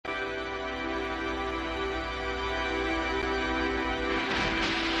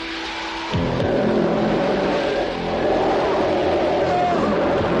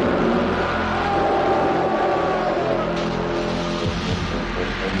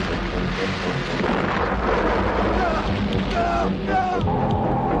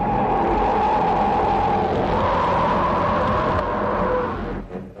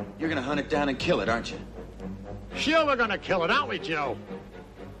You're gonna hunt it down and kill it, aren't you? Sure, we're gonna kill it, aren't we, Joe?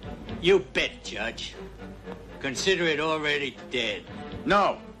 You bet, Judge. Consider it already dead.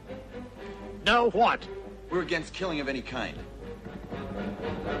 No. No what? We're against killing of any kind.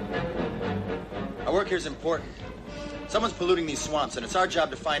 Our work here is important. Someone's polluting these swamps, and it's our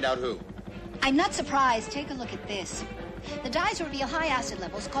job to find out who. I'm not surprised. Take a look at this. The dyes reveal high acid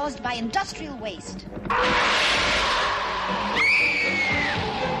levels caused by industrial waste.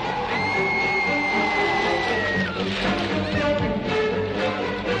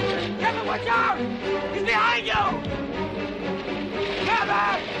 Kevin, watch out! He's behind you!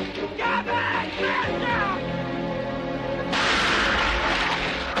 Kevin! Kevin! Kevin!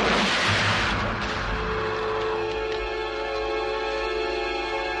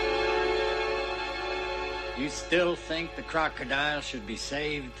 You still think the crocodile should be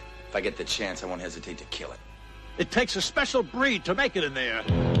saved? If I get the chance, I won't hesitate to kill it. It takes a special breed to make it in there.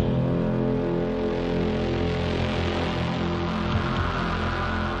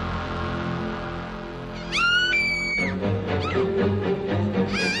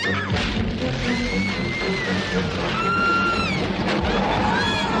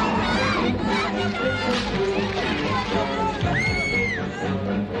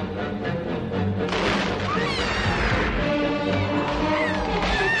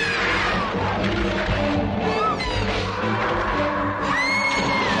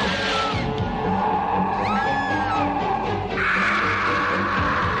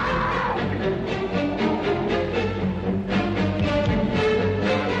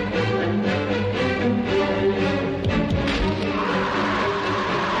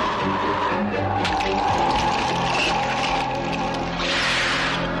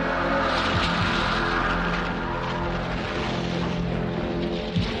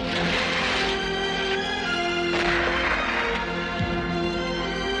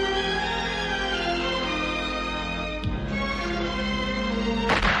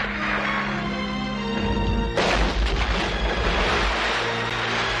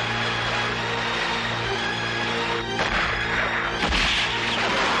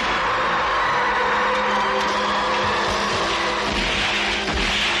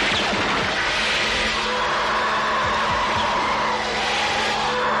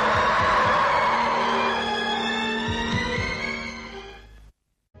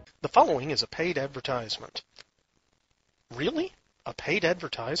 The following is a paid advertisement. Really? A paid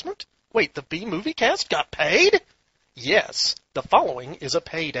advertisement? Wait, the B-Movie Cast got paid? Yes, the following is a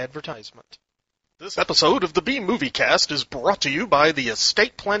paid advertisement. This episode of the B-Movie Cast is brought to you by the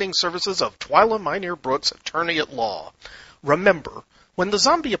estate planning services of Twyla Minear Brooks, attorney at law. Remember, when the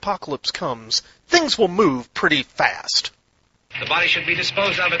zombie apocalypse comes, things will move pretty fast. The body should be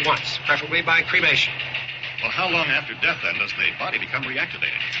disposed of at once, preferably by cremation. Well, how long after death, then, does the body become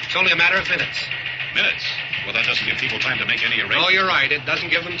reactivated? It's only a matter of minutes. Minutes? Well, that doesn't give people time to make any arrangements. Oh, you're right. It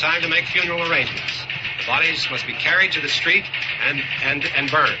doesn't give them time to make funeral arrangements. The bodies must be carried to the street and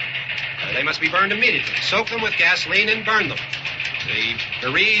burned. They must be burned immediately. Soak them with gasoline and burn them. The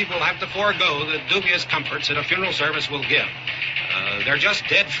bereaved will have to forego the dubious comforts that a funeral service will give. They're just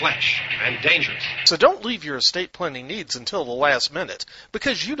dead flesh and dangerous. So don't leave your estate planning needs until the last minute,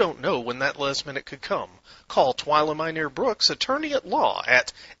 because you don't know when that last minute could come. Call Twyla Minear Brooks, attorney at law,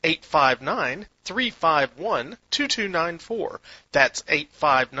 at 859-351-2294. That's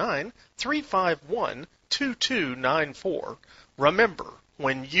 859-351-2294. Remember,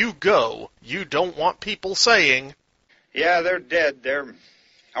 when you go, you don't want people saying, "Yeah, they're dead. They're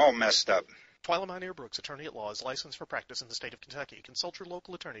all messed up." Twyla Minear Brooks, attorney at law, is licensed for practice in the state of Kentucky. Consult your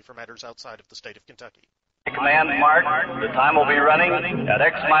local attorney for matters outside of the state of Kentucky. Command mark. The time will be running at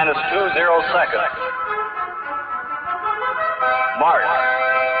X minus 20 seconds. Mark.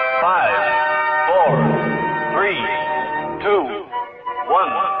 5, 4, 3, 2, 1.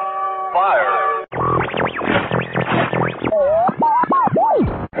 Fire.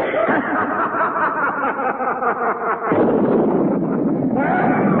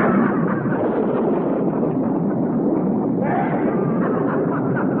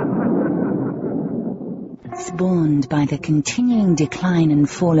 Spawned by the continuing decline and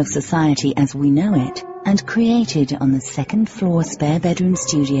fall of society as we know it, and created on the second-floor spare-bedroom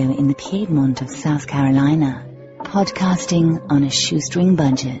studio in the Piedmont of South Carolina. Podcasting on a shoestring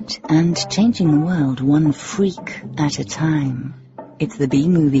budget and changing the world one freak at a time. It's the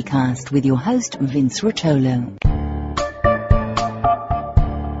B-Movie Cast with your host, Vince Rotolo.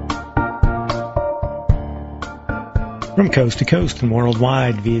 From coast to coast and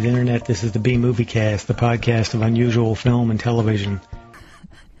worldwide via the internet, this is the B-Movie Cast, the podcast of unusual film and television.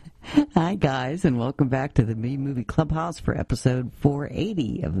 Hi, guys, and welcome back to the B-Movie Clubhouse for episode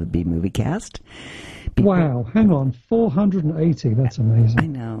 480 of the B-Movie Cast. Wow, hang on, 480, that's amazing. I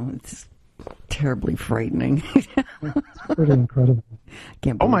know, it's terribly frightening. It's pretty incredible.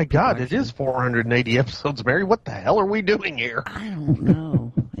 Oh my God, it is 480 episodes, Mary. What the hell are we doing here? I don't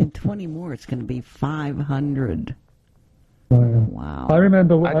know. In 20 more, it's going to be 500. Wow. I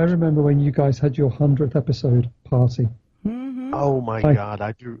remember when you guys had your 100th episode party. Mm-hmm. Oh my God,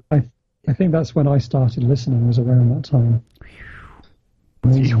 I do. I think that's when I started listening, was around that time.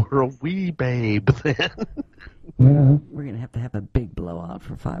 You were a wee babe then. Yeah. We're going to have a big blowout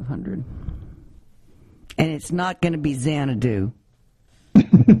for 500. And it's not going to be Xanadu.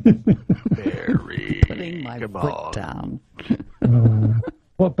 Mary, putting my foot down.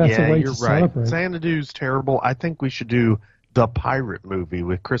 What better way to celebrate? Right. Xanadu's terrible. I think we should do the pirate movie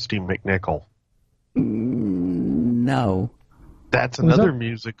with Christy McNichol. No. That's another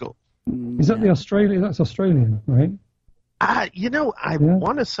musical. Is that the Australian? That's Australian, right? I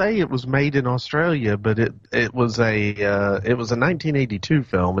want to say it was made in Australia, but it was a 1982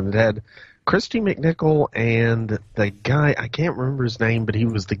 film, and it had Christy McNichol and the guy, I can't remember his name, but he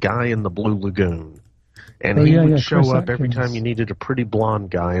was the guy in the Blue Lagoon. And he would show Chris up every Atkins. time you needed a pretty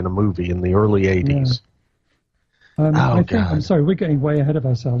blonde guy in a movie in the early 80s. I'm sorry, we're getting way ahead of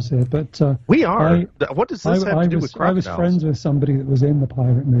ourselves here, but we are. What does this have to do with crocodiles? I was friends with somebody that was in the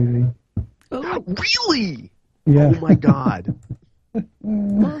pirate movie. Oh, really? Yeah. Oh my God.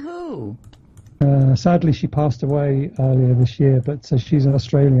 Woohoo! Sadly, she passed away earlier this year, but she's an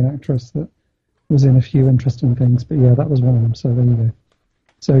Australian actress that was in a few interesting things. But yeah, that was one of them. So there you go.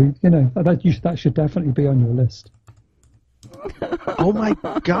 So that should definitely be on your list. Oh my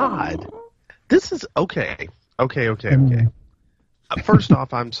God! This is okay. First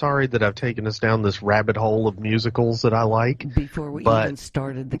off, I'm sorry that I've taken us down this rabbit hole of musicals that I like. Before we even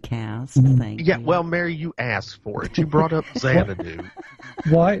started the cast, thank you. Well, Mary, you asked for it. You brought up Xanadu.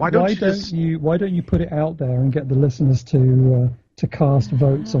 Why don't you put it out there and get the listeners to cast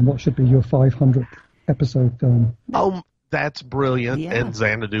votes on what should be your 500th episode film? Oh, that's brilliant, and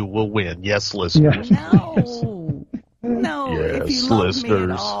Xanadu will win. Yes, listeners. Yeah. No, yes, if you love listeners.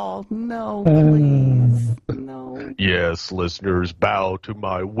 me at all, no, please, no. Yes, listeners, bow to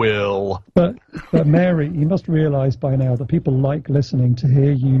my will. But Mary, you must realize by now that people like listening to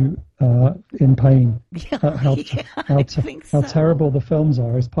hear you in pain. How terrible the films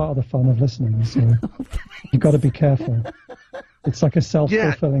are is part of the fun of listening. So you've got to be careful. It's like a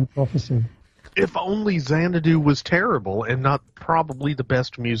self-fulfilling prophecy. If only Xanadu was terrible and not probably the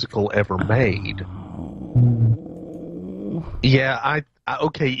best musical ever made. Yeah,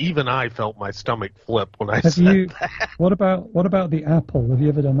 even I felt my stomach flip when I said that. What about The Apple? Have you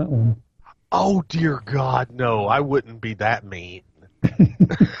ever done that one? Oh, dear God, no. I wouldn't be that mean.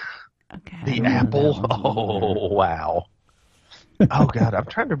 The Apple? Oh, wow. Oh, God, I'm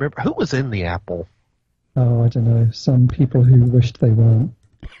trying to remember. Who was in The Apple? Oh, I don't know. Some people who wished they weren't.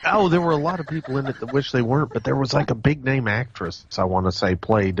 Oh, there were a lot of people in it that wish they weren't, but there was like a big-name actress, I want to say,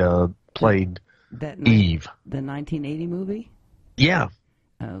 played Eve. The 1980 movie? Yeah.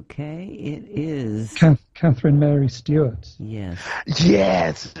 Okay, it is... Catherine Mary Stewart. Yes.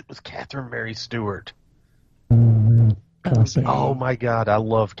 Yes, it was Catherine Mary Stewart. Classic. Oh, my God, I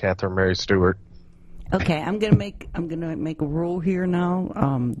love Catherine Mary Stewart. Okay, I'm gonna make a rule here now.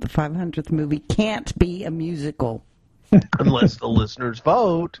 The 500th movie can't be a musical. Unless the listeners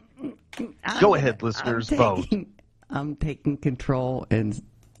vote. Go ahead, listeners, vote. I'm taking control, and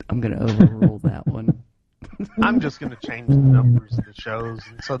I'm going to overrule that one. I'm just going to change the numbers of the shows,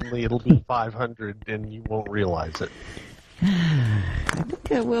 and suddenly it'll be 500, and you won't realize it. I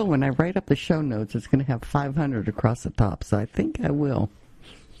think I will. When I write up the show notes, it's going to have 500 across the top, so I think I will.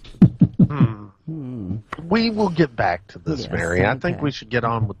 We will get back to this, Mary. Okay. I think we should get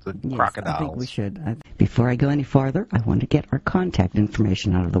on with the crocodiles. I think we should. Before I go any farther, I want to get our contact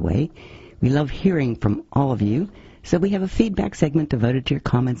information out of the way. We love hearing from all of you, so we have a feedback segment devoted to your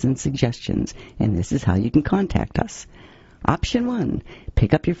comments and suggestions, and this is how you can contact us. Option 1,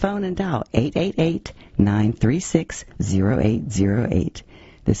 pick up your phone and dial 888-936-0808.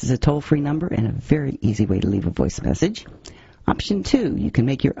 This is a toll-free number and a very easy way to leave a voice message. Option 2, you can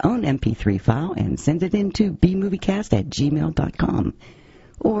make your own MP3 file and send it in to bmoviecast@gmail.com.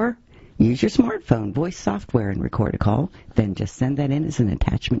 Or use your smartphone voice software and record a call, then just send that in as an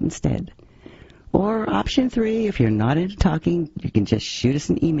attachment instead. Or option 3, if you're not into talking, you can just shoot us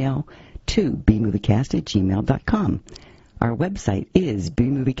an email to bmoviecast@gmail.com. Our website is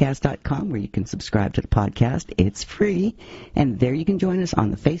bmoviecast.com, where you can subscribe to the podcast. It's free, and there you can join us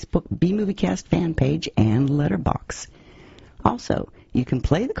on the Facebook bmoviecast fan page and letterbox. Also, you can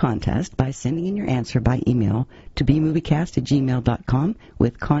play the contest by sending in your answer by email to bmoviecast@gmail.com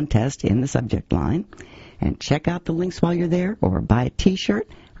with contest in the subject line. And check out the links while you're there, or buy a T-shirt.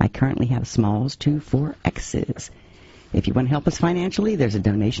 I currently have smalls to 4Xs. If you want to help us financially, there's a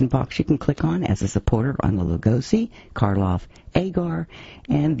donation box you can click on as a supporter on the Lugosi, Karloff, Agar,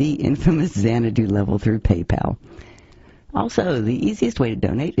 and the infamous Xanadu level through PayPal. Also, the easiest way to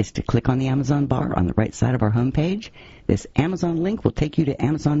donate is to click on the Amazon bar on the right side of our homepage. This Amazon link will take you to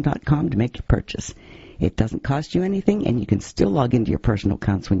Amazon.com to make your purchase. It doesn't cost you anything, and you can still log into your personal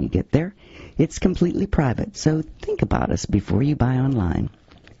accounts when you get there. It's completely private, so think about us before you buy online.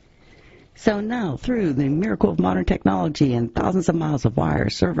 So now, through the miracle of modern technology and thousands of miles of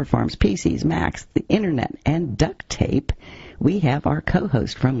wires, server farms, PCs, Macs, the Internet, and duct tape, we have our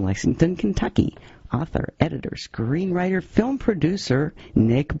co-host from Lexington, Kentucky, author, editor, screenwriter, film producer,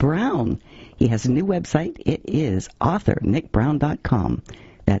 Nic Brown. He has a new website. It is authornicbrown.com.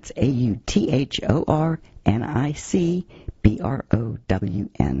 That's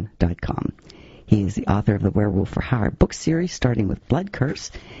AUTHORNICBROWN.com. He is the author of the Werewolf for Hire book series, starting with Blood Curse.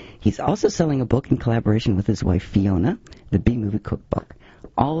 He's also selling a book in collaboration with his wife, Fiona, the B-Movie Cookbook.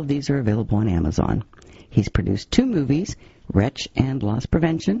 All of these are available on Amazon. He's produced 2 movies, Wretch and Loss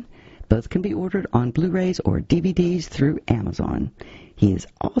Prevention. Both can be ordered on Blu-rays or DVDs through Amazon. He is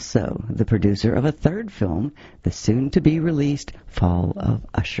also the producer of a 3rd film, the soon-to-be-released Fall of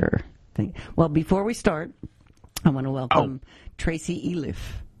Usher. Well, before we start, I want to welcome Tracy Eliff,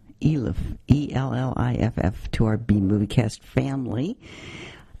 E-L-L-I-F-F, to our B-Moviecast family.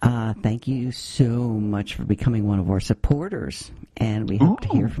 Thank you so much for becoming one of our supporters, and we hope to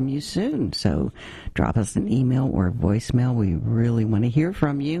hear from you soon. So drop us an email or a voicemail. We really want to hear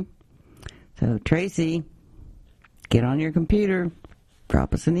from you. So, Tracy, get on your computer,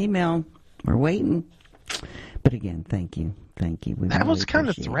 drop us an email. We're waiting. But again, thank you. Thank you. That was kind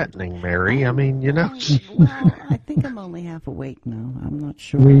of threatening, Mary. I mean, you know. Well, I think I'm only half awake now. I'm not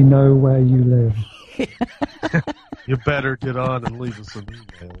sure. We know where you live. You better get on and leave us an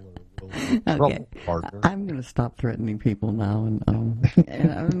email. Okay, I'm going to stop threatening people now, and I'm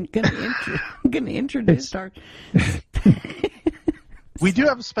going to introduce our. We do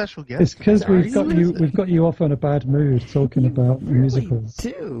have a special guest. It's because we've got you off on a bad mood talking about musicals.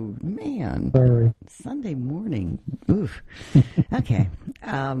 Dude, man. Sorry. Sunday morning. Oof. Okay.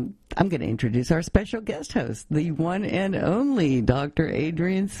 I'm going to introduce our special guest host, the one and only Dr.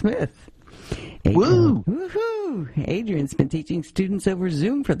 Adrian Smith. Woo! Woohoo! Adrian's been teaching students over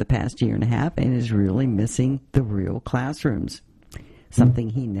Zoom for the past year and a half and is really missing the real classrooms. Something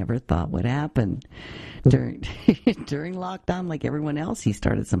he never thought would happen. During lockdown, like everyone else, he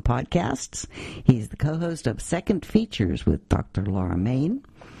started some podcasts. He's the co-host of Second Features with Dr. Laura Main,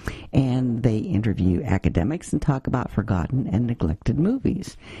 and they interview academics and talk about forgotten and neglected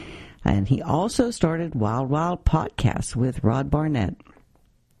movies. And he also started Wild Wild Podcasts with Rod Barnett.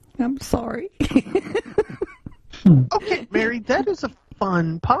 I'm sorry. Okay, Mary, that is a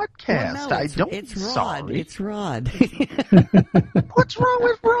fun podcast. Well, no, it's Rod. Sorry. It's Rod. What's wrong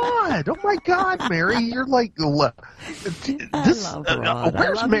with Rod? Oh my God, Mary, you're like this. I love Rod.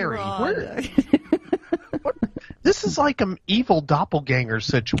 Where's Mary? Where? This is like an evil doppelganger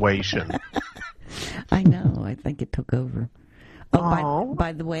situation. I know. I think it took over. Oh,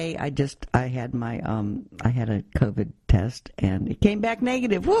 by the way, I had my I had a COVID test and it came back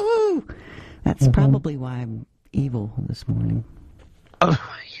negative. Woohoo! That's probably why I'm evil this morning.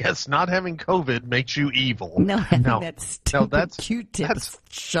 Yes, not having COVID makes you evil. No, that stupid Q-tips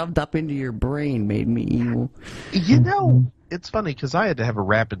shoved up into your brain made me evil. You know, it's funny because I had to have a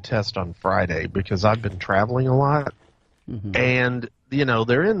rapid test on Friday because I've been traveling a lot. Mm-hmm. And, you know,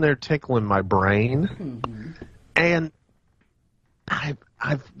 they're in there tickling my brain. Mm-hmm. And I've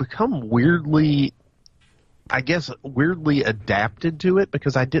become weirdly adapted to it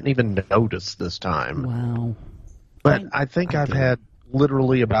because I didn't even notice this time. Wow. But I think I've had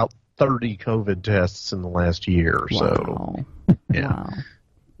literally about 30 COVID tests in the last year or so. Yeah. Wow.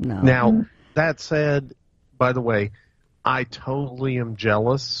 No. Now, that said, by the way, I totally am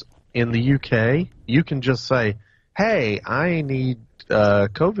jealous. In the UK, you can just say, hey, I need a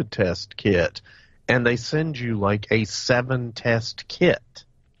COVID test kit. And they send you like a 7-test kit.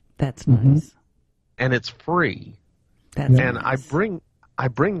 That's nice. And it's free. That's and nice. I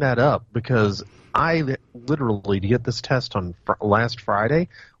bring that up because I literally, to get this test on last Friday,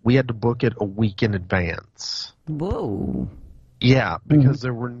 we had to book it a week in advance. Whoa. Yeah, because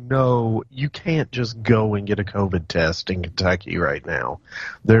you can't just go and get a COVID test in Kentucky right now.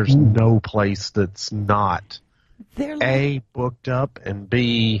 There's no place that's not A, booked up, and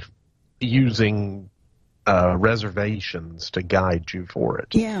B, using reservations to guide you for it.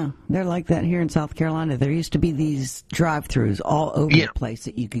 Yeah, they're like that here in South Carolina. There used to be these drive-thrus all over the place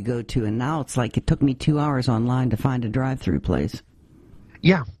that you could go to, and now it's like it took me 2 hours online to find a drive-thru place.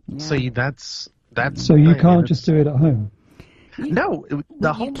 Yeah. See, that's so you can't just do it at home. No,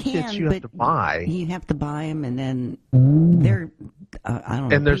 the home kits you have to buy. You have to buy them, and then they're I don't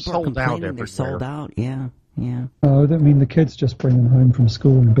know. And they're people sold out everywhere. They're sold out. Yeah. Oh, I mean the kids just bring them home from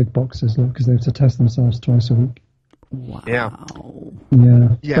school in big boxes, look, because they have to test themselves twice a week. Wow.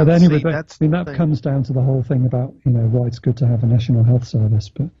 Yeah. But anyway, that comes down to the whole thing about why it's good to have a national health service.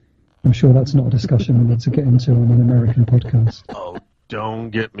 But I'm sure that's not a discussion we need to get into on an American podcast. Oh, don't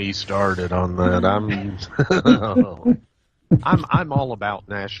get me started on that. I'm all about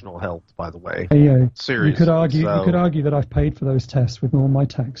national health, by the way. Yeah, seriously. You could argue that I've paid for those tests with all my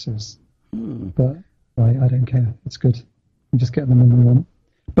taxes, but I don't care. It's good. You just get them when we want.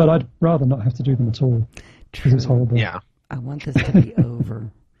 But I'd rather not have to do them at all because it's horrible. Yeah. I want this to be over.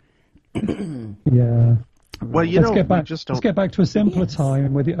 Yeah. Well, let's get back to a simpler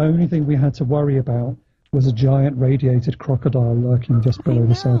time where the only thing we had to worry about was a giant radiated crocodile lurking just below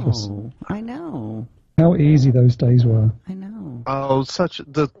the surface. I know. How easy those days were. I know. Oh, such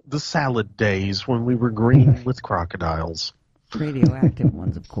the salad days when we were green with crocodiles. Radioactive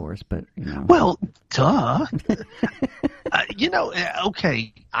ones, of course, but Well, duh.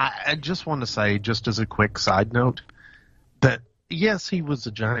 Okay. I just want to say, just as a quick side note, that yes, he was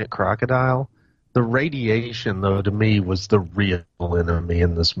a giant crocodile. The radiation, though, to me, was the real enemy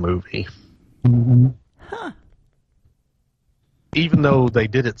in this movie. Mm-hmm. Huh. Even though they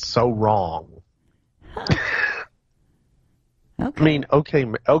did it so wrong. Huh. Okay. I mean, okay,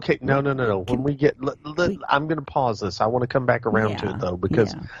 no. When we get, I'm going to pause this. I want to come back around to it, though,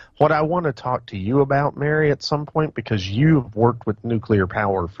 because what I want to talk to you about, Mary, at some point, because you've worked with nuclear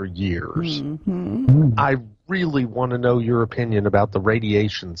power for years, I really want to know your opinion about the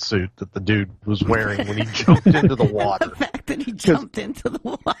radiation suit that the dude was wearing when he jumped into the water. The fact that he jumped into the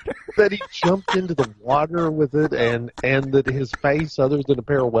water. That he jumped into the water with it, and that his face, other than a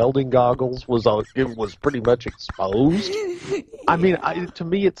pair of welding goggles, was pretty much exposed. I mean, to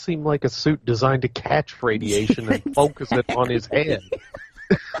me, it seemed like a suit designed to catch radiation and focus it on his head.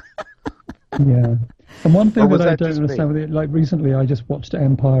 Yeah. And one thing that I don't understand with it, like recently I just watched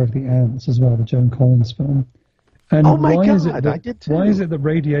Empire of the Ants as well, the Joan Collins film. And oh my God, I did too. Why is it that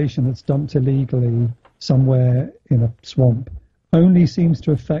radiation that's dumped illegally somewhere in a swamp only seems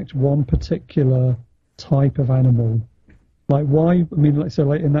to affect one particular type of animal? Like why, I mean,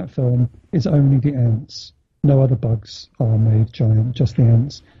 like in that film, it's only the ants. No other bugs are made giant, just the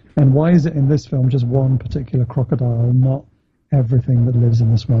ants. And why is it in this film just one particular crocodile, not everything that lives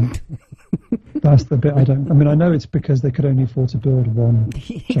in the swamp? That's the bit I know it's because they could only afford to build one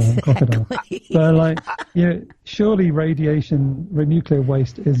giant crocodile. But surely nuclear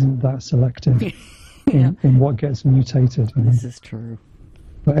waste isn't that selective in what gets mutated. This is true.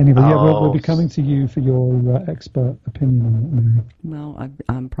 But anyway, we'll be coming to you for your expert opinion on it, Mary. Well,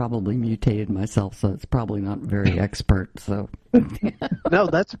 I'm probably mutated myself, so it's probably not very expert. So no,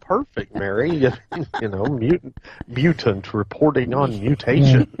 that's perfect, Mary. Mutant reporting on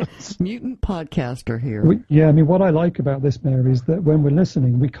mutations. Yeah. Mutant podcaster here. What I like about this, Mary, is that when we're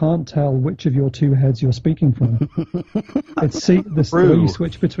listening, we can't tell which of your two heads you're speaking from. The way you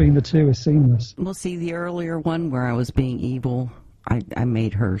switch between the two is seamless. Well, see, the earlier one where I was being evil, I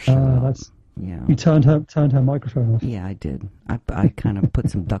made her shut up. Yeah. You turned her microphone off. Yeah, I did. I kind of put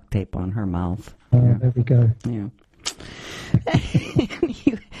some duct tape on her mouth. There we go. Yeah.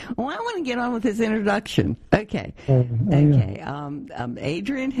 Well, I want to get on with his introduction. Okay.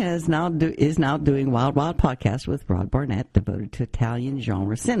 Adrian is now doing Wild Wild podcast with Rod Barnett, devoted to Italian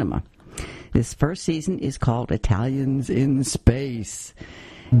genre cinema. This first season is called Italians in Space.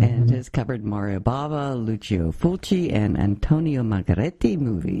 And it has covered Mario Bava, Lucio Fulci, and Antonio Margheriti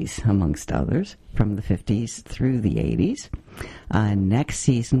movies, amongst others, from the 50s through the 80s. Next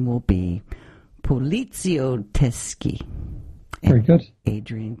season will be Poliziotteschi. Very good.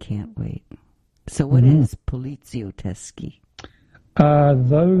 Adrian can't wait. So what is Poliziotteschi?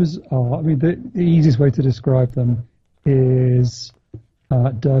 Those are, the easiest way to describe them is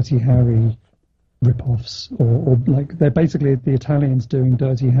Dirty Harry rip-offs, or like they're basically the Italians doing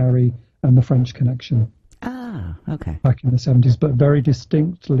Dirty Harry and the French Connection. Ah, okay. Back in the 70s, but very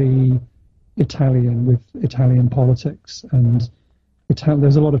distinctly Italian, with Italian politics, and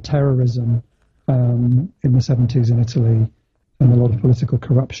there's a lot of terrorism in the 70s in Italy, and a lot of political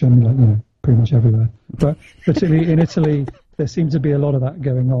corruption, pretty much everywhere. But particularly in Italy, there seems to be a lot of that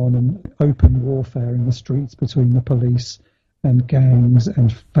going on, and open warfare in the streets between the police and gangs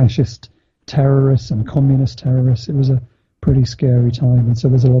and fascist terrorists and communist terrorists. It was a pretty scary time, and so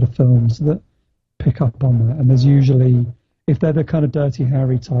there's a lot of films that pick up on that. And there's usually, if they're the kind of Dirty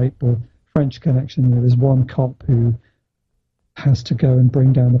Harry type or French Connection, there's one cop who has to go and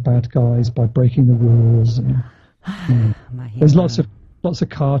bring down the bad guys by breaking the rules. And, there's lots of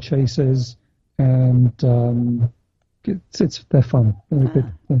car chases, and they're fun.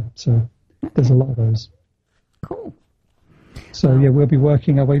 They're good. So there's a lot of those. Cool. So we'll be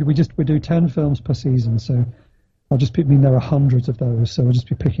working our way. We do 10 films per season. So there are hundreds of those. So we'll just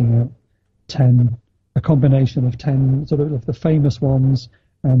be picking out 10, a combination of 10 sort of the famous ones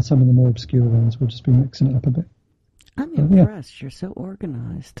and some of the more obscure ones. We'll just be mixing it up a bit. I'm impressed. You're so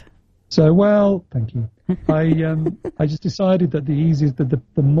organized. So, well, thank you. I just decided that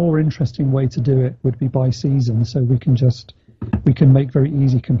the more interesting way to do it would be by season, so we can make very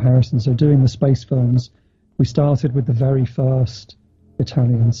easy comparisons. So doing the space films, we started with the very first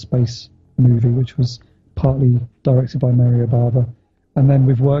Italian space movie, which was partly directed by Mario Bava, and then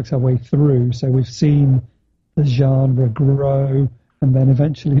we've worked our way through. So we've seen the genre grow and then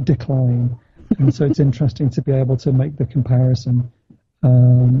eventually decline. And so it's interesting to be able to make the comparison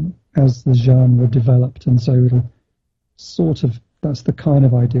as the genre developed. And so it'll that's the kind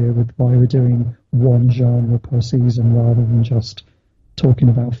of idea with why we're doing one genre per season rather than just talking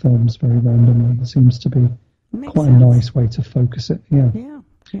about films very randomly. It seems to be quite a nice way to focus it. Yeah.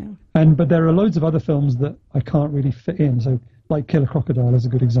 But there are loads of other films that I can't really fit in. So like Killer Crocodile is a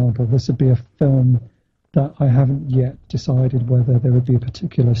good example. This would be a film that I haven't yet decided whether there would be a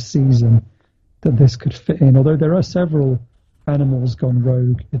particular season that this could fit in, although there are several animals gone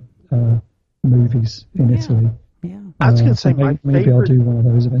rogue movies in Italy. Yeah. I was going to say maybe I'll do one of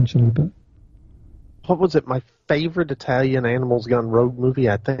those eventually. But what was it? My favorite Italian animals gone rogue movie,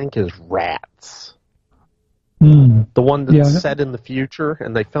 I think, is Rats. The one that's set in the future,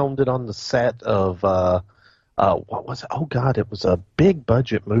 and they filmed it on the set of what was it? Oh God, it was a big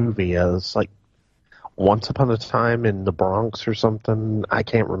budget movie. It was like Once Upon a Time in the Bronx or something. I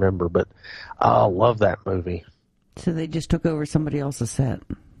can't remember, but I love that movie. So they just took over somebody else's set.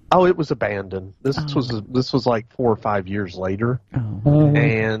 Oh, it was abandoned. This was like 4 or 5 years later,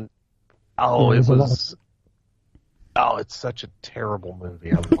 and it was. Oh, it's such a terrible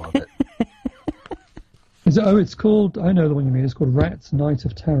movie. I love it. It's called. I know the one you mean. It's called Rats: Night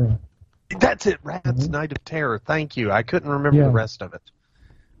of Terror. That's it, Rats: Night of Terror. Thank you. I couldn't remember the rest of it.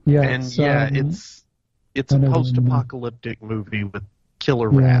 Yeah, and it's a post-apocalyptic movie with killer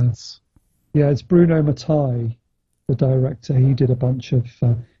rats. Yeah, it's Bruno Mattei, the director. He did a bunch of.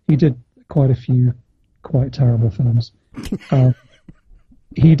 He did quite a few quite terrible films.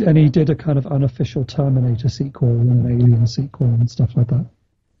 He did a kind of unofficial Terminator sequel and an Alien sequel and stuff like that.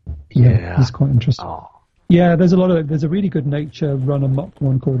 Yeah, he's quite interesting. Oh. Yeah, there's a really good nature run amok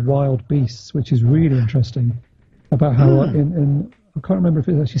one called Wild Beasts, which is really interesting about how in I can't remember if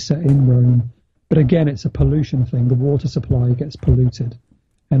it's actually set in Rome, but again, it's a pollution thing. The water supply gets polluted,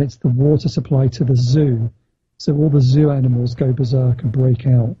 and it's the water supply to the zoo. So all the zoo animals go berserk and break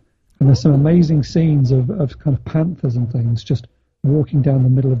out. And there's some amazing scenes of kind of panthers and things just walking down the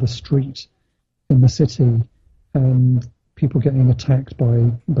middle of the street in the city, and people getting attacked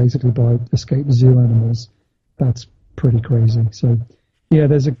by escaped zoo animals. That's pretty crazy. So, yeah,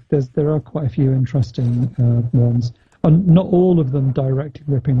 there are quite a few interesting ones. And not all of them directly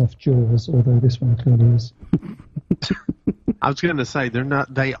ripping off Jaws, although this one clearly is. I was going to say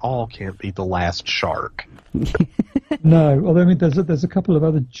they all can't be The Last Shark. No, although I mean there's a couple of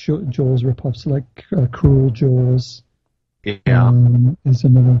other Jaws rip-offs like Cruel Jaws. Yeah, is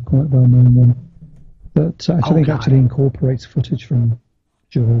another quite well-known one that I think actually incorporates footage from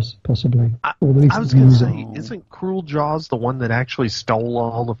Jaws, possibly. I was going to say, isn't Cruel Jaws the one that actually stole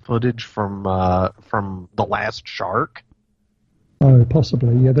all the footage from The Last Shark? Oh,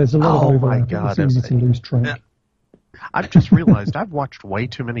 possibly. Yeah, there's a lot of overlap. My God, it's easy to lose track. I've just realized I've watched way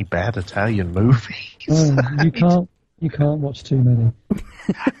too many bad Italian movies. You can't watch too many.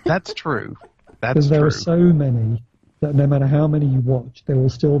 That's true. Because there are so many that no matter how many you watch, there will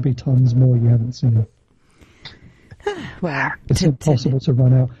still be tons more you haven't seen. Well, it's impossible to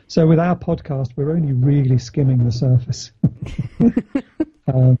run out. So with our podcast, we're only really skimming the surface.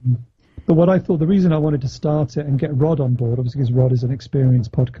 But what I thought, the reason I wanted to start it and get Rod on board, obviously because Rod is an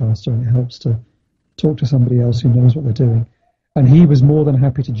experienced podcaster and it helps to talk to somebody else who knows what they're doing. And he was more than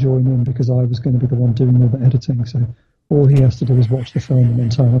happy to join in because I was going to be the one doing all the editing. So all he has to do is watch the film and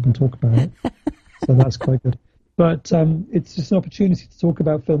then turn up and talk about it. So that's quite good. But it's just an opportunity to talk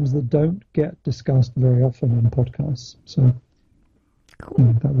about films that don't get discussed very often in podcasts. So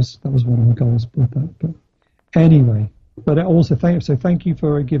that was one of the goals with that. But anyway, but also thank you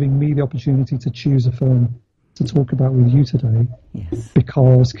for giving me the opportunity to choose a film to talk about with you today. Yes.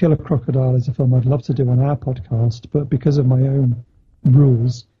 Because Killer Crocodile is a film I'd love to do on our podcast, but because of my own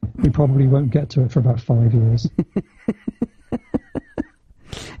rules, we probably won't get to it for about 5 years.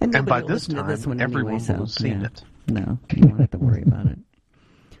 And by this time, everyone will have seen it. No, you don't have to worry about it.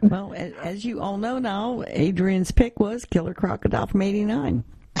 Well, as you all know now, Adrian's pick was Killer Crocodile from '89.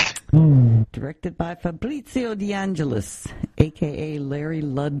 Directed by Fabrizio De Angelis, a.k.a. Larry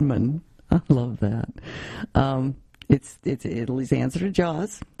Ludman. I love that. It's Italy's answer to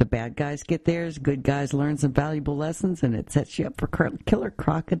Jaws. The bad guys get theirs, good guys learn some valuable lessons, and it sets you up for Killer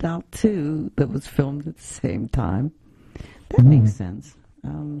Crocodile 2 that was filmed at the same time. That makes sense.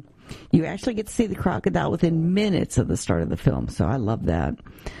 You actually get to see the crocodile within minutes of the start of the film, so I love that.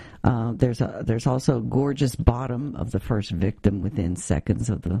 There's also a gorgeous bottom of the first victim within seconds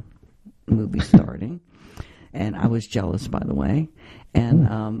of the movie starting, and I was jealous, by the way. And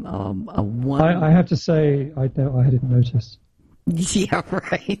I have to say, I didn't notice. Yeah,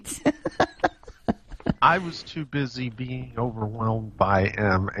 right. I was too busy being overwhelmed by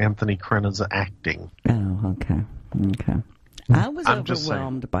Anthony Crenna's acting. Oh, okay. I was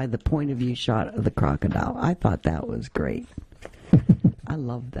overwhelmed by the point of view shot of the crocodile. I thought that was great. I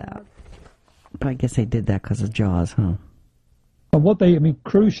love that. But I guess they did that because of Jaws, huh? And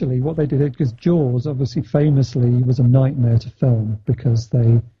crucially, what they did, because Jaws obviously famously was a nightmare to film because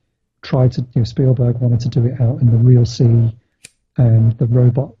they tried to, Spielberg wanted to do it out in the real sea, and the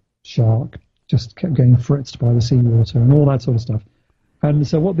robot shark just kept getting fritzed by the seawater and all that sort of stuff. And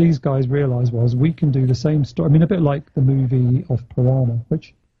so what these guys realized was we can do the same story. A bit like the movie of Piranha,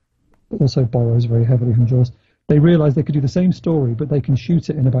 which also borrows very heavily from Jaws. They realized they could do the same story, but they can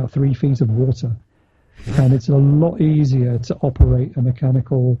shoot it in about 3 feet of water. And it's a lot easier to operate a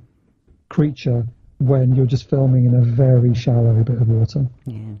mechanical creature when you're just filming in a very shallow bit of water.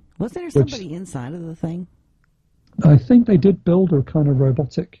 Yeah. Wasn't there somebody inside of the thing? I think they did build a kind of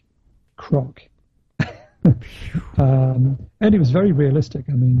robotic croc. And it was very realistic.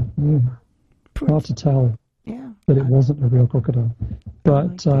 Hard to tell that it wasn't a real crocodile.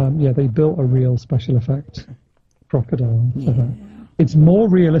 But they built a real special effect crocodile for that. It's more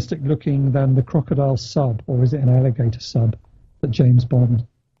realistic looking than the crocodile sub, or is it an alligator sub that James Bond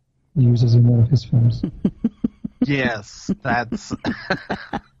uses in one of his films? Yes, that's...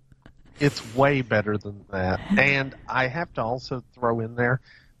 It's way better than that. And I have to also throw in there,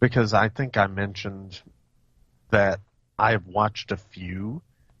 because I think I mentioned that I have watched a few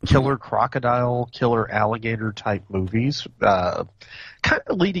killer crocodile, killer alligator type movies, kind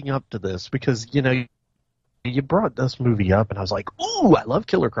of leading up to this, because, you brought this movie up and I was like, ooh, I love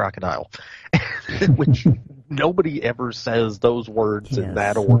Killer Crocodile, which nobody ever says those words in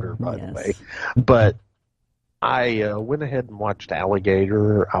that order, by the way. But I went ahead and watched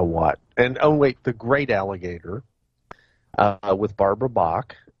Alligator. The Great Alligator with Barbara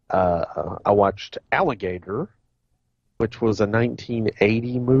Bach. I watched Alligator, which was a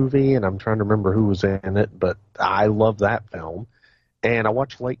 1980 movie, and I'm trying to remember who was in it, but I love that film. And I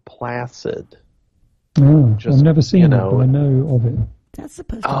watched Lake Placid. Oh, I've never seen it, but I know of it. That's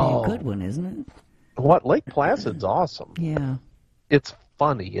supposed to be a good one, isn't it? Lake Placid's awesome. Yeah. It's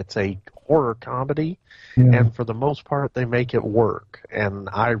funny. It's a horror comedy, and for the most part, they make it work. And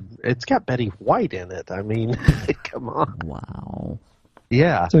it's got Betty White in it. Come on. Wow.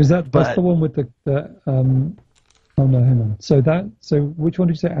 Yeah. So that's the one with the oh no, hang on. So which one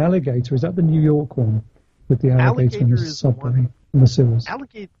did you say? Alligator? Is that the New York one with the alligator in the subway in the sewers?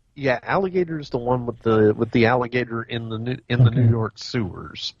 Alligator is the one with the alligator in the New York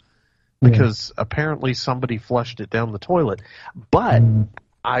sewers, because apparently somebody flushed it down the toilet. But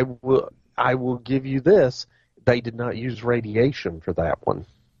I will give you this: they did not use radiation for that one.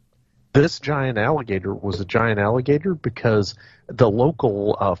 This giant alligator was a giant alligator because the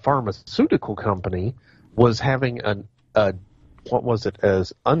local pharmaceutical company was having as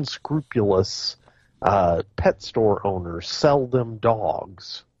unscrupulous pet store owners sell them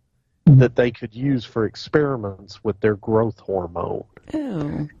dogs that they could use for experiments with their growth hormone.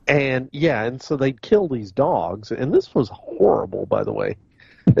 Ew. And so they'd kill these dogs, and this was horrible, by the way.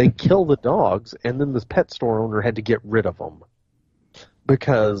 They'd kill the dogs, and then this pet store owner had to get rid of them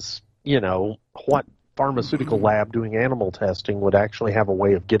because, what pharmaceutical lab doing animal testing would actually have a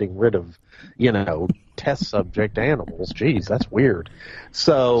way of getting rid of, test subject animals? Jeez, that's weird.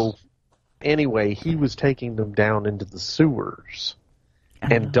 So anyway, he was taking them down into the sewers.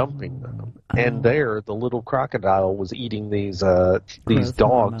 and dumping them. And there, the little crocodile was eating these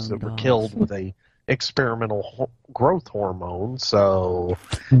dogs that were killed with a experimental growth hormone. So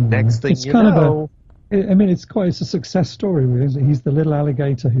next thing you know, it's a success story. Really. He's the little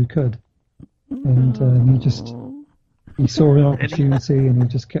alligator who could, and he saw an opportunity and he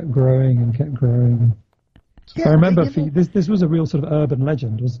just kept growing and kept growing. Yeah, I remember this was a real sort of urban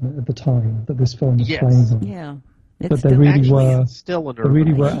legend, wasn't it, at the time that this film was playing on? Yeah. But there really were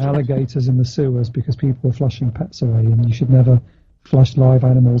legend. Alligators in the sewers because people were flushing pets away, and you should never flush live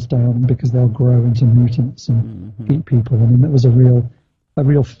animals down because they'll grow into mutants and eat people. I mean, that was a real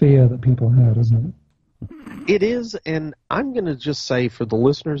fear that people had, wasn't it? It is, and I'm going to just say for the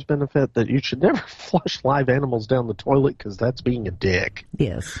listeners' benefit that you should never flush live animals down the toilet because that's being a dick.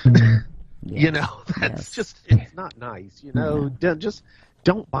 Yes. You know, that's it's not nice. You know, just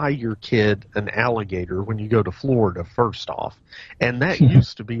don't buy your kid an alligator when you go to Florida, first off. And that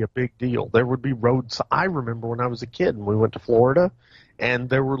used to be a big deal. There would be roads. I remember when I was a kid and we went to Florida, and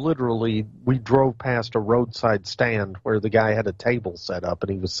there were we drove past a roadside stand where the guy had a table set up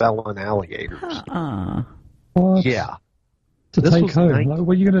and he was selling alligators. What? Yeah. To take home?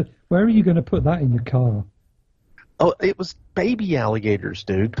 Where are you gonna put that in your car? Oh, it was baby alligators,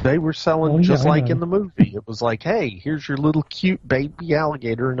 dude. They were selling just like in the movie. It was like, hey, here's your little cute baby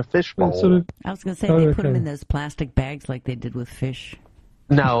alligator in a fishbowl. I was going to say, they put them in those plastic bags like they did with fish.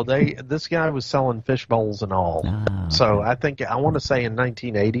 No, this guy was selling fish bowls and all. So I want to say in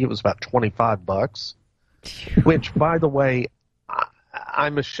 1980 it was about $25, which, by the way,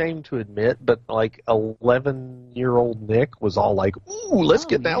 I'm ashamed to admit, but like 11-year-old Nick was all like, "Ooh, let's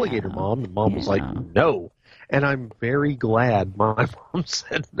get an alligator, Mom." And Mom was like, "No." And I'm very glad my mom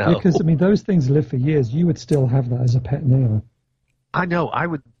said no. Because, I mean, those things live for years. You would still have that as a pet now. I know. I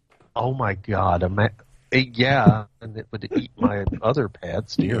would. Oh, my God. Yeah. And it would eat my other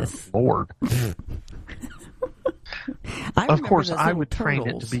pets. Dear Lord. Of course, I would train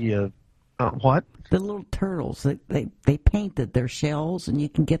it to be a... what? The little turtles. They painted their shells, and you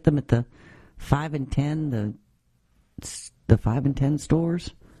can get them at the 5 and 10, the 5 and 10 stores.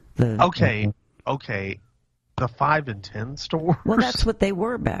 Okay. The 5 and 10 stores? Well, that's what they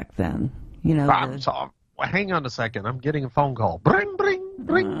were back then. You know. Hang on a second. I'm getting a phone call. Bring, bring,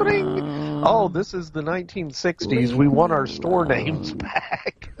 bring, bring. Oh, this is the 1960s. We want our store names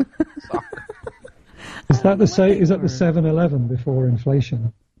back. Is that the 7-Eleven before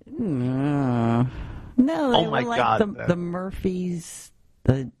inflation? No, they were like God. The Murphys.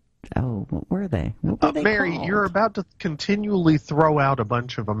 What were they? What were they Mary, called? you're about to continually throw out a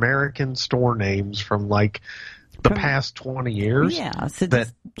bunch of American store names from like the past 20 years. Yeah, so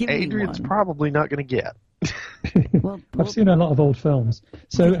that Adrian's probably not going to get. I've seen a lot of old films.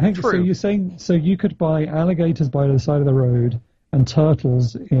 So, so you're saying you could buy alligators by the side of the road and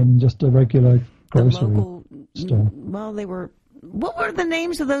turtles in just a regular grocery store? Well, they were. What were the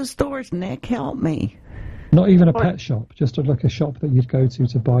names of those stores, Nick? Help me. Not even a pet shop, just like a shop that you'd go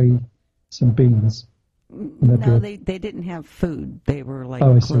to buy some beans. No, they didn't have food. They were like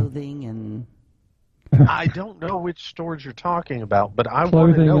clothing and... I don't know which stores you're talking about, but I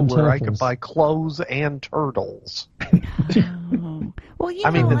want to know where I could buy clothes and turtles. Well,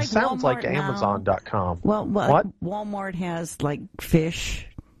 it sounds like Amazon.com. Well, what? Walmart has like fish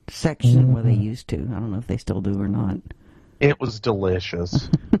section where they used to. I don't know if they still do or not. It was delicious.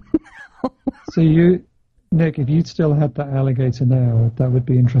 So Nick, if you'd still had that alligator now, that would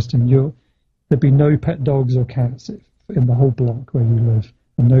be interesting. There'd be no pet dogs or cats in the whole block where you live,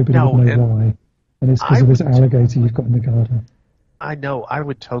 and nobody would know why. And it's because of this alligator you've got in the garden. I know. I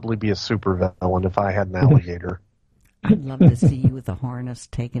would totally be a super villain if I had an alligator. I'd love to see you with a harness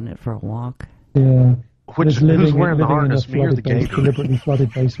taking it for a walk. Yeah. Who's wearing the harness, me or the gator? Deliberately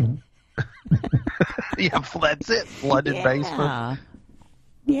flooded basement. Yeah, that's it. Flooded basement.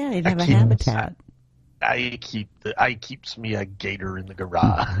 Yeah, they'd have a habitat. I keeps me a gator in the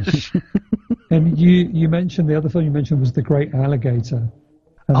garage. And you mentioned the other film you mentioned was The Great Alligator.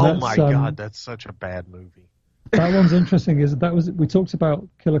 And oh my God, that's such a bad movie. That one's interesting. We talked about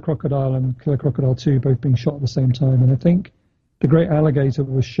Killer Crocodile and Killer Crocodile 2 both being shot at the same time, and I think The Great Alligator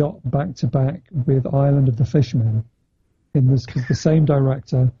was shot back to back with Island of the Fishermen. The same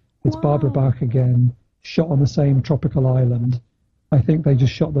director. It's Barbara Bach again, shot on the same tropical island. I think they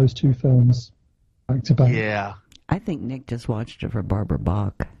just shot those two films back to back. Yeah. I think Nick just watched it for Barbara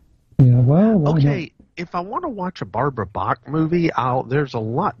Bach. Yeah, well, why not? If I want to watch a Barbara Bach movie, there's a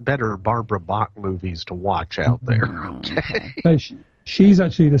lot better Barbara Bach movies to watch out there. Okay. She's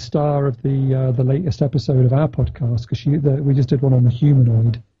actually the star of the latest episode of our podcast because we just did one on The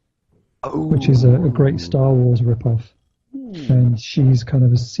Humanoid, which is a great Star Wars ripoff. and she's kind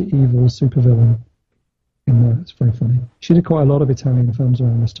of a evil supervillain in there. It's very funny. She did quite a lot of Italian films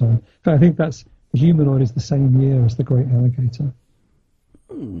around this time. In fact, I think that's Humanoid is the same year as The Great Alligator.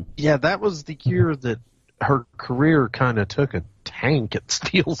 Yeah, that was the year that her career kind of took a tank, it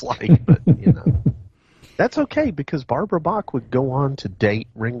feels like, but, That's okay, because Barbara Bach would go on to date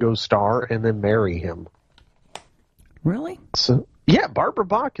Ringo Starr and then marry him. Really? So, yeah, Barbara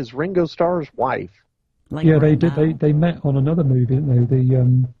Bach is Ringo Starr's wife. They did. They met on another movie, didn't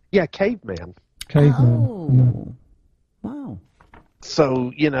they? Caveman. Caveman. Oh, wow.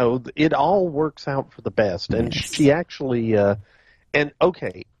 So, it all works out for the best. And she actually,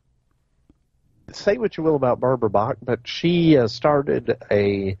 say what you will about Barbara Bach, but she started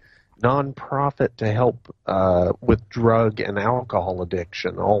a nonprofit to help with drug and alcohol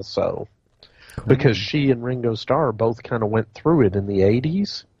addiction also. Cool. Because she and Ringo Starr both kind of went through it in the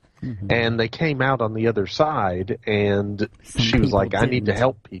 80s. Mm-hmm. And they came out on the other side, and she was like, I need to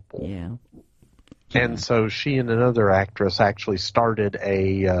help people. Yeah. And so she and another actress actually started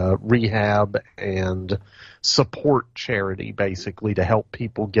a rehab and support charity, basically, to help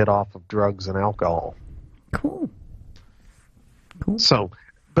people get off of drugs and alcohol. Cool. So,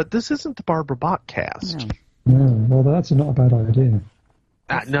 but this isn't the Barbara Bach cast. No, well, that's not a bad idea.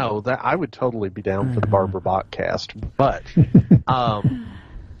 No, that I would totally be down for the Barbara Bach cast, but...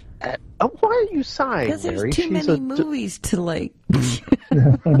 why are you sighing, because there's Mary? too many movies to like.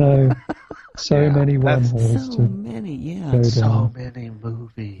 Yeah, I know. So many wormholes. So many, yeah. So many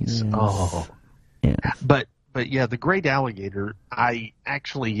movies. Yes. Oh, yeah. But yeah, The Great Alligator. I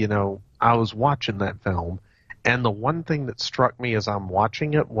actually, I was watching that film, and the one thing that struck me as I'm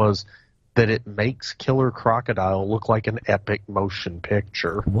watching it was that it makes Killer Crocodile look like an epic motion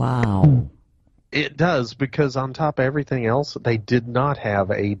picture. Wow. It does, because on top of everything else, they did not have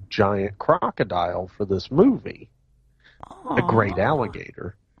a giant crocodile for this movie. Aww. A great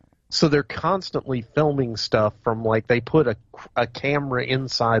alligator. So they're constantly filming stuff from, like, they put a camera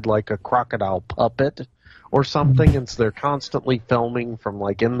inside, like, a crocodile puppet or something, and so they're constantly filming from,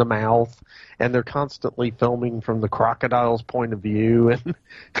 like, in the mouth, and they're constantly filming from the crocodile's point of view, and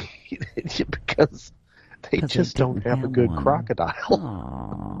because they just don't have a good crocodile.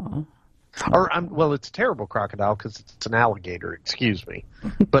 Aww. Well, it's a terrible crocodile because it's an alligator, excuse me.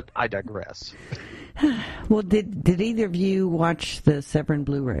 But I digress. Well, did either of you watch the Severin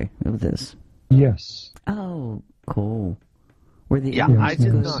Blu-ray of this? Yes. Oh, cool. I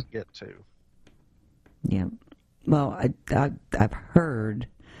did not get to. Yeah. Well, I've heard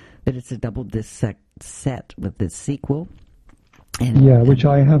that it's a double disc set with this sequel. Which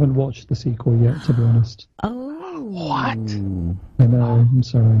I haven't watched the sequel yet, to be honest. Oh. What? I know, I'm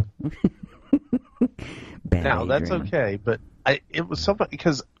sorry. Now, that's okay, but it was so funny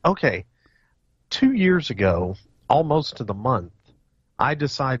because, 2 years ago, almost to the month, I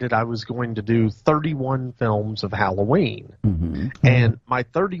decided I was going to do 31 films of Halloween. Mm-hmm. And my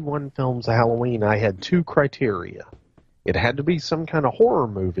 31 films of Halloween, I had two criteria. It had to be some kind of horror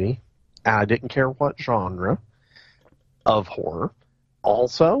movie. I didn't care what genre of horror.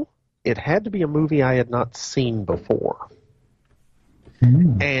 Also, it had to be a movie I had not seen before.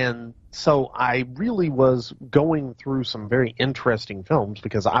 And so I really was going through some very interesting films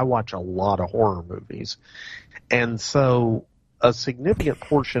because I watch a lot of horror movies. And so a significant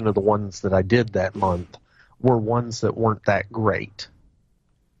portion of the ones that I did that month were ones that weren't that great.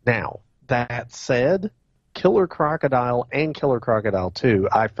 Now, that said, Killer Crocodile and Killer Crocodile 2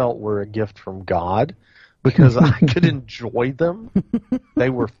 I felt were a gift from God because I could enjoy them. They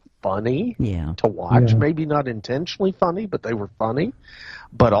were funny to watch. Maybe not intentionally funny, but they were funny.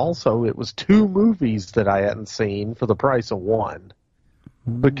 But also, it was two movies that I hadn't seen for the price of one.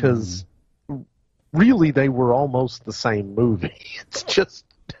 Because really, they were almost the same movie. It's just...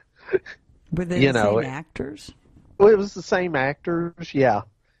 Were they the same actors? Well, it was the same actors, yeah.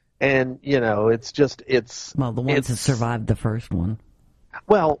 And, it's just... Well, the ones that survived the first one.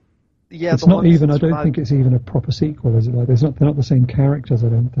 Well... Yeah, it's not even. I don't think it's even a proper sequel, is it? Like, they're not the same characters. I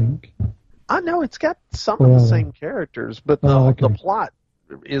don't think. I know it's got some of the same characters, but the plot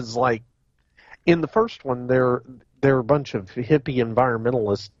is like in the first one. They're a bunch of hippie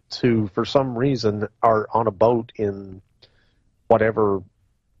environmentalists who, for some reason, are on a boat in whatever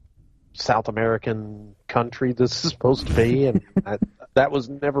South American country this is supposed to be, and that was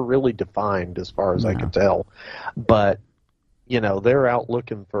never really defined as far as I could tell. But they're out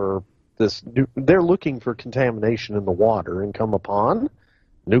looking for. They're looking for contamination in the water and come upon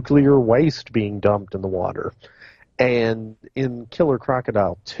nuclear waste being dumped in the water. And in Killer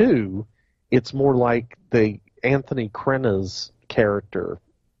Crocodile 2, it's more like the Anthony Crenna's character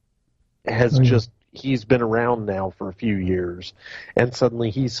has he's been around now for a few years, and suddenly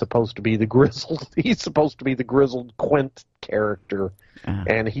he's supposed to be the grizzled Quint character,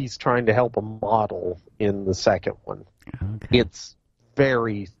 and he's trying to help a model in the second one. Okay. It's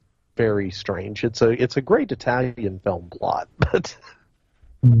very, very strange. It's a great Italian film plot, but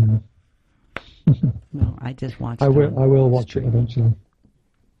no, I just watched. I will watch it eventually.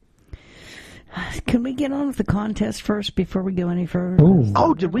 Can we get on with the contest first before we go any further?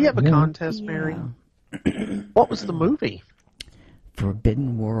 Oh, did we have a contest, Mary? What was the movie?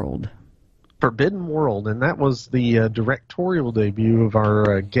 Forbidden World. Forbidden World, and that was the directorial debut of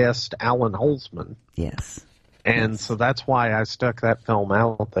our guest, Alan Holzman. Yes. And so that's why I stuck that film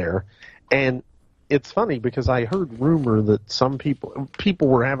out there. And it's funny because I heard rumor that some people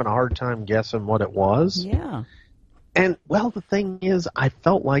were having a hard time guessing what it was. Yeah. And, well, the thing is, I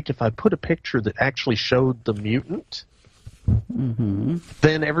felt like if I put a picture that actually showed the mutant,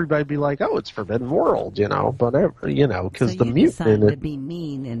 then everybody'd be like, oh, it's Forbidden World, but, because the mutant in it. To be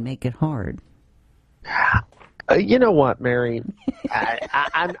mean and make it hard. You know what, Mary?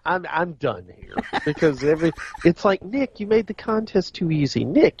 I'm done here because it's like, Nick, you made the contest too easy.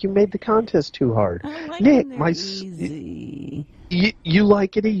 Nick, you made the contest too hard. Nick, easy. You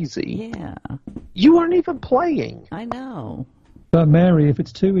like it easy. Yeah. You aren't even playing. I know. But Mary, if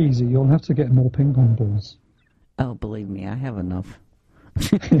it's too easy, you'll have to get more ping pong balls. Oh, believe me, I have enough.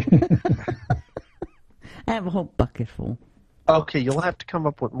 I have a whole bucket full. Okay, you'll have to come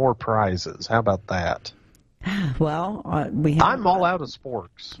up with more prizes. How about that? Well, we have. I'm all out of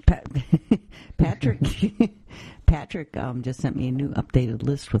sporks. Patrick just sent me a new updated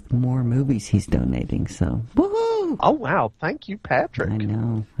list with more movies he's donating. So, woohoo! Oh wow, thank you, Patrick. I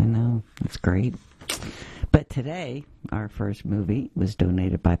know, it's great. But today, our first movie was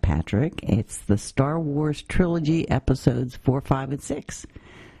donated by Patrick. It's the Star Wars trilogy, episodes 4, 5, and 6.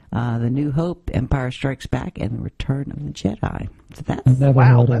 The New Hope, Empire Strikes Back, and The Return of the Jedi. So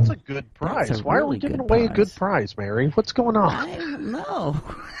that's a good prize. Why are we giving away a good prize, Mary? What's going on? I don't know.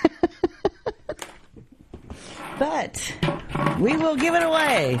 But we will give it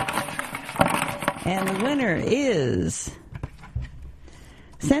away. And the winner is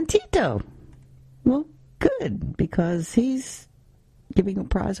Santito. Well, good, because he's giving a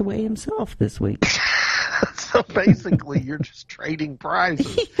prize away himself this week. So basically, you're just trading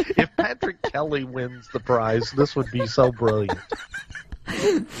prizes. If Patrick Kelly wins the prize, this would be so brilliant.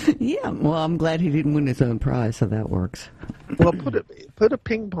 Yeah, well, I'm glad he didn't win his own prize, so that works. Well, put a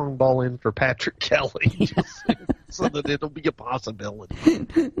ping pong ball in for Patrick Kelly, just so that it'll be a possibility.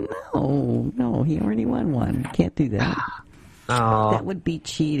 No, he already won one. Can't do that. That would be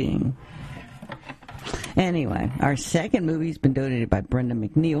cheating. Anyway, our second movie's been donated by Brenda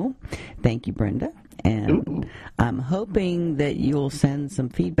McNeil. Thank you, Brenda. And I'm hoping that you'll send some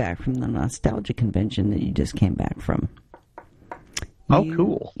feedback from the nostalgia convention that you just came back from.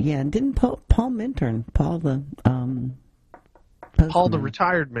 Cool. Yeah, didn't Paul Minturn, Paul the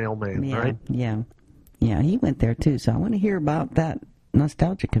retired mailman, right? Yeah, he went there too. So I want to hear about that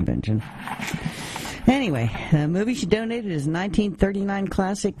nostalgia convention. Anyway, the movie she donated is 1939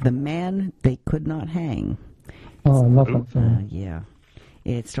 classic, The Man They Could Not Hang. Oh, I love that film. Yeah.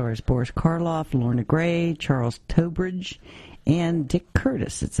 It stars Boris Karloff, Lorna Gray, Charles Tobridge, and Dick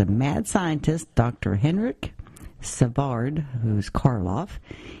Curtis. It's a mad scientist, Dr. Henrik Savard, who's Karloff.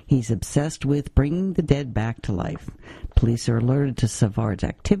 He's obsessed with bringing the dead back to life. Police are alerted to Savard's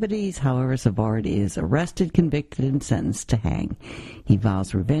activities. However, Savard is arrested, convicted, and sentenced to hang. He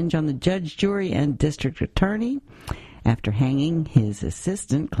vows revenge on the judge, jury, and district attorney. After hanging, his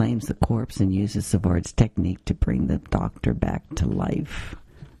assistant claims the corpse and uses Savard's technique to bring the doctor back to life.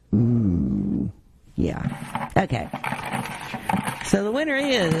 Ooh. Yeah. Okay. So the winner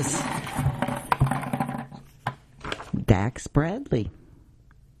is Dax Bradley.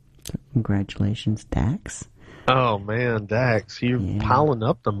 Congratulations, Dax. Oh, man, Dax, you're piling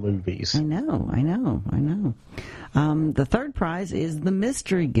up the movies. I know. The third prize is the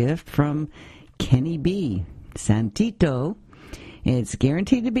mystery gift from Kenny B. Santito. It's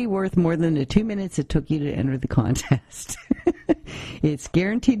guaranteed to be worth more than the 2 minutes it took you to enter the contest. It's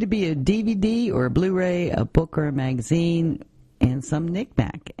guaranteed to be a DVD or a Blu-ray, a book or a magazine, and some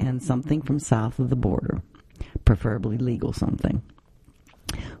knick-knack, and something from south of the border. Preferably legal something.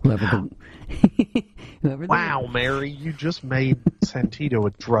 Wow, Mary, you just made Santito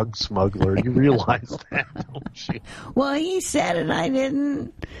a drug smuggler. You realize that, don't you? Well, he said it, I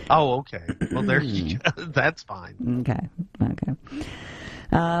didn't. Oh, okay. Well, there you go. That's fine.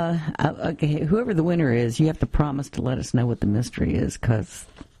 Okay, whoever the winner is, you have to promise to let us know what the mystery is, because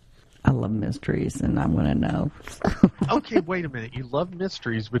I love mysteries, and I want to know. Okay, wait a minute. You love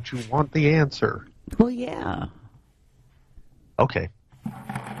mysteries, but you want the answer. Well, yeah. Okay.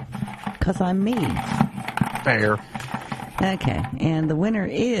 Because I'm me. Fair. Okay, and the winner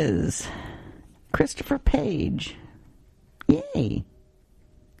is Christopher Page. Yay.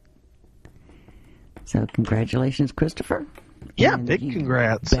 So congratulations, Christopher. Yeah, and big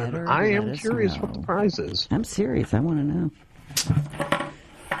congrats. I am curious what the prize is. I'm serious. I want to know.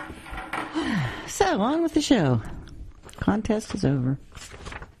 So, on with the show. Contest is over.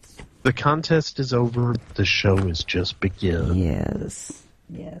 The contest is over. The show is just begun. Yes.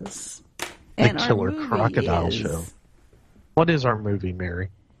 Yes. The Killer Crocodile Show. What is our movie, Mary?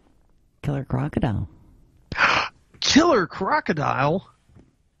 Killer Crocodile. Killer Crocodile?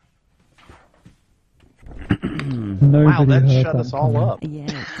 Wow, that shut us all up.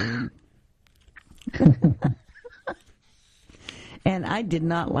 Yeah, dude. And I did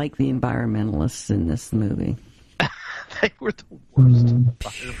not like the environmentalists in this movie. They were the worst.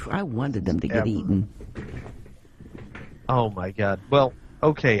 I wanted them to get eaten. Oh, my God. Well,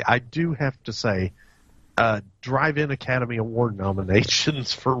 okay, I do have to say, Drive-In Academy Award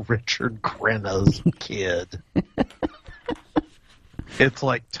nominations for Richard Crenna's kid. It's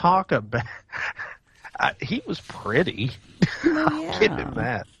like, talk about... he was pretty. I'll give him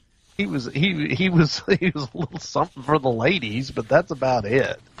that. He was a little something for the ladies, but that's about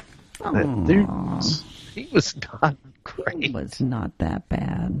it. That dude, he was not great. He was not that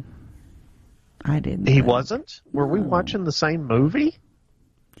bad. I didn't. He wasn't? Were we watching the same movie?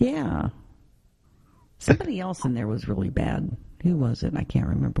 Yeah. Somebody else in there was really bad. Who was it? I can't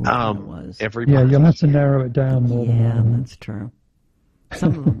remember what it was. Yeah, you'll have to narrow it down more than that. Yeah, that's true.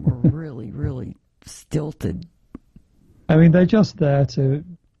 Some of them were really, really stilted. I mean, they're just there to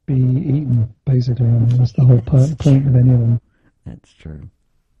be eaten, basically. I mean, that's the whole point of any of them. That's true.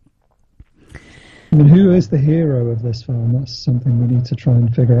 I mean, who is the hero of this film? That's something we need to try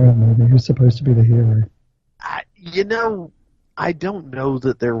and figure out, maybe. Who's supposed to be the hero? I don't know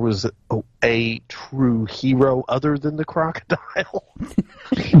that there was a true hero other than the crocodile.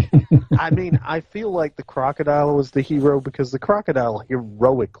 I mean, I feel like the crocodile was the hero because the crocodile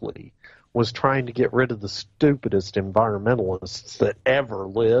heroically was trying to get rid of the stupidest environmentalists that ever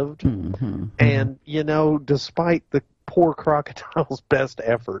lived. Mm-hmm. And, despite the poor crocodile's best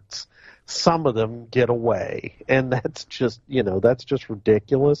efforts, some of them get away. And that's just, that's just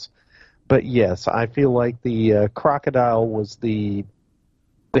ridiculous. But yes, I feel like the crocodile was the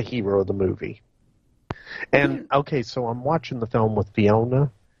hero of the movie. And, okay, so I'm watching the film with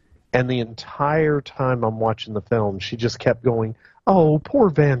Fiona, and the entire time I'm watching the film, she just kept going, "Oh, poor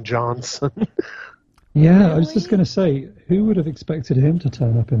Van Johnson." Yeah, really? I was just going to say, who would have expected him to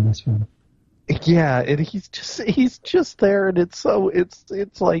turn up in this film? Yeah, and he's just there, and it's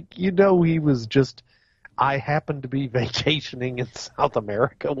like, he was just, I happened to be vacationing in South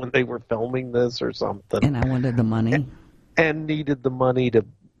America when they were filming this or something. And I wanted the money. And needed the money to,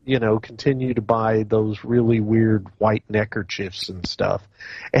 continue to buy those really weird white neckerchiefs and stuff.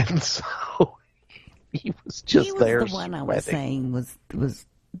 And so he was just there. He was the one I was saying was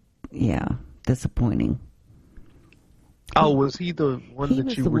disappointing. Oh, was he the one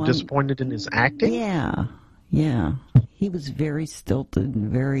that you were disappointed in his acting? Yeah. He was very stilted and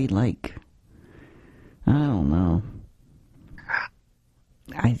very, like, I don't know.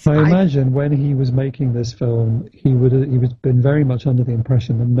 I imagine when he was making this film, he was been very much under the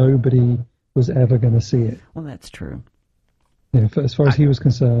impression that nobody was ever going to see it. Well, that's true. As far as he was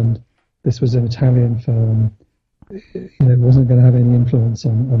concerned, this was an Italian film. It wasn't going to have any influence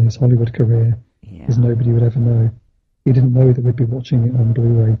on his Hollywood career, because nobody would ever know. He didn't know that we'd be watching it on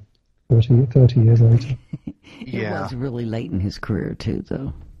Blu-ray 30 years later. It was really late in his career, too,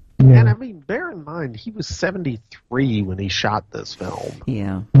 though. Yeah. And I mean, bear in mind, he was 73 when he shot this film.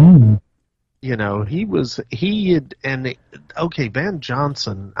 Yeah. Van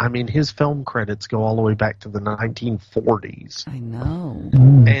Johnson, I mean, his film credits go all the way back to the 1940s. I know.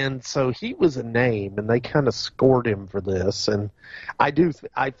 And so he was a name, and they kind of scored him for this. And I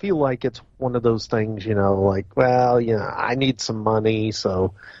feel like it's one of those things, I need some money,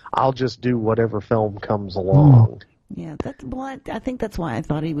 so I'll just do whatever film comes along. Yeah, I think that's why I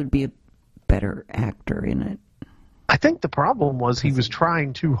thought he would be a better actor in it. I think the problem was he was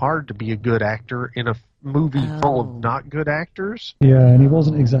trying too hard to be a good actor in a movie full of not good actors. Yeah, and he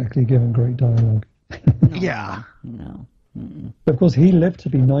wasn't exactly given great dialogue. Yeah. No. But of course, he lived to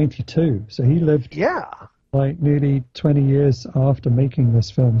be 92, so he lived like nearly 20 years after making this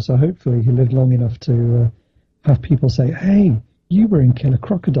film. So hopefully he lived long enough to have people say, "Hey, you were in Killer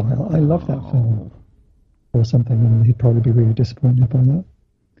Crocodile. I love that film." Or something, and he'd probably be really disappointed by that.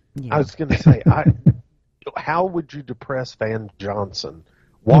 Yeah. I was going to say, how would you depress Van Johnson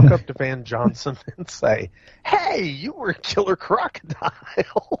walk up to Van Johnson and say, "Hey, you were a killer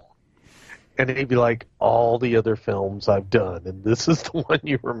crocodile." And he'd be like, "All the other films I've done, and this is the one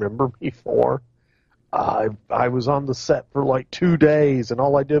you remember me for? I was on the set for like 2 days, and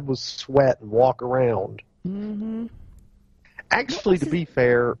all I did was sweat and walk around." Mm-hmm. Actually, to be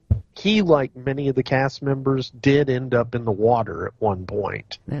fair, he, like many of the cast members, did end up in the water at one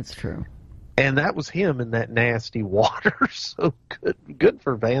point. That's true. And that was him in that nasty water. So good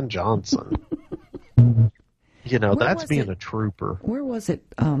for Van Johnson. That's being a trooper. Where was it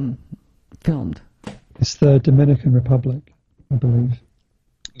filmed? It's the Dominican Republic, I believe.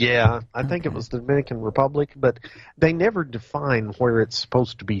 Yeah, I think it was the Dominican Republic, but they never define where it's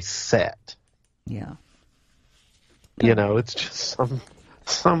supposed to be set. Yeah. It's just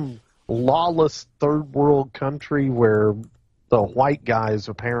some lawless third world country where the white guys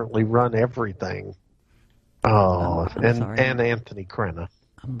apparently run everything. And Anthony Crenna.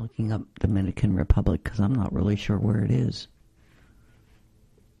 I'm looking up Dominican Republic because I'm not really sure where it is.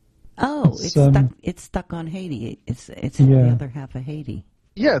 Oh, it's stuck on Haiti. It's in the other half of Haiti.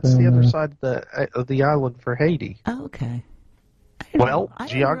 Yeah, it's the other side of the island for Haiti. Oh, okay. Well,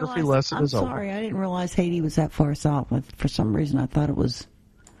 geography lesson is over. I'm sorry, I didn't realize Haiti was that far south. For some reason, I thought it was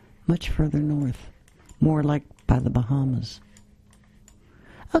much further north, more like by the Bahamas.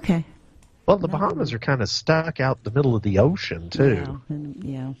 Okay. Well, the Bahamas are kind of stuck out in the middle of the ocean too.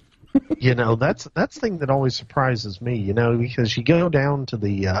 Yeah. That's the thing that always surprises me. Because you go down to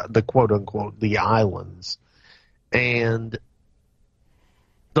the quote unquote the islands, and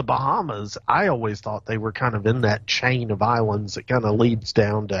the Bahamas, I always thought they were kind of in that chain of islands that kind of leads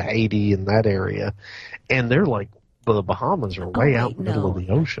down to Haiti and that area. And they're like, the Bahamas are way out in the middle of the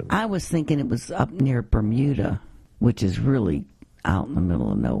ocean. I was thinking it was up near Bermuda, which is really out in the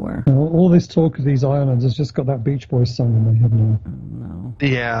middle of nowhere. All this talk of these islands has just got that Beach Boys song in my head now. Oh, no.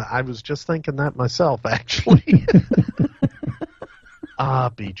 Yeah, I was just thinking that myself, actually.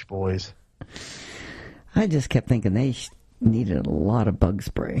 Beach Boys. I just kept thinking they needed a lot of bug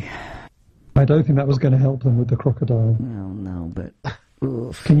spray. I don't think that was going to help them with the crocodile. No, but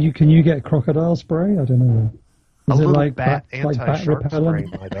oof. Can you get crocodile spray? I don't know. Is it like anti-shark spray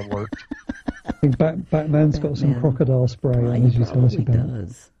might have worked. I think Batman's got some crocodile spray on his utility belt. He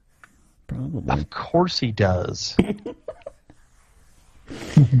does. Probably. Of course he does.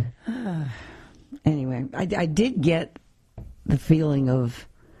 Anyway, I did get the feeling of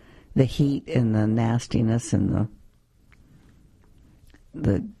the heat and the nastiness and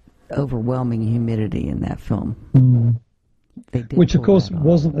the overwhelming humidity in that film. Which, of course,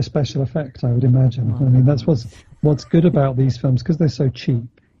 wasn't a special effect, I would imagine. I mean, that's what's good about these films, because they're so cheap.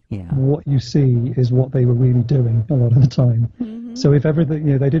 Yeah. What you see is what they were really doing a lot of the time. Mm-hmm. So if everything,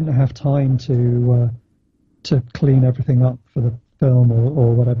 they didn't have time to clean everything up for the film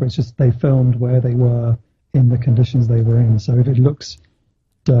or whatever. It's just they filmed where they were in the conditions they were in. So if it looks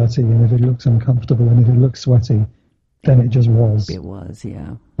dirty and if it looks uncomfortable and if it looks sweaty, then it just was. It was,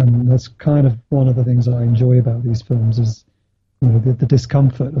 yeah. And that's kind of one of the things I enjoy about these films is, the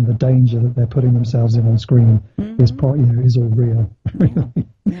discomfort and the danger that they're putting themselves in on screen is is all real.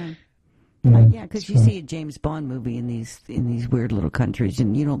 Yeah, because you see a James Bond movie in these weird little countries,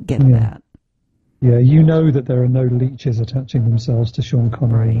 and you don't get that. Yeah, that there are no leeches attaching themselves to Sean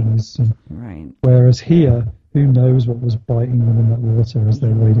Connery. Right. Whereas here, who knows what was biting them in that water as they're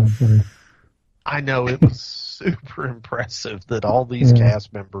wading through. I know, it was super impressive that all these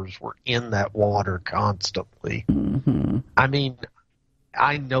cast members were in that water constantly. Mm-hmm. I mean,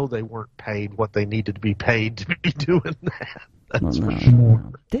 I know they weren't paid what they needed to be paid to be doing that. That's for sure.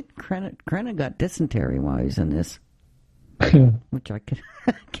 No. Did Crenna got dysentery while he was in this? Which I could...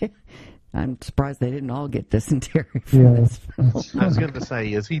 I'm surprised they didn't all get dysentery from this film. I was going to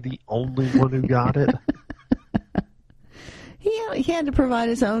say, is he the only one who got it? He had to provide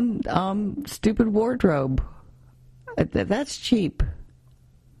his own stupid wardrobe. That's cheap.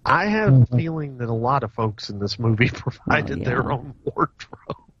 I have a feeling that a lot of folks in this movie provided their own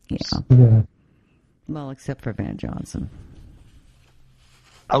wardrobes. Yeah. Well, except for Van Johnson.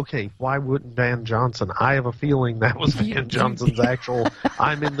 Okay, why wouldn't Van Johnson? I have a feeling that was Van Johnson's actual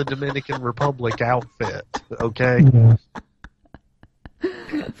I'm in the Dominican Republic outfit, okay? Yeah.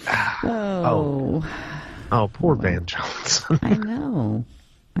 Oh, poor Van Johnson. I know.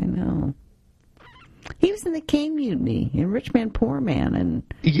 He was in the Cane Mutiny, in Rich Man, Poor Man, and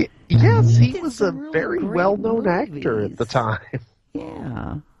yes, he was a very well-known actor at the time.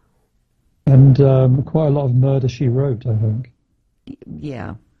 Yeah, and quite a lot of Murder, She Wrote, I think.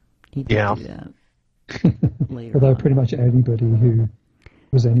 Yeah, he did do that. Later Although pretty much anybody who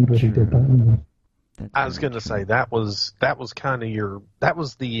was anybody did that. I was going to say that was kind of that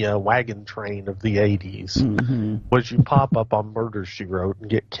was the wagon train of the 80s. Mm-hmm. Was you pop up on Murder, She Wrote and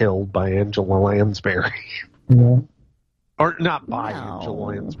get killed by Angela Lansbury. Yeah. Or not by Angela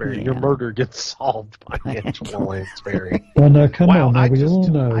Lansbury. Yeah. Your murder gets solved by Angela Lansbury. Well, no, come on. Now, we all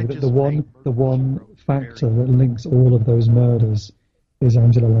know I that the one factor that links all of those murders is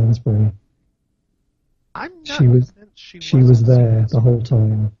Angela Lansbury. I'm not She was there the whole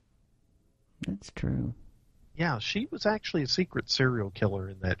time. That's true. Yeah, she was actually a secret serial killer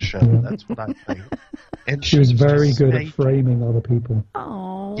in that show. Yeah. That's what I think. And She was very just good at framing other people.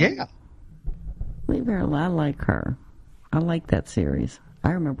 Oh. Yeah. Leave her alone. I like her. I like that series.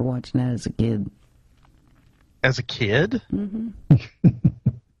 I remember watching that as a kid. As a kid? Mm-hmm.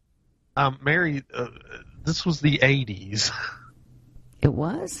 Mary, this was the 80s. It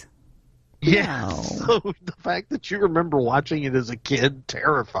was? Yeah. No. So the fact that you remember watching it as a kid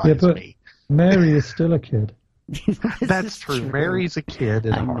terrifies me. Mary is still a kid. That's true. Mary's a kid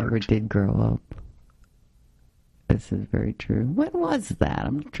at heart. I never did grow up. This is very true. When was that?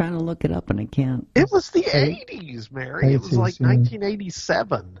 I'm trying to look it up and I can't. It was the 80s, Mary. It was like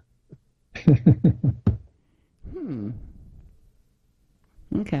 1987.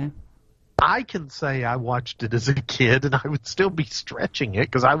 Okay. I can say I watched it as a kid and I would still be stretching it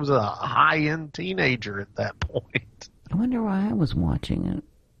because I was a high-end teenager at that point. I wonder why I was watching it.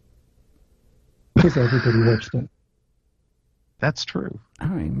 Because everybody watched it. That's true. I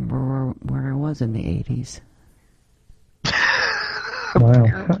don't even remember where I was in the 80s. Wow.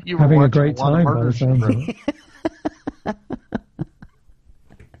 Having a great time by the sounds of it.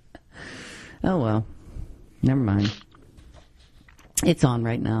 Oh, well. Never mind. It's on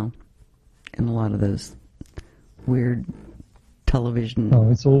right now. In a lot of those weird television. Oh,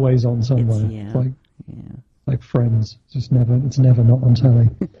 it's always on somewhere. Yeah. Like Friends. It's never not on telly.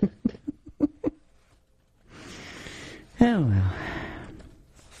 Oh, well.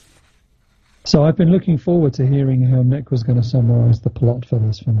 So I've been looking forward to hearing how Nick was going to summarize the plot for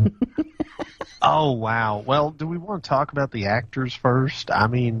this film. Oh, wow. Well, do we want to talk about the actors first? I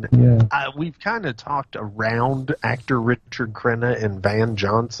mean, we've kind of talked around actor Richard Crenna and Van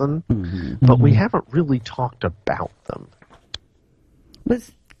Johnson, but we haven't really talked about them.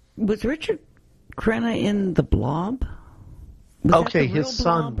 Was Richard Crenna in The Blob? Okay, his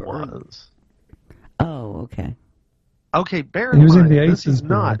son was. Oh, okay. Okay, bear in mind, in the 80s, this is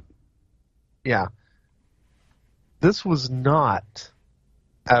not... Yeah. This was not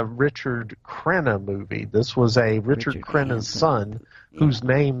a Richard Crenna movie. This was a Richard Crenna's son, whose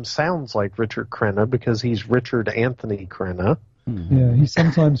name sounds like Richard Crenna because he's Richard Anthony Crenna. Yeah, he's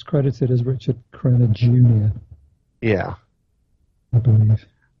sometimes credited as Richard Crenna Jr. Yeah. I believe.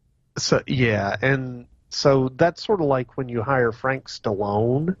 So, yeah, and so that's sort of like when you hire Frank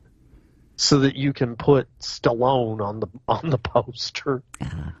Stallone so that you can put Stallone on the poster.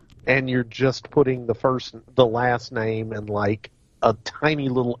 And you're just putting the last name and like a tiny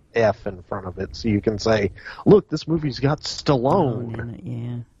little F in front of it so you can say, look, this movie's got Stallone. Oh,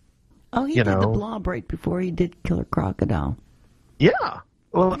 yeah. Oh, he did The Blob right before he did Killer Crocodile. Yeah.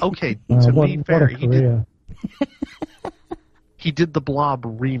 Well, okay, to be fair, he did the Blob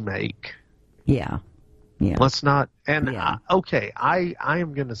remake. Yeah. Yeah. Let's not, and okay, I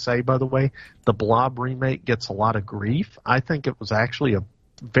am going to say, by the way, the Blob remake gets a lot of grief. I think it was actually a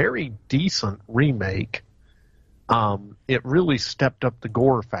very decent remake. It really stepped up the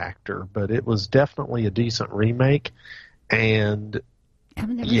gore factor, but it was definitely a decent remake. And I've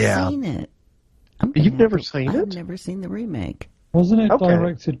never seen it. You've never seen it? I've never seen the remake. Wasn't it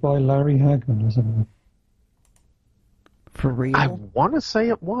directed by Larry Hagman or something? For real? I want to say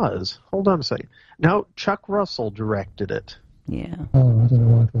it was. Hold on a second. No, Chuck Russell directed it. Yeah. Oh, I don't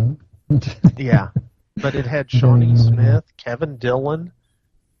know why that. Yeah. But it had Shawnee Smith, Kevin Dillon.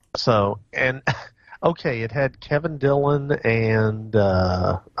 So, and, okay, it had Kevin Dillon and,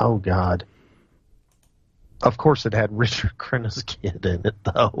 oh, God. Of course, it had Richard Crenna's kid in it,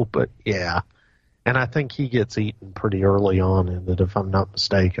 though, but yeah. And I think he gets eaten pretty early on in it, if I'm not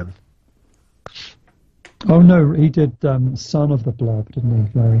mistaken. Oh, no, he did Son of the Blob, didn't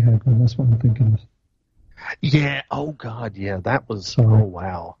he, Larry Hagman? That's what I'm thinking of. Yeah, oh, God, yeah, that was, Sorry. Oh,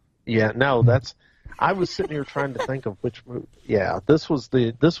 wow. Yeah, no, that's... I was sitting here trying to think of which movie. Yeah, this was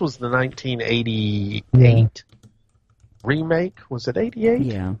the 1988 remake. Was it 88?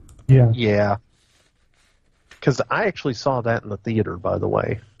 Yeah. Yeah. Yeah. Because I actually saw that in the theater, by the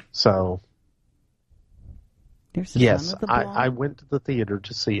way. So, yes, I went to the theater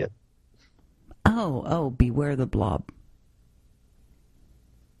to see it. Oh, Beware the Blob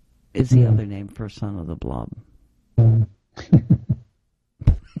is the other name for Son of the Blob.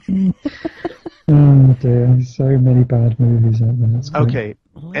 Oh dear, so many bad movies out there. It's great. Okay,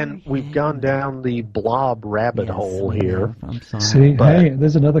 and we've gone down the blob rabbit hole here. I'm sorry. See, hey,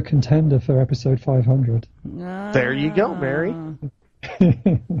 there's another contender for episode 500. There you go, Mary.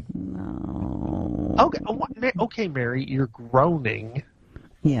 No. Okay, Mary, you're groaning.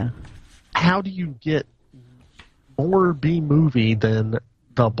 Yeah. How do you get more B-movie than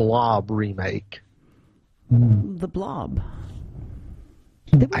the Blob remake? The Blob.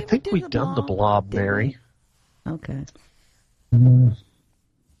 I think we've done the Blob, Mary. Okay.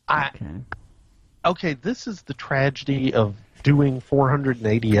 Okay, this is the tragedy of doing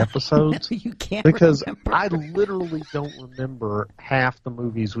 480 episodes. You can't because remember. I literally don't remember half the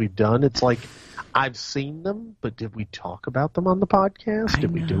movies we've done. It's like I've seen them, but did we talk about them on the podcast?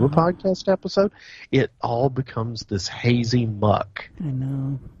 Did we do a podcast episode? It all becomes this hazy muck. I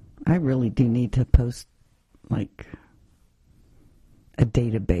know. I really do need to post, like, a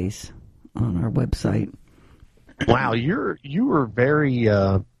database on our website. Wow, you are very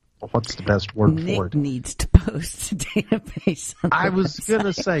what's the best word for it? Nick needs to post a database on I the was website.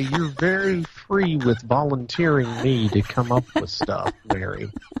 gonna say you're very free with volunteering me to come up with stuff,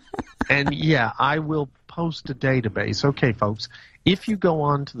 Mary. And yeah, I will post a database. Okay, folks, if you go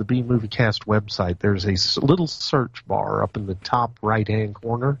on to the B Movie Cast website, there's a little search bar up in the top right-hand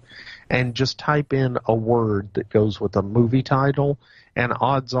corner, and just type in a word that goes with a movie title, and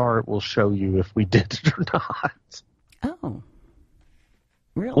odds are it will show you if we did it or not. Oh.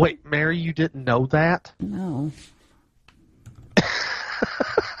 Really? Wait, Mary, you didn't know that? No.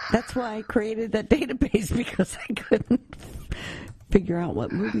 That's why I created that database, because I couldn't figure out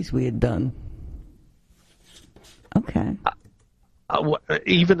what movies we had done. Okay.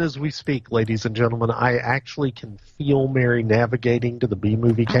 Even as we speak, ladies and gentlemen, I actually can feel Mary navigating to the B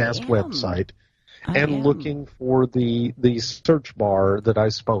Movie Cast website and looking for the search bar that I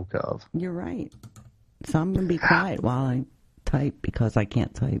spoke of. You're right. So I'm going to be quiet while I type, because I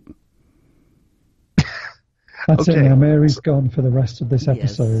can't type. That's it now. Mary's gone for the rest of this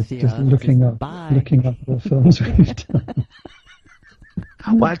episode, just looking up what films we've done.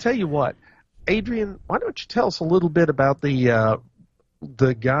 Well, I tell you what, Adrian, why don't you tell us a little bit about the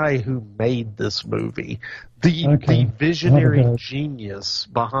guy who made this movie, the visionary genius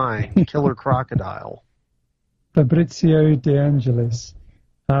behind Killer Crocodile? Fabrizio De Angelis.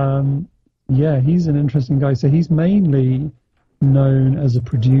 Yeah, he's an interesting guy. So he's mainly known as a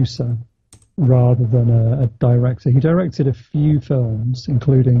producer rather than a director. He directed a few films,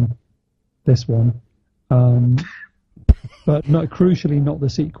 including this one, but crucially not the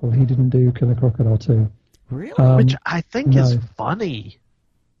sequel. He didn't do Killer Crocodile 2. Really? Which I think is funny.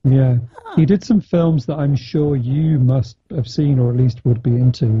 Yeah. He did some films that I'm sure you must have seen, or at least would be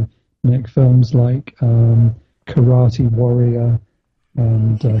into, Nick. Films like Karate Warrior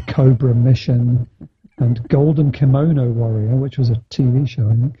and Cobra Mission and Golden Kimono Warrior, which was a TV show,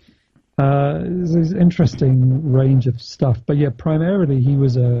 I think. There's an interesting range of stuff. But yeah, primarily he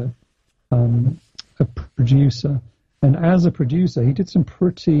was a producer. And as a producer, he did some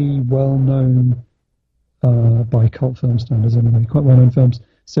pretty well-known, by cult film standards anyway, quite well-known films.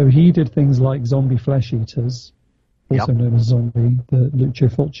 So he did things like Zombie Flesh Eaters, also known as Zombie, the Lucio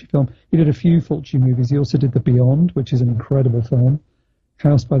Fulci film. He did a few Fulci movies. He also did The Beyond, which is an incredible film.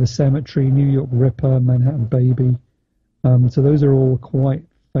 House by the Cemetery, New York Ripper, Manhattan Baby. So those are all quite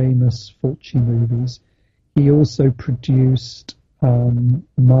famous Fulci movies. He also produced one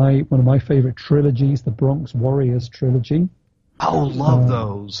of my favorite trilogies, the Bronx Warriors trilogy. Oh, love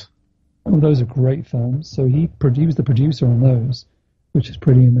those. Oh, those are great films. So he was the producer on those, which is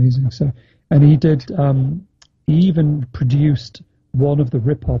pretty amazing. So, and he did. He even produced one of the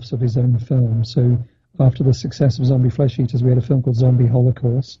rip-offs of his own film. So after the success of Zombie Flesh Eaters, we had a film called Zombie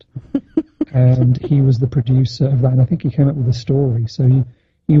Holocaust, and he was the producer of that. And I think he came up with the story. So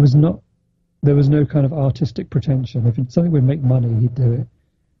he was not. There was no kind of artistic pretension. If something would make money, he'd do it.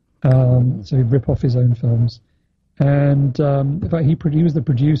 So he'd rip off his own films. And in fact, he was the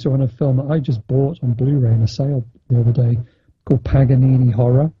producer on a film that I just bought on Blu-ray in a sale the other day called Paganini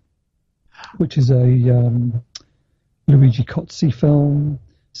Horror, which is a Luigi Cozzi film.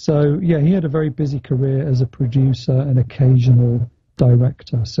 So, yeah, he had a very busy career as a producer and occasional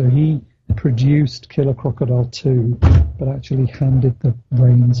director. So he produced Killer Crocodile 2, but actually handed the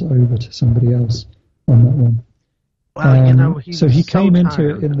reins over to somebody else on that one. Well, so he came into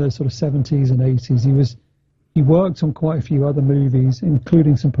it in the sort of 70s and 80s. He worked on quite a few other movies,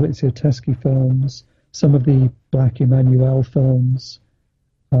 including some Poliziotteschi films, some of the Black Emanuel films.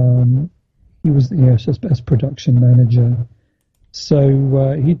 He was, as production manager.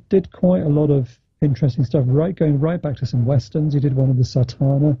 So he did quite a lot of interesting stuff, going right back to some westerns. He did one of the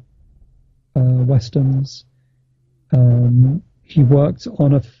Satana westerns. He worked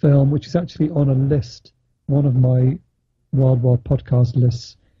on a film which is actually on a list. One of my Wild Wild podcast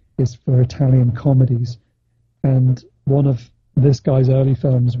lists is for Italian comedies. And one of this guy's early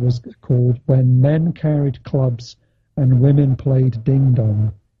films was called When Men Carried Clubs and Women Played Ding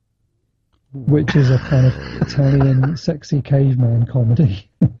Dong, which is a kind of Italian sexy caveman comedy.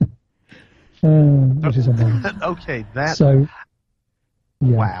 Which is amazing. Okay, that... So,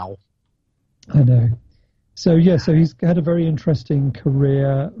 yeah. Wow. I know. So he's had a very interesting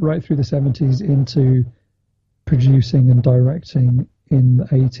career right through the 70s into producing and directing in the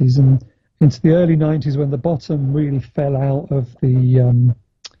 80s and into the early 90s when the bottom really fell out of the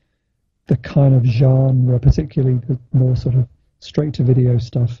kind of genre, particularly the more sort of straight-to-video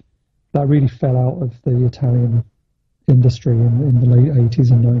stuff. That really fell out of the Italian industry in the late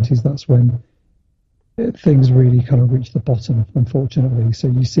 80s and 90s. That's when things really kind of reached the bottom, unfortunately. So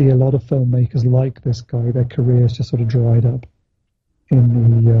you see a lot of filmmakers like this guy, their careers just sort of dried up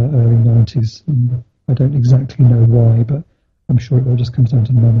in the early 90s. And I don't exactly know why, but I'm sure it all just comes down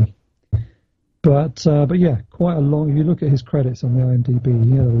to money. But yeah, quite a long... If you look at his credits on the IMDb,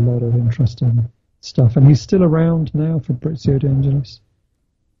 he had a lot of interesting stuff. And he's still around now for Brizio De Angelis.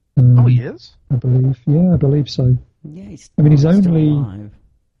 He is? I believe. Yeah, I believe so. Yeah, he's only... alive.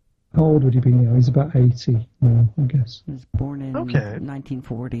 How old would he be now? He's about 80 now, I guess. He was born in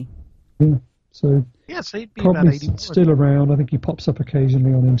 1940. Yeah, so he'd be probably about 80. Still around. I think he pops up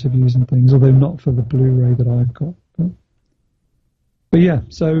occasionally on interviews and things, although not for the Blu-ray that I've got. But yeah,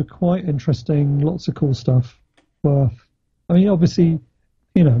 so quite interesting, lots of cool stuff. I mean, obviously,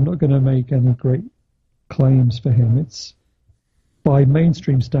 I'm not going to make any great claims for him. It's by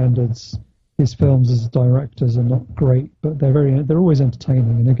mainstream standards, his films as directors are not great, but they're always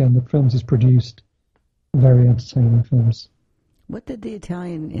entertaining. And again, the films he's produced, very entertaining films. What did the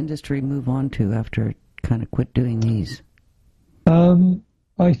Italian industry move on to after it kind of quit doing these?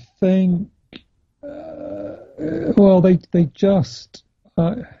 I think, they just...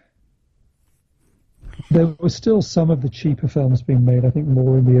 there was still some of the cheaper films being made, I think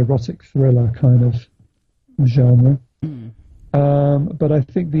more in the erotic thriller kind of genre. But I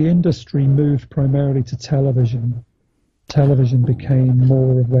think the industry moved primarily to television. Television became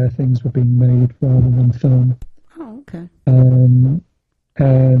more of where things were being made rather than film. Oh, okay.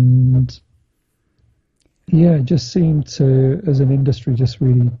 And yeah, it just seemed to, as an industry, just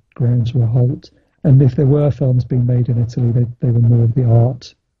really ground to a halt. And if there were films being made in Italy, they were more of the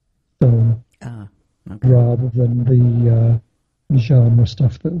art film rather than the genre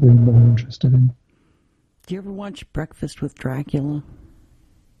stuff that we're more interested in. Do you ever watch Breakfast with Dracula?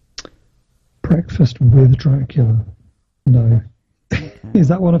 Breakfast with Dracula? No. Okay. Is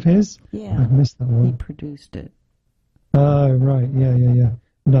that one of his? Yeah. I've missed that one. He produced it. Oh, right. Yeah.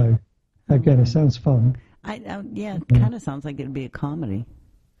 No. Again, it sounds fun. It kind of sounds like it'd be a comedy.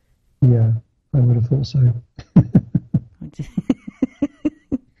 Yeah, I would have thought so.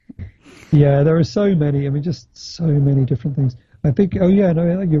 Yeah, there are so many. I mean, just so many different things. I think,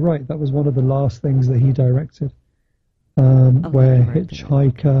 you're right. That was one of the last things that he directed, where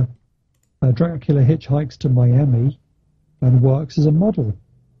Dracula hitchhikes to Miami and works as a model.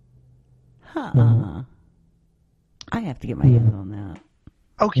 I have to get my hands on that.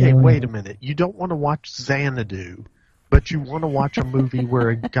 Okay, wait a minute. You don't want to watch Xanadu, but you want to watch a movie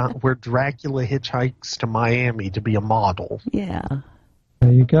where Dracula hitchhikes to Miami to be a model. Yeah.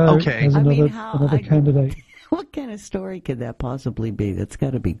 There you go. Okay. There's another candidate. What kind of story could that possibly be? That's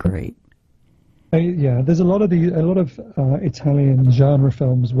got to be great. There's a lot of Italian genre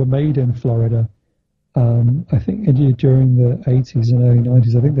films were made in Florida. I think during the 80s and early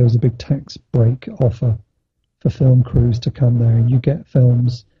 90s, I think there was a big tax break offer for film crews to come there, and you get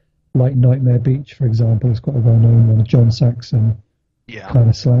films like Nightmare Beach, for example. It's quite a well-known one, a John Saxon kind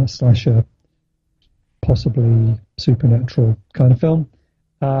of slasher, possibly supernatural kind of film.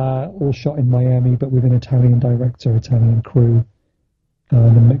 All shot in Miami, but with an Italian director, Italian crew,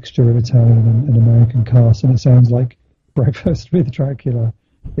 and a mixture of Italian and American cast. And it sounds like Breakfast with Dracula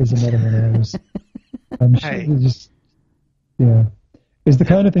is another one of those. I'm sure it's the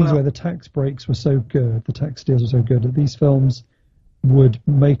kind of things where the tax breaks were so good, the tax deals were so good, that these films would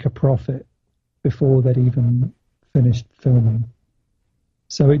make a profit before they'd even finished filming.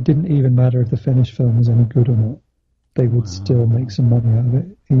 So it didn't even matter if the finished film was any good or not. They would still make some money out of it.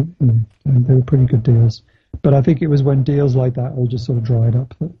 And they were pretty good deals. But I think it was when deals like that all just sort of dried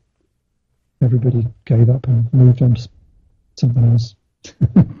up that everybody gave up and moved on to something else.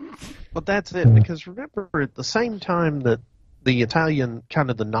 Well, that's it, because remember, at the same time that the Italian,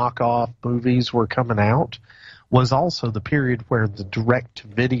 kind of the knockoff movies were coming out, was also the period where the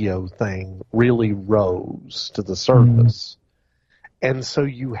direct-to-video thing really rose to the surface. And so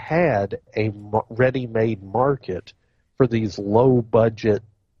you had a ready-made market for these low-budget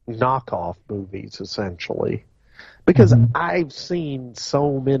knockoff movies, essentially. Because I've seen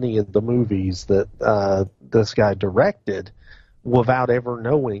so many of the movies that this guy directed without ever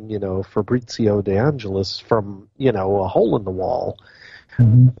knowing, Fabrizio De Angelis from, A Hole in the Wall,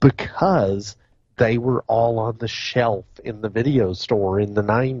 because they were all on the shelf in the video store in the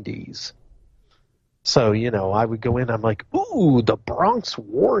 90s. So, I would go in, I'm like, ooh, the Bronx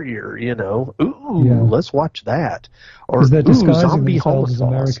Warrior, let's watch that. Or, they're disguising Zombie themselves as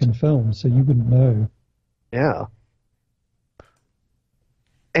Holocaust. American films, so you wouldn't know. Yeah.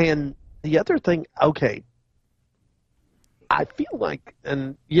 And the other thing, okay, I feel like,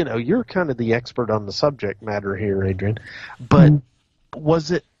 and, you're kind of the expert on the subject matter here, Adrian, but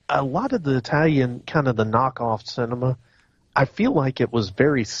was it a lot of the Italian, kind of the knockoff cinema, I feel like it was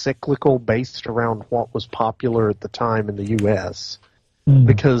very cyclical based around what was popular at the time in the U.S.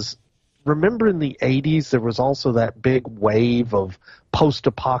 Because remember in the 80s, there was also that big wave of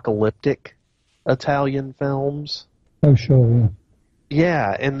post-apocalyptic Italian films. Oh, sure, yeah.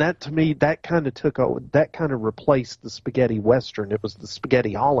 Yeah, and that to me, that kind of replaced the spaghetti western. It was the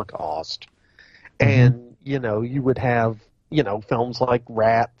spaghetti Holocaust. And, you would have, films like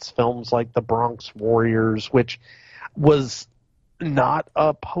Rats, films like The Bronx Warriors, which was not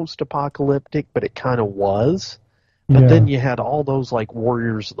a post-apocalyptic, but it kind of was. But then you had all those like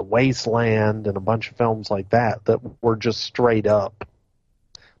Warriors of the Wasteland and a bunch of films like that were just straight up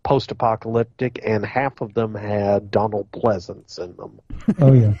post-apocalyptic, and half of them had Donald Pleasance in them.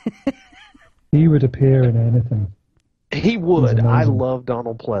 Oh, yeah. He would appear in anything. He would. I love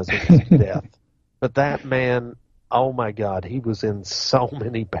Donald Pleasance to death. But that man, oh my God, he was in so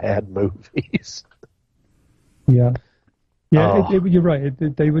many bad movies. Yeah. Yeah, you're right.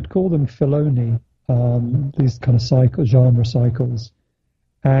 They would call them Filoni, these kind of genre cycles.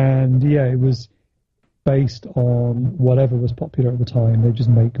 And, yeah, it was based on whatever was popular at the time. They just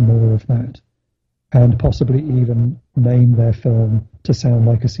make more of that, and possibly even name their film to sound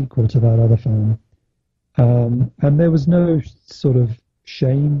like a sequel to that other film. And there was no sort of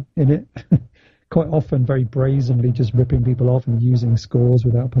shame in it. Quite often very brazenly just ripping people off and using scores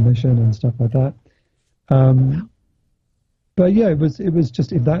without permission and stuff like that. But yeah, it was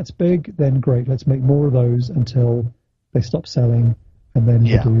just, if that's big, then great, let's make more of those until they stop selling, and then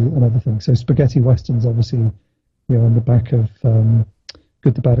we'll do another thing. So spaghetti westerns, obviously, on the back of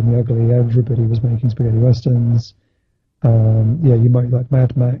Good, the Bad, and the Ugly, everybody was making spaghetti westerns. You might like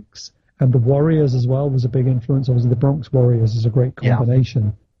Mad Max. And the Warriors as well was a big influence. Obviously, the Bronx Warriors is a great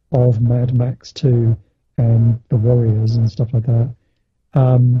combination of Mad Max 2 and the Warriors and stuff like that.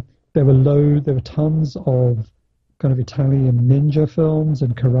 There were tons of kind of Italian ninja films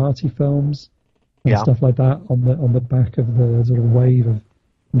and karate films and stuff like that on the back of the sort of wave of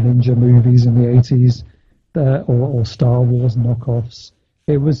ninja movies in the 80s, or Star Wars knockoffs.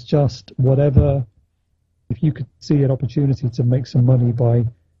 It was just whatever. If you could see an opportunity to make some money by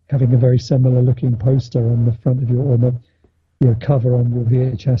having a very similar looking poster on the front of your cover on your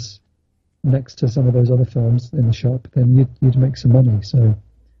VHS next to some of those other films in the shop, then you'd make some money. So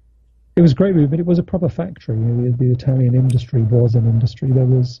it was a great movie, but it was a proper factory. The Italian industry was an industry.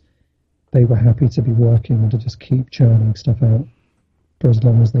 They were happy to be working and to just keep churning stuff out for as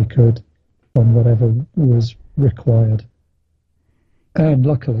long as they could on whatever was required. And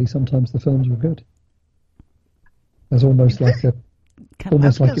luckily, sometimes the films were good. There's almost like it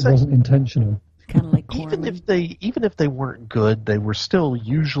wasn't intentional. Kind of like even if they weren't good, they were still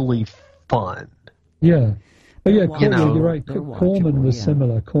usually fun. Yeah. Oh yeah, you're right. Corman was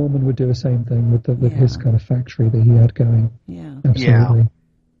similar. Corman would do the same thing with his kind of factory that he had going. Yeah. Absolutely. Yeah.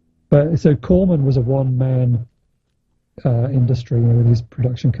 But so Corman was a one-man industry, with his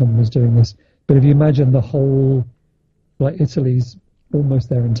production companies doing this. But if you imagine the whole, like Italy's, almost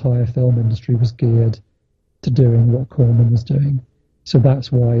their entire film industry was geared to doing what Corman was doing. So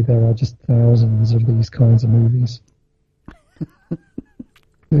that's why there are just thousands of these kinds of movies.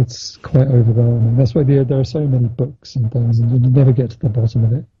 It's quite overwhelming. That's why there are so many books and things, and you never get to the bottom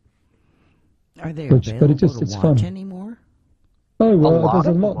of it. Are they available to watch anymore? Oh, well, there's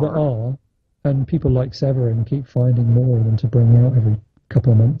a lot that are, and people like Severin keep finding more of them to bring out every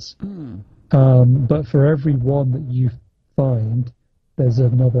couple of months. But for every one that you find, there's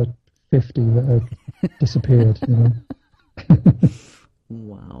another 50 that have disappeared.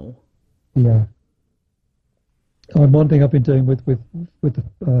 Wow. Yeah. One thing I've been doing with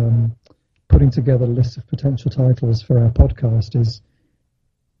putting together a list of potential titles for our podcast is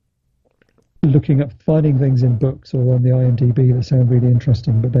finding things in books or on the IMDb that sound really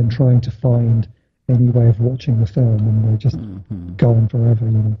interesting, but then trying to find any way of watching the film, and they just go on forever,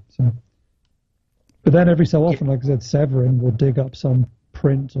 So, but then every so often, like I said, Severin will dig up some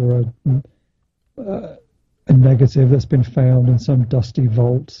print or a negative that's been found in some dusty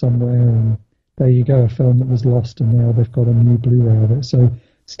vault somewhere, and there you go, a film that was lost, and now they've got a new Blu-ray of it. So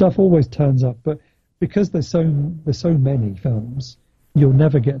stuff always turns up, but because there's so many films, you'll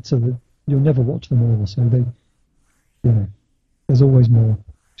never watch them all. So there's always more,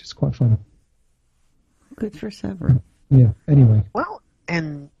 which is quite funny. Good for Severin. Yeah. Anyway. Well,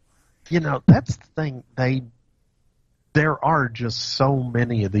 and that's the thing. There are just so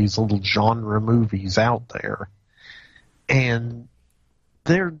many of these little genre movies out there, and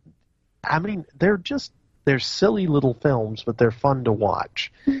they're silly little films, but they're fun to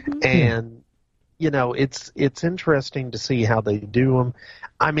watch. Mm-hmm. And it's interesting to see how they do them.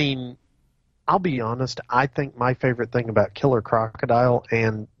 I mean, I'll be honest, I think my favorite thing about Killer Crocodile,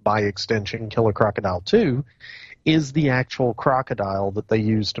 and by extension Killer Crocodile 2, is the actual crocodile that they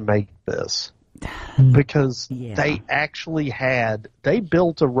used to make this. Because they actually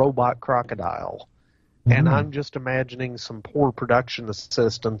built a robot crocodile, and I'm just imagining some poor production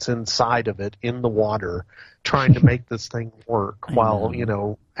assistants inside of it in the water trying to make this thing work while,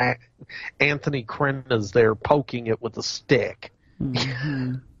 Anthony Crenna's there poking it with a stick.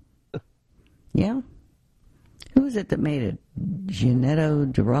 Mm-hmm. Yeah. Who is it that made it?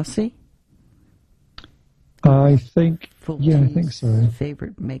 Gianetto De Rossi? I think so.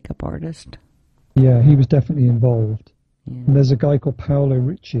 Favorite makeup artist? Yeah, he was definitely involved. Yeah. And there's a guy called Paolo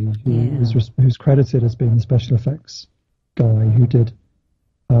Ricci who's credited as being the special effects guy who did.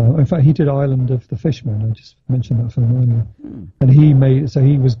 In fact, he did Island of the Fisherman. I just mentioned that film earlier. And he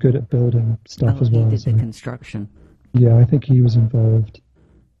was good at building stuff as well. He did the construction. Yeah, I think he was involved.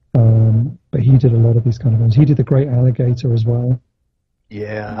 But he did a lot of these kind of films. He did The Great Alligator as well.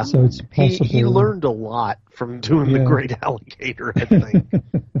 Yeah. So it's possible. He learned a lot from doing The Great Alligator, I think.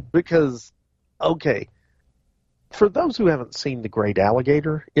 Because, okay, for those who haven't seen The Great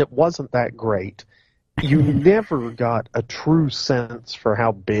Alligator, it wasn't that great. You never got a true sense for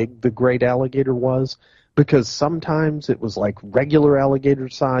how big The Great Alligator was, because sometimes it was like regular alligator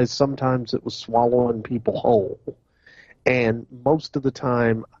size, sometimes it was swallowing people whole. And most of the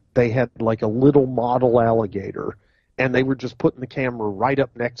time, they had like a little model alligator, and they were just putting the camera right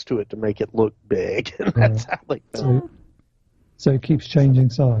up next to it to make it look big. And that's how they So it keeps changing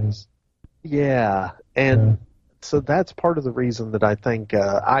size. Yeah, and so that's part of the reason that I think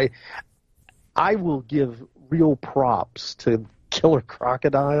I will give real props to Killer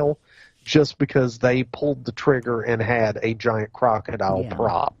Crocodile, just because they pulled the trigger and had a giant crocodile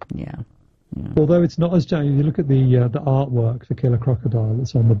prop. Yeah. Although it's not as giant, you look at the artwork for Killer Crocodile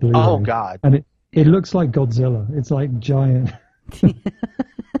that's on the Blu-ray. Oh God! And it looks like Godzilla. It's like giant.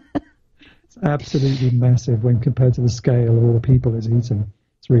 It's absolutely massive when compared to the scale of all the people it's eating.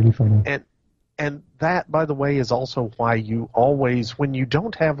 It's really funny. And that, by the way, is also why you always, when you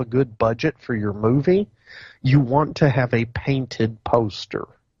don't have a good budget for your movie, you want to have a painted poster.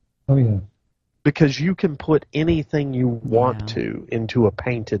 Oh yeah. Because you can put anything you want to into a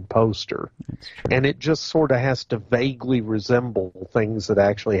painted poster. That's true. And it just sort of has to vaguely resemble things that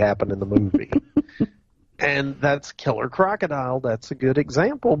actually happen in the movie. And that's Killer Crocodile. That's a good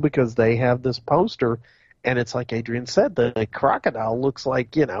example, because they have this poster, and it's like Adrian said, the crocodile looks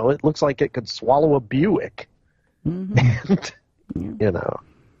like, it looks like it could swallow a Buick. Mm-hmm. And,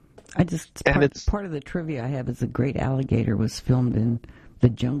 part of the trivia I have is The Great Alligator was filmed in the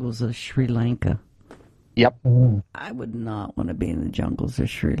jungles of Sri Lanka. Yep. I would not want to be in the jungles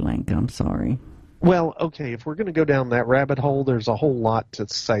of Sri Lanka. I'm sorry. Well, okay, if we're going to go down that rabbit hole, there's a whole lot to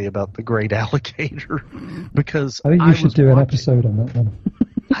say about The Great Alligator. Because I think you should do an episode on that one.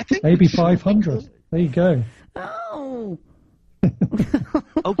 I think maybe 500. There you go. Oh.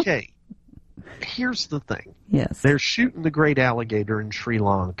 Okay. Here's the thing. Yes. They're shooting The Great Alligator in Sri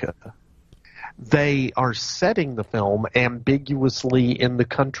Lanka. They are setting the film ambiguously in the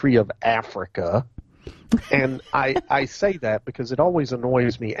country of Africa. And I say that because it always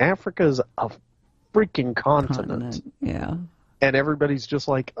annoys me. Africa's a freaking continent. Yeah. And everybody's just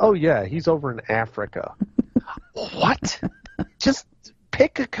like, oh, yeah, he's over in Africa. What? Just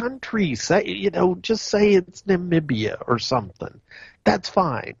pick a country. Just say it's Namibia or something. That's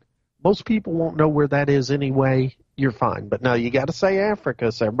fine. Most people won't know where that is anyway. You're fine. But no, you got to say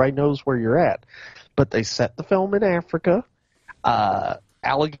Africa so everybody knows where you're at. But they set the film in Africa.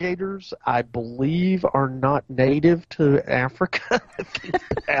 Alligators, I believe, are not native to Africa. I think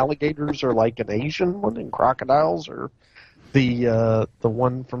alligators are like an Asian one, and crocodiles are The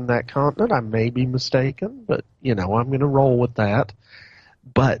one from that continent, I may be mistaken, but, I'm going to roll with that.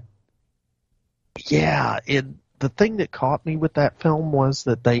 But, yeah, the thing that caught me with that film was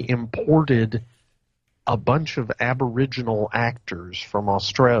that they imported a bunch of Aboriginal actors from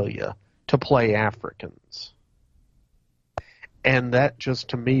Australia to play Africans. And that just,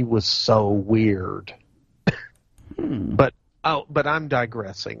 to me, was so weird. But I'm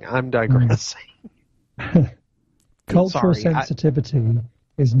digressing. Cultural sensitivity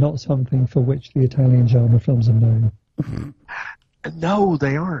is not something for which the Italian genre films are known. No,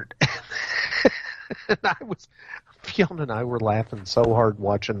 they aren't. And Fiona and I were laughing so hard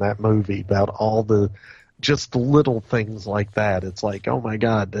watching that movie about all the just little things like that. It's like, oh my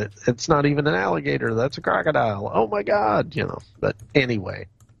God, it's not even an alligator, that's a crocodile. Oh my God, But anyway,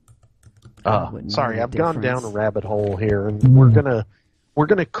 sorry, I've gone down a rabbit hole here, and we're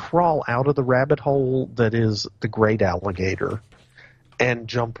gonna crawl out of the rabbit hole that is the great alligator, and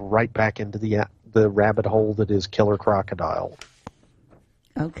jump right back into the rabbit hole that is killer crocodile.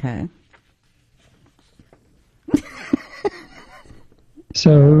 Okay.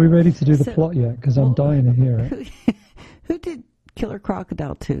 So, are we ready to do the plot yet? Because I'm dying to hear it. Who did Killer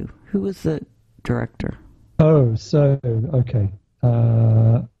Crocodile 2? Who was the director? Oh, so, okay.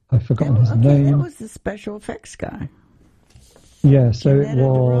 I've forgotten his name. That was the special effects guy. Yeah, so Gennaro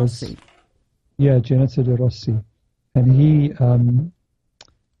it was... De Rossi. Yeah, Gennaro De Rossi. And he...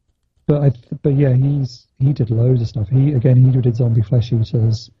 But yeah, he did loads of stuff. He did zombie flesh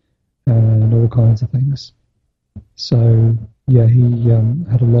eaters and all kinds of things. So yeah, he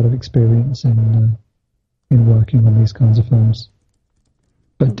had a lot of experience in working on these kinds of films,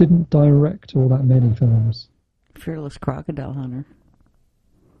 but didn't direct all that many films. Fearless Crocodile Hunter.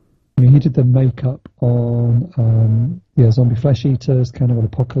 I mean, he did the makeup on Zombie Flesh Eaters, Cannibal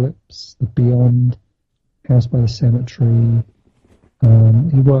Apocalypse, The Beyond, House by the Cemetery.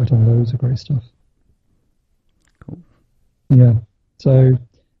 He worked on loads of great stuff. Cool. Yeah. So,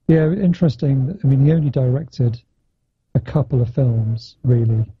 yeah, interesting. I mean, he only directed a couple of films,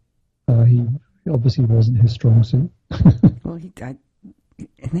 really. He obviously wasn't his strong suit. Well, and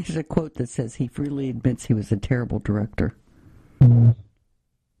there's a quote that says he freely admits he was a terrible director.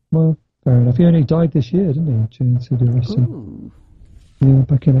 Well, fair enough. He only died this year, didn't he? Gennaro De Rossi. Ooh. Yeah,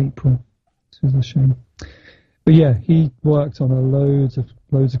 back in April. This is a shame. But yeah, he worked on loads of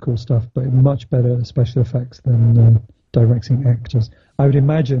cool stuff, but much better special effects than directing actors. I would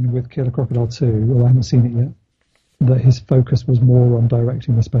imagine with Killer Crocodile 2, well, I haven't seen it yet, that his focus was more on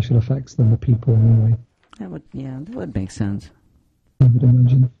directing the special effects than the people anyway. That would make sense. I would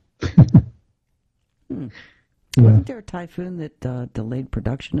imagine. Yeah. Yeah. Wasn't there a typhoon that delayed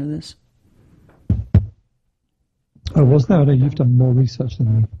production of this? Oh, was there? No, you've done more research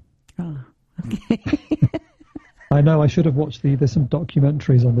than me. Oh, okay. I know, I should have watched there's some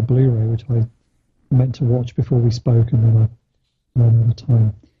documentaries on the Blu-ray, which I meant to watch before we spoke, and then I ran out of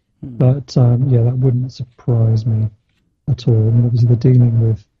time. But, yeah, that wouldn't surprise me at all. I mean, obviously, they're dealing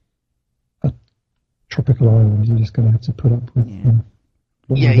with a tropical island. You're just going to have to put up with...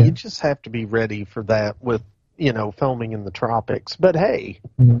 you just have to be ready for that with, filming in the tropics. But, hey,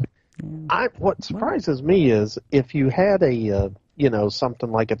 what surprises me is if you had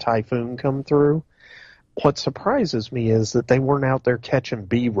something like a typhoon come through, what surprises me is that they weren't out there catching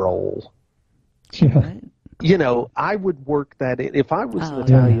B-roll. Yeah. I would work that in. If I was an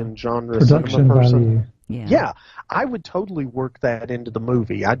Italian genre production cinema person, value. Yeah, I would totally work that into the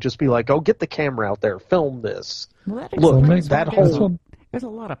movie. I'd just be like, oh, get the camera out there, film this. Well, There's a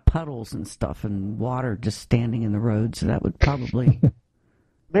lot of puddles and stuff and water just standing in the road, so that would probably...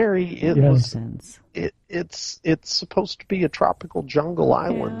 Mary, it's supposed to be a tropical jungle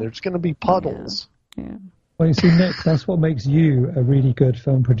island. There's going to be puddles. Yeah. Well, you see, Nick, that's what makes you a really good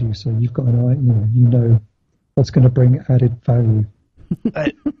film producer. You've got an eye, you know what's going to bring added value.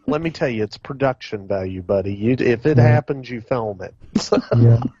 Let me tell you, it's production value, buddy. If it happens, you film it.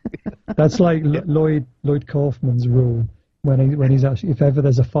 Yeah, that's like Lloyd Kaufman's rule. When he's actually, if ever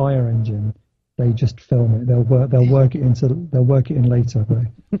there's a fire engine, they just film it. They'll work it in later. But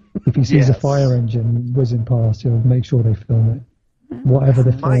if he sees a fire engine whizzing past, he'll make sure they film it. Whatever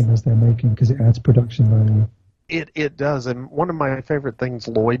the film is they're making, because it adds production value. It does, and one of my favorite things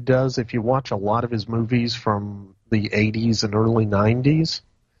Lloyd does, if you watch a lot of his movies from the 80s and early 90s,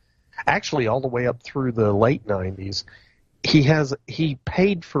 actually all the way up through the late 90s, he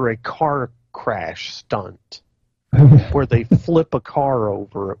paid for a car crash stunt where they flip a car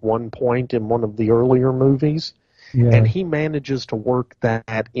over at one point in one of the earlier movies. Yeah. And he manages to work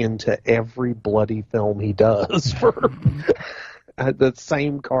that into every bloody film he does for... The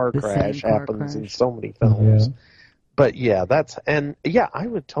same car crash happens in so many films. But yeah, I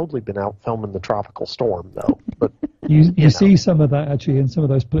would totally been out filming the tropical storm though. But you see some of that actually in some of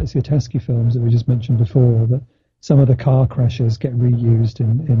those Poliziotteschi films that we just mentioned before. That some of the car crashes get reused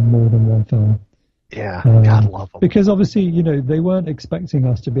in more than one film. Yeah, God love them. Because obviously, they weren't expecting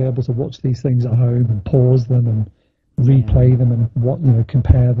us to be able to watch these things at home and pause them and replay them and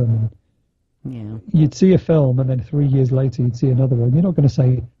compare them. You'd see a film and then 3 years later you'd see another one. You're not going to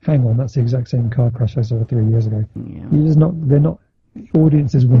say, hang on, that's the exact same car crash I saw 3 years ago.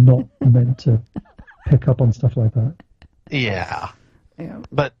 Audiences were not meant to pick up on stuff like that. Yeah.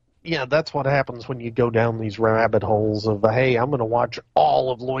 But that's what happens when you go down these rabbit holes of, hey, I'm going to watch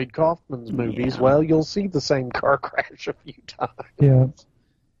all of Lloyd Kaufman's movies. Yeah. Well, you'll see the same car crash a few times. Yeah.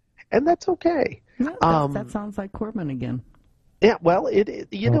 And that's okay. Yeah, that sounds like Corman again. Yeah, well,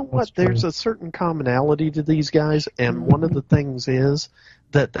 you know what? There's a certain commonality to these guys, and one of the things is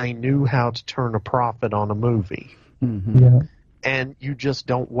that they knew how to turn a profit on a movie. Mm-hmm. Yeah. And you just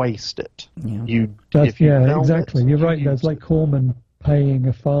don't waste it. Yeah, exactly. You're right. That's like Corman paying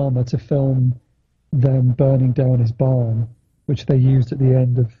a farmer to film them burning down his barn, which they used at the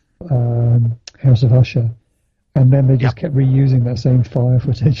end of House of Usher. And then they just kept reusing that same fire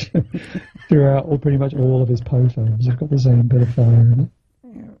footage throughout pretty much all of his Poe films. You've got the same bit of fire in it.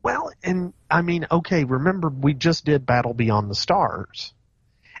 Well, and I mean, okay, remember we just did Battle Beyond the Stars.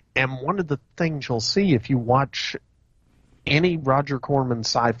 And one of the things you'll see if you watch any Roger Corman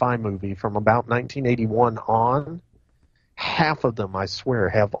sci-fi movie from about 1981 on, half of them, I swear,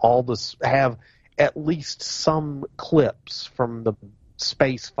 have at least some clips from the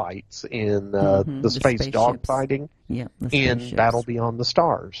space fights in the space dogfighting in Battle Beyond the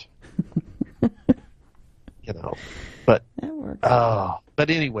Stars. But but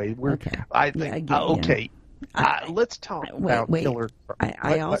anyway, I think let's talk about Killer.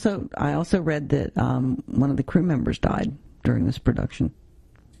 I also read that one of the crew members died during this production.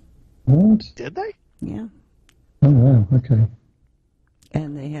 What? Did they? Yeah. Oh wow. Okay.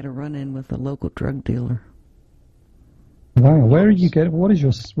 And they had a run-in with a local drug dealer. Wow, where are you getting? What is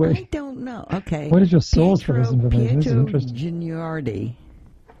your? I don't know. Okay. What is your source for this information? This is interesting. Geniardi.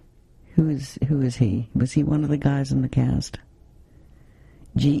 Who is he? Was he one of the guys in the cast?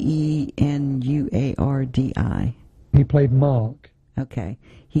 Genuardi. He played Mark. Okay.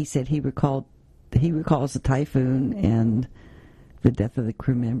 He said he recalls the typhoon and the death of the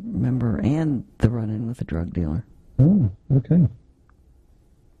crew member and the run-in with the drug dealer. Oh, okay.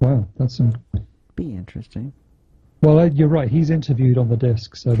 Wow, that's be interesting. Well, you're right. He's interviewed on the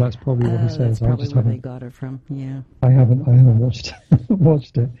disc, so that's probably what he says. That's probably where they got it from. Yeah. I haven't watched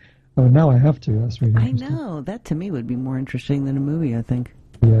it. Oh, now I have to. That's really interesting. I know. That to me would be more interesting than a movie, I think.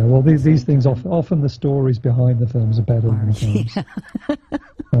 Yeah. Well, these things often the stories behind the films are better than the films.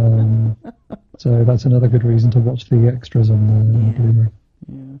 Yeah. So that's another good reason to watch the extras on the Blu-ray.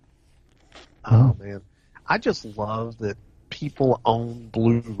 Yeah. Oh man, I just love that people own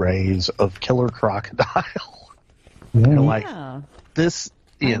Blu-rays of Killer Crocodile. Yeah. This,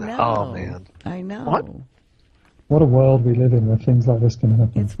 oh man. I know. What a world we live in where things like this can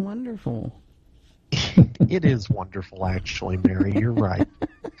happen. It's wonderful. It is wonderful, actually, Mary. You're right.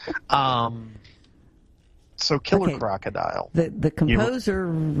 So Killer Crocodile. The composer,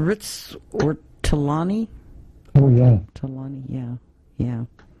 Ritz Ortolani. Oh, yeah. Ortolani, yeah.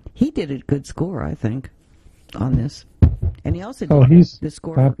 He did a good score, I think, on this. And he also did the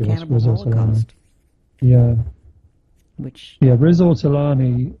score for Cannibal Holocaust. Yeah. Riz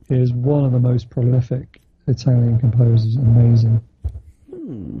Ortolani is one of the most prolific Italian composers. Amazing.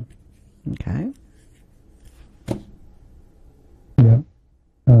 Okay. Yeah.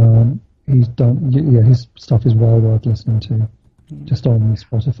 He's done. Yeah, his stuff is well worth listening to. Just on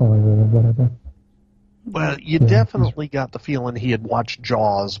Spotify or whatever. Well, you definitely got the feeling he had watched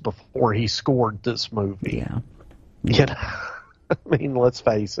Jaws before he scored this movie. Yeah. I mean, let's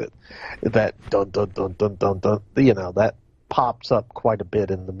face it, that dun dun dun dun dun dun, that pops up quite a bit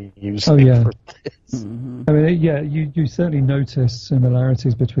in the music for this. Mm-hmm. I mean, you certainly notice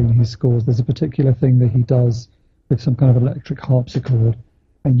similarities between his scores. There's a particular thing that he does with some kind of electric harpsichord,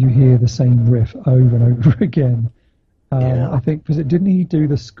 and you hear the same riff over and over again. I think, didn't he do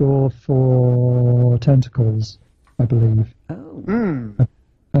the score for Tentacles, I believe? Oh.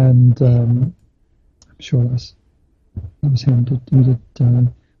 And I'm sure that was him.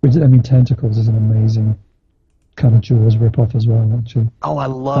 Tentacles is an amazing kind of Jaws ripoff as well, actually. Oh, I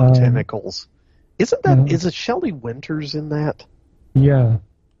love Tentacles. Is it Shelley Winters in that? Yeah.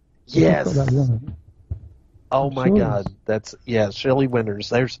 Yes. Got that right. Oh my God, Shelley Winters.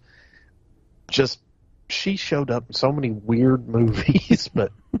 There's just she showed up in so many weird movies,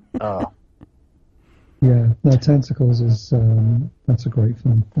 but Yeah, no, Tentacles is that's a great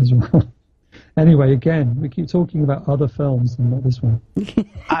film as well. Anyway, again, we keep talking about other films and not this one.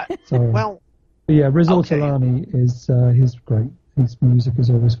 Sorry. Well, but yeah, Riz Ortolani is he's great. His music is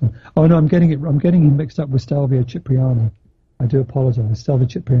always fun. Oh no, I'm getting him mixed up with Stelvio Cipriani. I do apologise. Stelvio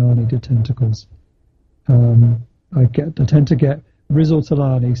Cipriani did Tentacles. I tend to get Riz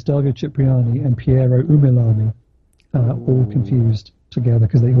Ortolani, Stelvio Cipriani, and Piero Umiliani all confused together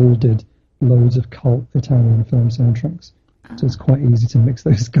because they all did loads of cult Italian film soundtracks. So it's quite easy to mix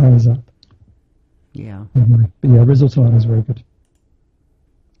those guys up. Yeah. Anyway, but yeah, Riz Ortolani is very good.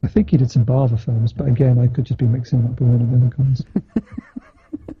 I think he did some Bava films, but again, I could just be mixing up with one of the other guys.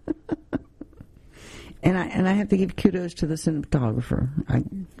 And I have to give kudos to the cinematographer,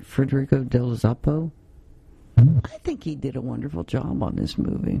 Federico Del Zoppo. I think he did a wonderful job on this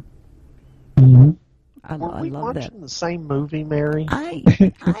movie. Mm-hmm. I Were we love watching that. the same movie, Mary?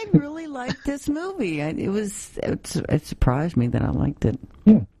 I really liked this movie. It surprised me that I liked it.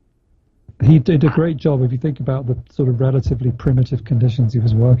 Yeah. He did a great job if you think about the sort of relatively primitive conditions he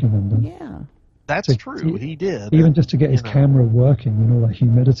was working under. Yeah. That's true, he did. Even just to get his camera working and all that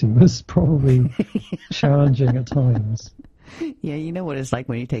humidity was probably challenging at times. Yeah, you know what it's like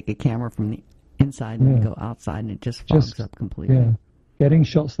when you take a camera from the inside and you go outside and it just fogs up completely. Yeah. Getting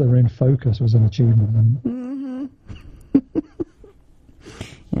shots that are in focus was an achievement. Mm-hmm.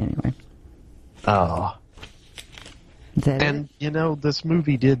 Anyway. Oh. And, you know, this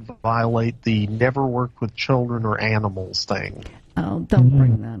movie did violate the never work with children or animals thing. Oh, don't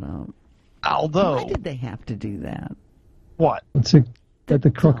bring that up. Although... Why did they have to do that? What? That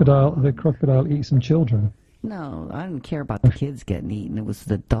the crocodile eat some children. No, I didn't care about the kids getting eaten. It was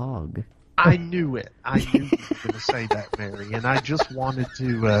the dog. I knew it. I knew you were going to say that, Mary, and I just wanted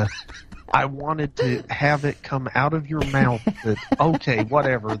to... I wanted to have it come out of your mouth that, okay,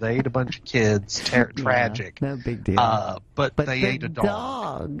 whatever, they ate a bunch of kids, tragic. No big deal. But they ate a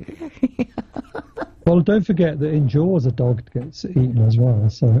dog. Well, don't forget that in Jaws a dog gets eaten as well,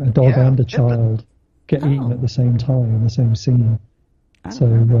 so a dog and a child get eaten at the same time in the same scene.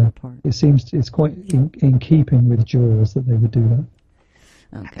 So it seems it's quite in keeping with Jaws that they would do that.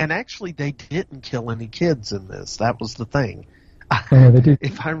 Okay. And actually, they didn't kill any kids in this. That was the thing. They did.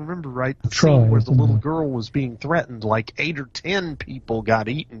 If I remember right, the scene where the little girl was being threatened, like 8 or 10 people got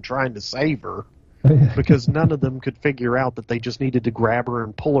eaten trying to save her because none of them could figure out that they just needed to grab her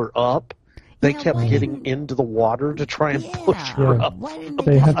and pull her up. They kept getting into the water to try and push her up. Why didn't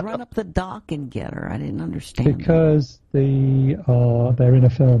they just run up the dock and get her? I didn't understand. Because they're in a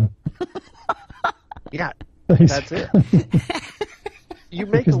film. Yeah, that's it.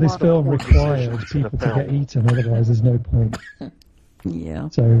 Because this film required people to get eaten, otherwise there's no point. Yeah.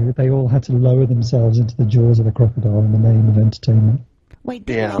 So they all had to lower themselves into the jaws of the crocodile in the name of entertainment. Wait,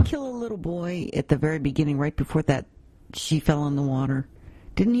 didn't they kill a little boy at the very beginning, right before that she fell in the water?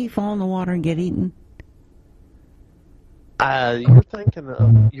 Didn't he fall in the water and get eaten? You're thinking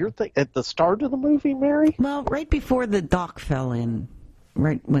at the start of the movie, Mary? Well, right before the dock fell in,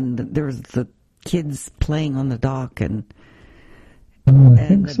 right when there was the kids playing on the dock and... Oh, I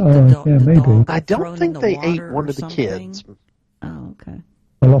think so. Yeah, maybe. I don't think they ate one of the kids. Oh, okay.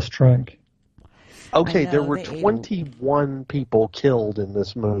 I lost track. Okay, there were 21 people killed in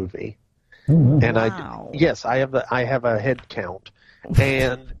this movie. Oh, wow. And I have a head count.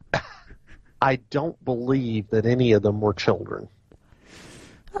 And I don't believe that any of them were children.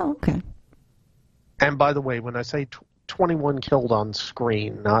 Oh, okay. And by the way, when I say 21 killed on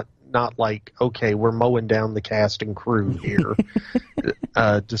screen, not like, okay, we're mowing down the cast and crew here,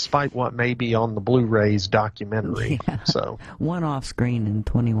 despite what may be on the Blu-rays documentary. Yeah. So 1 off screen and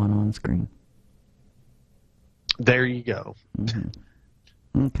 21 on screen. There you go.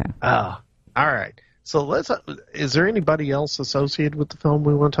 Mm-hmm. Okay. All right. So is there anybody else associated with the film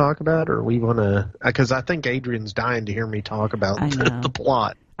we want to talk about, or we want to? Because I think Adrian's dying to hear me talk about the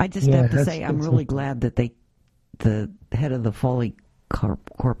plot. I just have to say I'm really glad that the head of the Foley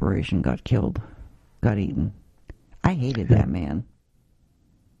Corporation got eaten. I hated that man.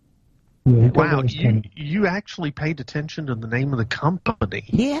 Yeah, wow, you actually paid attention to the name of the company.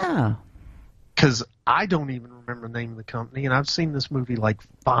 Yeah. Because I don't even remember the name of the company, and I've seen this movie like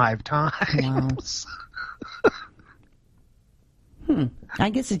 5 times. Wow. I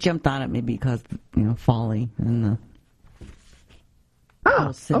guess it jumped on at me because, Foley and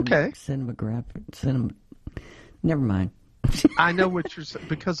the okay. Never mind. I know what you're saying,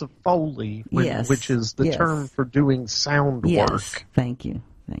 because of Foley, which is the term for doing sound work. Thank you.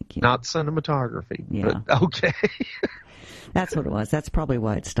 Not cinematography. Yeah. But, okay. That's what it was. That's probably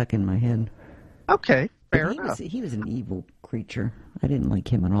why it stuck in my head. Okay, fair enough. He was an evil creature. I didn't like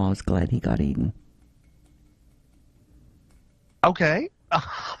him at all. I was glad he got eaten. Okay.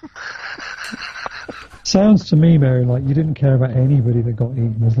 Sounds to me, Mary, like you didn't care about anybody that got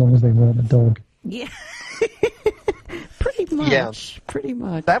eaten as long as they weren't a dog. Yeah. Pretty much. Yeah. Pretty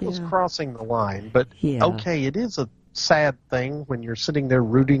much. That was crossing the line. But, okay, it is a sad thing when you're sitting there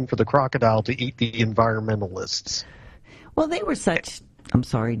rooting for the crocodile to eat the environmentalists. Well, they were such, I'm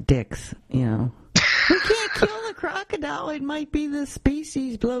sorry, dicks, you know. We can't kill the crocodile. It might be the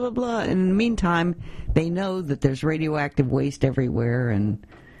species, blah, blah, blah. And in the meantime, they know that there's radioactive waste everywhere, and,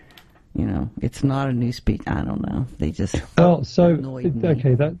 you know, it's not a new species. I don't know. They just annoyed me.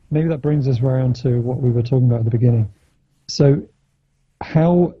 Okay, maybe that brings us around to what we were talking about at the beginning. So,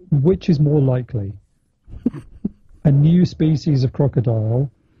 which is more likely? A new species of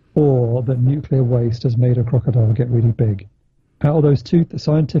crocodile, or that nuclear waste has made a crocodile get really big? Out of those two,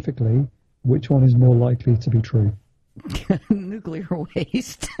 scientifically, which one is more likely to be true? Nuclear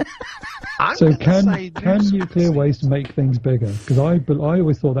waste. So can nuclear waste make things bigger? Because I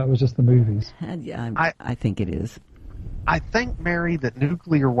always thought that was just the movies. I think it is. I think, Mary, that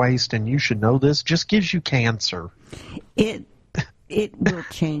nuclear waste, and you should know this, just gives you cancer. It will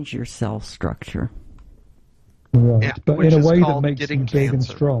change your cell structure. Right, yeah, but in a way that makes them big and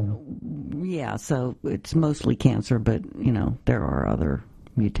strong. Yeah, so it's mostly cancer, but, you know, there are other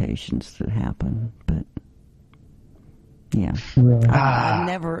mutations that happen, but yeah. Right. I've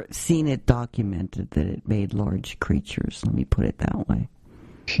never seen it documented that it made large creatures, let me put it that way.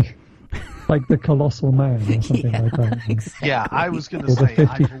 Like the colossal man or something like that. Exactly. Yeah, I was going to say,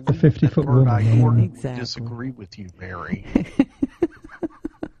 I believe the 50-foot woman. would disagree with you, Mary.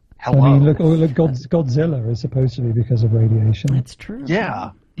 Hello. I mean, look, Godzilla is supposed to be because of radiation. That's true.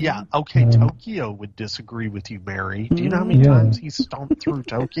 Yeah. Okay, Tokyo would disagree with you, Mary. Do you know how many times he stomped through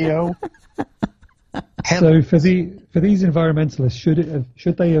Tokyo? So for these environmentalists,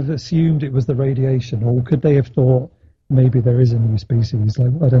 should they have assumed it was the radiation, or could they have thought maybe there is a new species?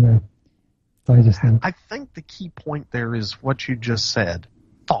 Like, I don't know. I think the key point there is what you just said: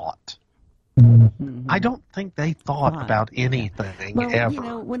 thought. Mm-hmm. I don't think they thought about anything ever. You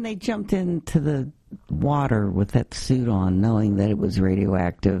know, when they jumped into the water with that suit on, knowing that it was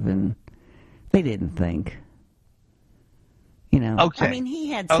radioactive, and they didn't think. You know, okay. I mean,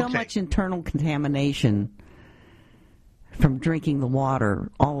 he had so much internal contamination from drinking the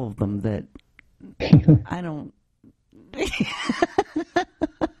water, all of them, that I don't.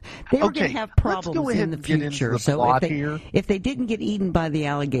 They were going to have problems in the future. So if they didn't get eaten by the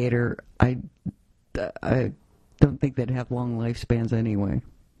alligator, I don't think they'd have long lifespans anyway.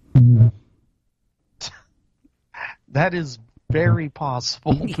 That is very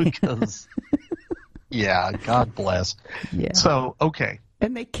possible because, yeah, God bless. Yeah. So, okay.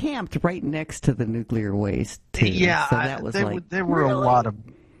 And they camped right next to the nuclear waste too. Yeah, so that was there were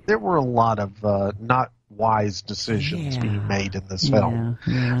a lot of not wise decisions being made in this film.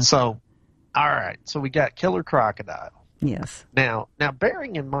 Yeah. So, all right. So we got Killer Crocodile. Yes. Now,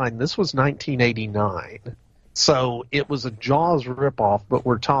 bearing in mind this was 1989, so it was a Jaws ripoff, but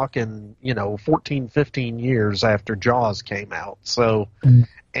we're talking, 14, 15 years after Jaws came out. So,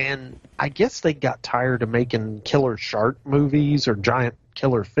 and I guess they got tired of making killer shark movies or giant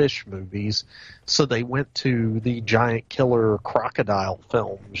killer fish movies, so they went to the giant killer crocodile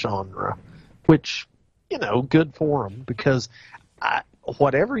film genre, which, good for them, because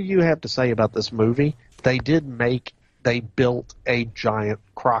whatever you have to say about this movie, they built a giant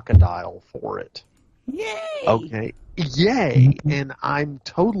crocodile for it. Yay! Okay. Yay! And I'm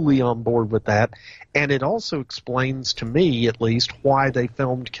totally on board with that. And it also explains to me, at least, why they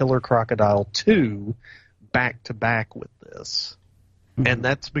filmed Killer Crocodile 2 back to back with this. And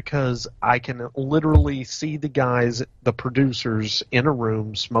that's because I can literally see the guys, the producers, in a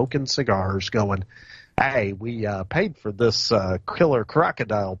room smoking cigars going, hey, we paid for this Killer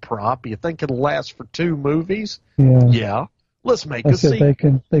Crocodile prop. You think it'll last for 2 movies? Yeah. Let's make a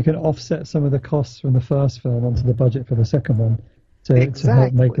sequel. They can offset some of the costs from the first film onto the budget for the second one to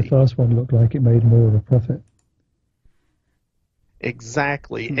help make the first one look like it made more of a profit.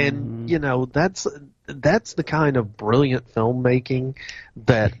 Exactly. And, that's the kind of brilliant filmmaking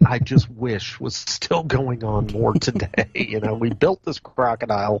that I just wish was still going on more today. We built this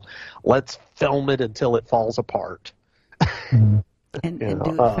crocodile. Let's film it until it falls apart. And do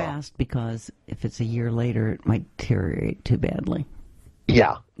it fast, because if it's a year later, it might deteriorate too badly.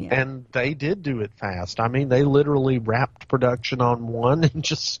 Yeah, and they did do it fast. I mean, they literally wrapped production on one and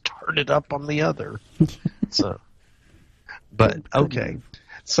just started up on the other. Okay.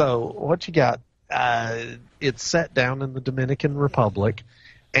 So what you got? It's set down in the Dominican Republic,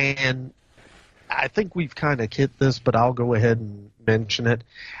 and I think we've kind of hit this, but I'll go ahead and mention it.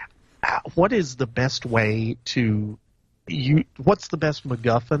 What is the best way to what's the best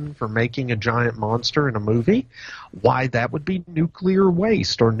MacGuffin for making a giant monster in a movie? Why, that would be nuclear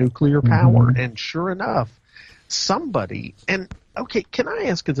waste or nuclear power. Mm-hmm. And sure enough, somebody, and okay, can I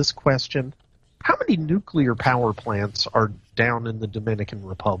ask you this question? How many nuclear power plants are down in the Dominican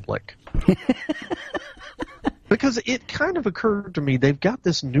Republic? Because it kind of occurred to me, they've got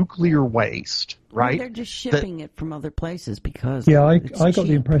this nuclear waste, right? Well, they're just shipping it from other places because I got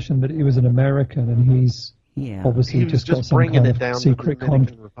the impression that he was an American and he's obviously just got some kind of secret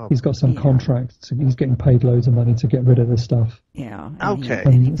contract. He's got some contract. So he's getting paid loads of money to get rid of this stuff. Yeah. Okay.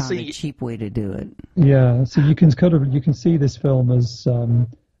 And he found a cheap way to do it. Yeah. So you can see this film as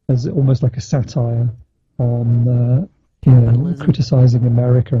almost like a satire on criticizing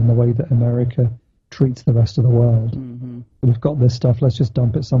America and the way that America treats the rest of the world. Mm-hmm. We've got this stuff, let's just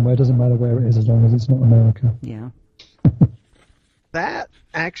dump it somewhere. It doesn't matter where it is as long as it's not America. Yeah. That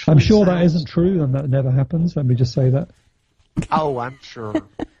actually I'm sure that isn't true and that never happens. Let me just say that. Oh, I'm sure.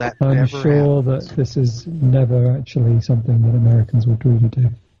 I'm sure happens. That this is never actually something that Americans would really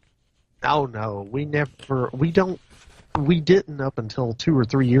do. Oh, no. We didn't up until 2 or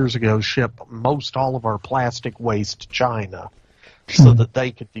 3 years ago ship most all of our plastic waste to China so that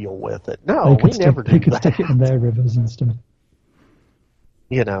they could deal with it. No, we never did that. They could stick it in their rivers and stuff.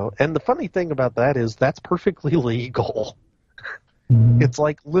 You know, and the funny thing about that is that's perfectly legal. Mm. It's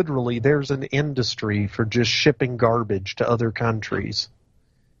like literally there's an industry for just shipping garbage to other countries,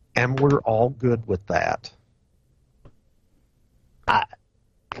 and we're all good with that.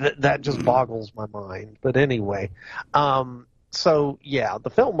 That just boggles my mind. But anyway, so yeah, the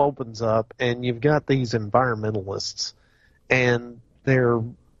film opens up, and you've got these environmentalists, and they're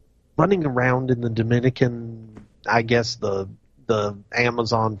running around in the Dominican, I guess the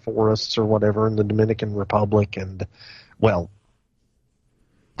Amazon forests or whatever in the Dominican Republic, and, well,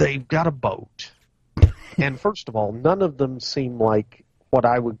 they've got a boat. And first of all, none of them seem like what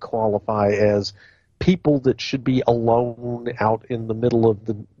I would qualify as people that should be alone out in the middle of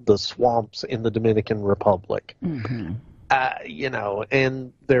the swamps in the Dominican Republic. Mm-hmm. You know,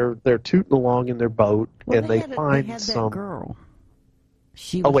 and they're tooting along in their boat, and they find they had some that girl.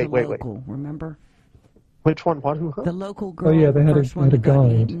 She was local, remember? Which one? What? Who? The local girl. Oh yeah, they had a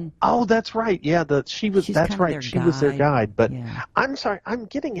guide. Oh, that's right. Yeah, that's right. She was their guide. But yeah. I'm sorry, I'm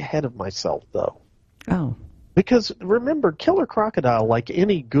getting ahead of myself though. Oh. Because remember, Killer Crocodile, like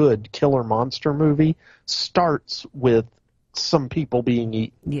any good killer monster movie, starts with some people being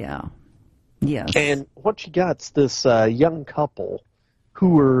eaten. Yeah. Yes. And what you got's this young couple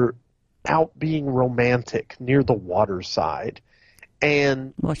who are out being romantic near the waterside.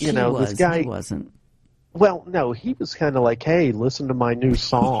 And, this guy... He wasn't. Well, no, he was kind of like, hey, listen to my new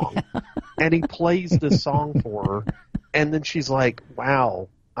song. And he plays this song for her. And then she's like, wow,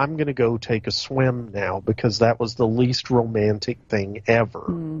 I'm going to go take a swim now because that was the least romantic thing ever.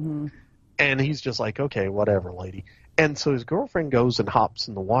 Mm-hmm. And he's just like, okay, whatever, lady. And so his girlfriend goes and hops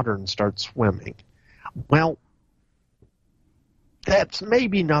in the water and starts swimming. Well, that's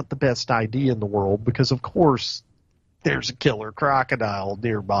maybe not the best idea in the world because, of course, there's a killer crocodile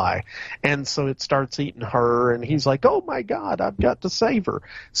nearby. And so it starts eating her, and he's like, oh, my God, I've got to save her.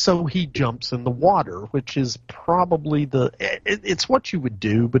 So he jumps in the water, which is probably it's what you would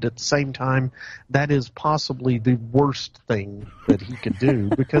do, but at the same time, that is possibly the worst thing that he could do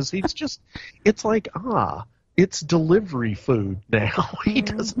because it's like, it's delivery food now.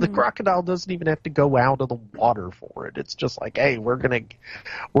 The crocodile doesn't even have to go out of the water for it. It's just like, hey, we're gonna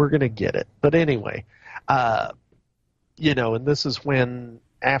get it. But anyway, and this is when,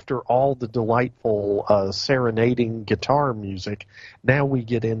 after all the delightful serenading guitar music, now we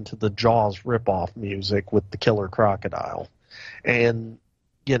get into the Jaws ripoff music with the killer crocodile, and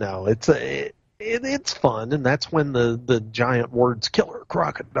it's fun, and that's when the giant words "killer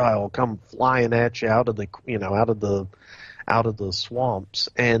crocodile" come flying at you out of the swamps,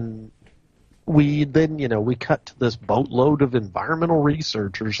 and we cut to this boatload of environmental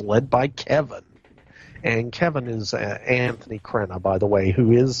researchers led by Kevin. And Kevin is Anthony Crenna, by the way,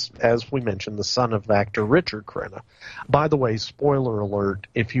 who is, as we mentioned, the son of actor Richard Crenna. By the way, spoiler alert,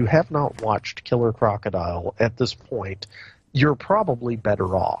 if you have not watched Killer Crocodile at this point, you're probably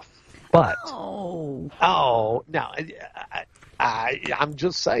better off. But, no, I'm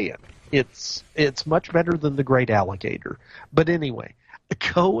just saying, it's much better than The Great Alligator. But anyway,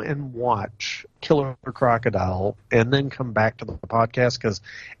 go and watch Killer Crocodile and then come back to the podcast because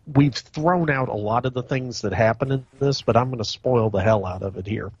we've thrown out a lot of the things that happen in this, but I'm going to spoil the hell out of it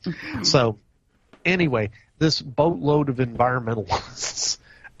here. Mm-hmm. So anyway, this boatload of environmentalists,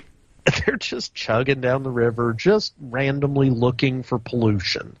 they're just chugging down the river, just randomly looking for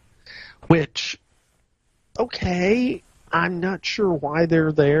pollution, which, okay, I'm not sure why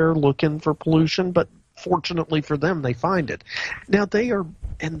they're there looking for pollution, but fortunately for them, they find it. Now, they are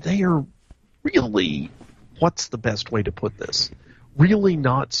really, what's the best way to put this? Really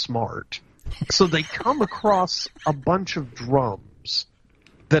not smart. So they come across a bunch of drums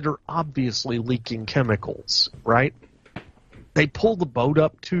that are obviously leaking chemicals, right? They pull the boat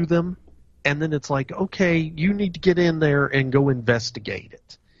up to them, and then it's like, okay, you need to get in there and go investigate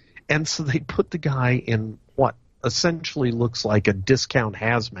it. And so they put the guy in what essentially looks like a discount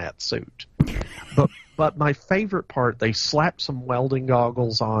hazmat suit. But my favorite part, they slap some welding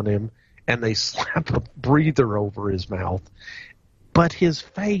goggles on him, and they slap a breather over his mouth. But his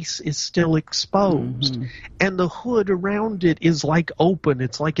face is still exposed, and the hood around it is like open.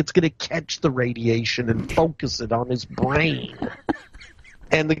 It's like it's going to catch the radiation and focus it on his brain.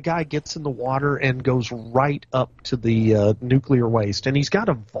 And the guy gets in the water and goes right up to the nuclear waste, and he's got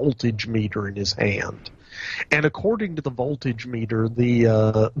a voltage meter in his hand. And according to the voltage meter,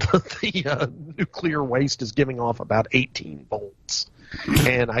 the nuclear waste is giving off about 18 volts.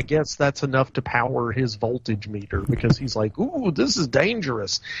 And I guess that's enough to power his voltage meter because he's like, ooh, this is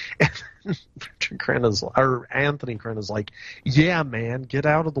dangerous. And Anthony Crenna's like, yeah, man, get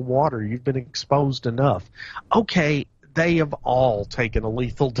out of the water. You've been exposed enough. Okay, they have all taken a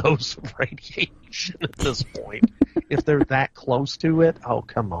lethal dose of radiation at this point. If they're that close to it, oh,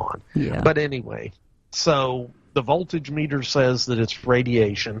 come on. Yeah. But anyway, so the voltage meter says that it's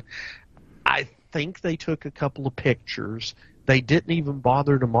radiation. I think they took a couple of pictures. They didn't even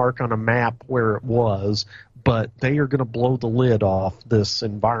bother to mark on a map where it was, but they are going to blow the lid off this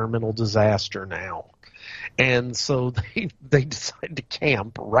environmental disaster now. And so they decide to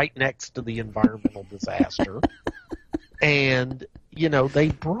camp right next to the environmental disaster. And, you know, they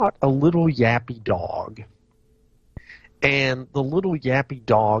brought a little yappy dog. And the little yappy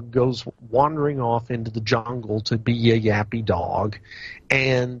dog goes wandering off into the jungle to be a yappy dog.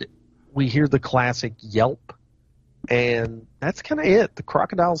 And we hear the classic yelp. And that's kind of it. The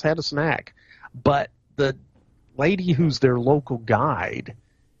crocodiles had a snack. But the lady who's their local guide,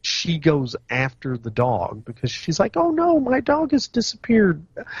 she goes after the dog because she's like, oh, no, my dog has disappeared.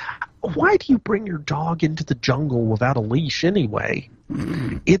 Why do you bring your dog into the jungle without a leash anyway?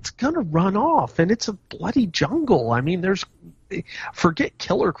 It's going to run off, and it's a bloody jungle. I mean, forget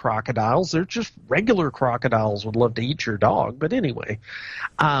killer crocodiles. They're just regular crocodiles would love to eat your dog. But anyway,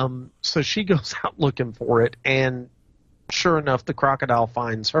 so she goes out looking for it, and sure enough, the crocodile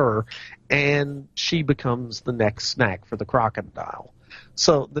finds her, and she becomes the next snack for the crocodile.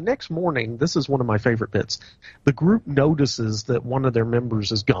 So the next morning, this is one of my favorite bits, the group notices that one of their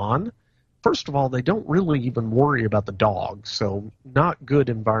members is gone. First of all, they don't really even worry about the dog, so not good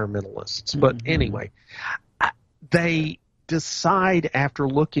environmentalists. But anyway, they decide after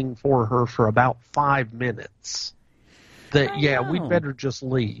looking for her for about 5 minutes that, we'd better just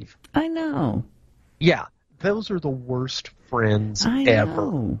leave. I know. Yeah, those are the worst friends I ever.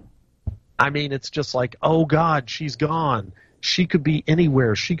 know. I mean, it's just like, oh, God, she's gone. She could be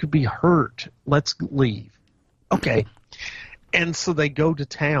anywhere. She could be hurt. Let's leave. Okay. And so they go to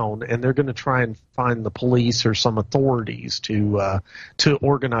town, and they're going to try and find the police or some authorities to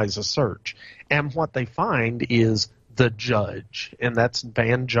organize a search. And what they find is the judge, and that's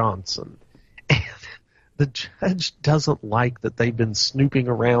Van Johnson. And the judge doesn't like that they've been snooping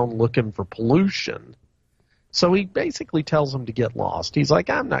around looking for pollution. So he basically tells them to get lost. He's like,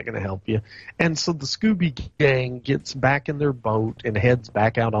 I'm not going to help you. And so the Scooby Gang gets back in their boat and heads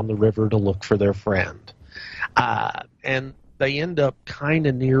back out on the river to look for their friend. And they end up kind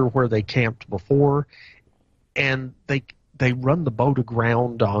of near where they camped before, and they run the boat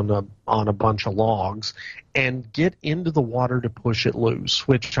aground on a bunch of logs and get into the water to push it loose,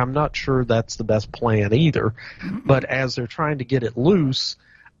 which I'm not sure that's the best plan either. But as they're trying to get it loose,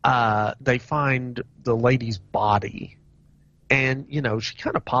 they find the lady's body. And, you know, she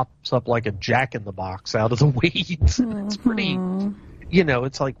kind of pops up like a jack-in-the-box out of the weeds. It's pretty, you know,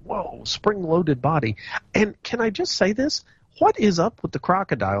 it's like, whoa, spring-loaded body. And can I just say this? What is up with the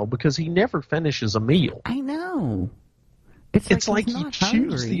crocodile? Because he never finishes a meal. I know. It's like he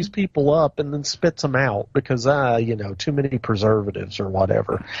chews these people up and then spits them out because, you know, too many preservatives or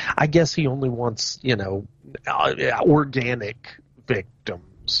whatever. I guess he only wants, you know, organic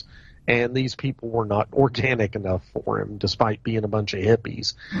victims. And these people were not organic enough for him, despite being a bunch of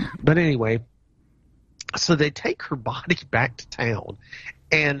hippies. But anyway, so they take her body back to town.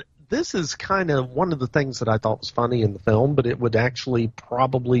 And this is kind of one of the things that I thought was funny in the film, but it would actually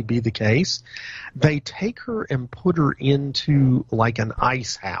probably be the case. They take her and put her into like an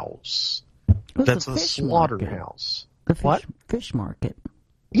ice house. That's a slaughterhouse. Fish market.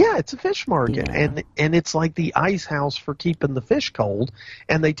 Yeah, it's a fish market, and it's like the ice house for keeping the fish cold,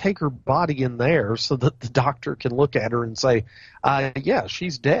 and they take her body in there so that the doctor can look at her and say, yeah,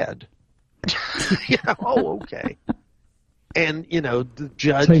 she's dead. Okay. And, the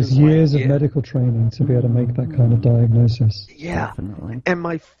judge... It takes years of medical training to be able to make that kind of diagnosis. Yeah. Definitely. And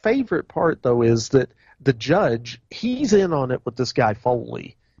my favorite part, though, is that the judge, he's in on it with this guy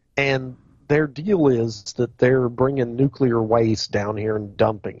Foley, and their deal is that they're bringing nuclear waste down here and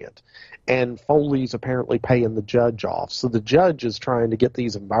dumping it. And Foley's apparently paying the judge off. So the judge is trying to get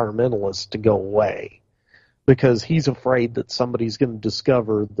these environmentalists to go away because he's afraid that somebody's going to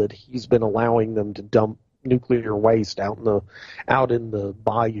discover that he's been allowing them to dump nuclear waste out in the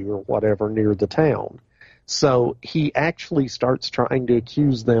bayou or whatever near the town. So he actually starts trying to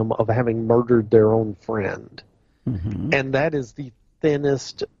accuse them of having murdered their own friend. Mm-hmm. And that is the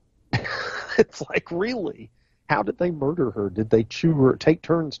thinnest... It's like, really? How did they murder her? Did they take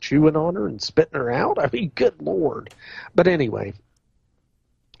turns chewing on her and spitting her out? I mean, good Lord. But anyway,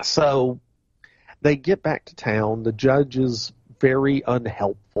 so they get back to town. The judge is very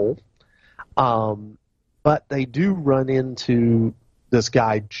unhelpful. But they do run into this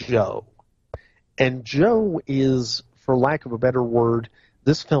guy, Joe. And Joe is, for lack of a better word,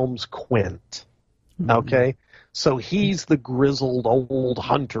 this film's Quint. Okay? So he's the grizzled old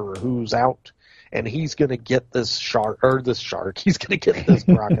hunter who's out, and he's going to get this shark. He's going to get this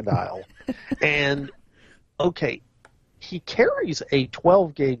crocodile. And, okay, he carries a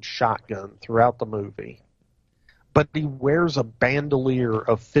 12-gauge shotgun throughout the movie, but he wears a bandolier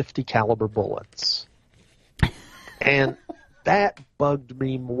of 50 caliber bullets. And that bugged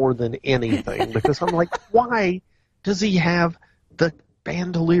me more than anything, because I'm like, why does he have the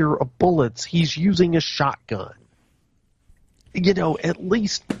bandolier of bullets? He's using a shotgun. At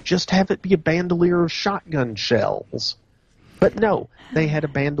least just have it be a bandolier of shotgun shells. But no, they had a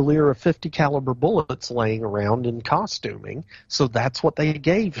bandolier of 50 caliber bullets laying around in costuming, so that's what they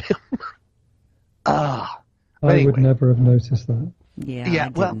gave him. I would never have noticed that. Yeah,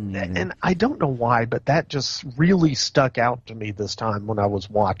 and I don't know why, but that just really stuck out to me this time when I was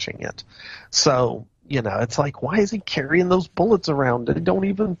watching it. So, it's like, why is he carrying those bullets around? They don't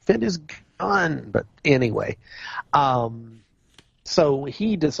even fit his gun. But anyway, so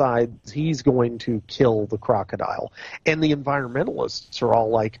he decides he's going to kill the crocodile. And the environmentalists are all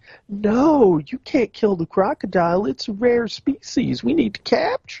like, no, you can't kill the crocodile. It's a rare species. We need to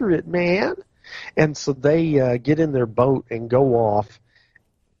capture it, man. And so they get in their boat and go off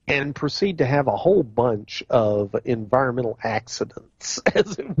and proceed to have a whole bunch of environmental accidents,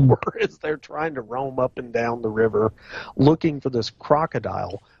 as it were, as they're trying to roam up and down the river looking for this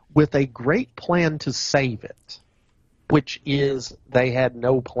crocodile with a great plan to save it, which is they had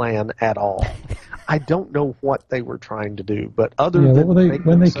no plan at all. I don't know what they were trying to do, but other than...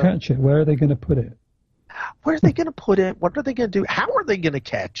 when they catch it, where are they going to put it? Where are they going to put it? What are they going to do? How are they going to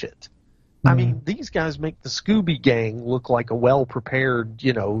catch it? I mean, these guys make the Scooby Gang look like a well-prepared,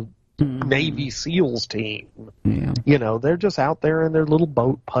 Navy SEALs team. Yeah. They're just out there in their little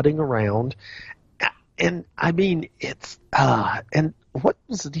boat putting around. And, I mean, it's... and what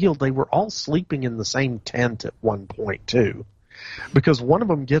was the deal? They were all sleeping in the same tent at one point, too. Because one of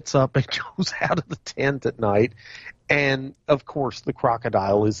them gets up and goes out of the tent at night, and, of course, the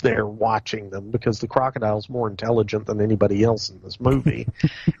crocodile is there watching them, because the crocodile's more intelligent than anybody else in this movie.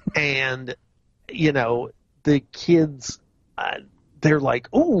 And, the kids, they're like,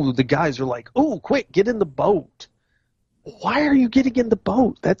 oh, the guys are like, oh, quick, get in the boat. Why are you getting in the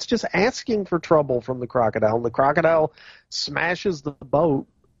boat? That's just asking for trouble from the crocodile. And the crocodile smashes the boat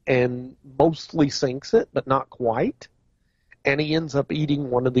and mostly sinks it, but not quite. And he ends up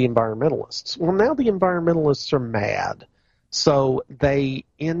eating one of the environmentalists. Well, now the environmentalists are mad. So they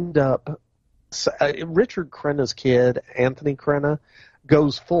end up... Richard Crenna's kid, Anthony Crenna,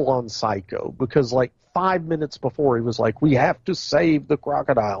 goes full-on psycho because, 5 minutes before he was like, we have to save the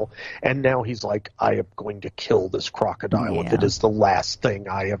crocodile. And now he's like, I am going to kill this crocodile if it is the last thing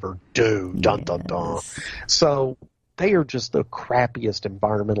I ever do. Dun, dun, dun. So they are just the crappiest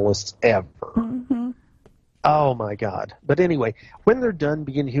environmentalists ever. Mm-hmm. Oh, my God. But anyway, when they're done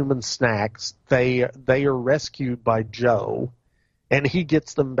being human snacks, they are rescued by Joe, and he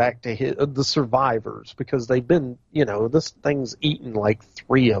gets them back to the survivors, because they've been, this thing's eaten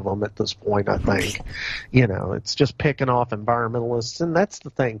 3 of them at this point, I think. It's just picking off environmentalists, and that's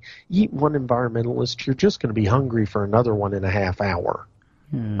the thing. You eat one environmentalist, you're just going to be hungry for another 1.5 hours.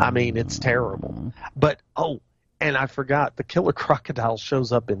 I mean, it's terrible. But, and I forgot, the killer crocodile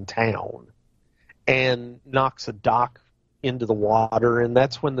shows up in town and knocks a dock into the water, and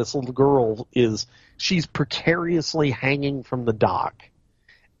that's when this little girl she's precariously hanging from the dock,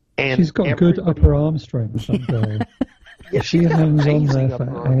 And she's got good upper arm strength, that girl. Yeah, she hangs on there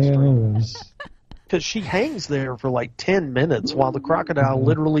for hours. Because she hangs there for like 10 minutes while the crocodile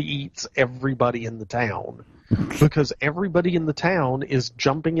literally eats everybody in the town. Because everybody in the town is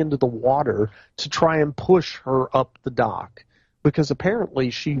jumping into the water to try and push her up the dock. Because apparently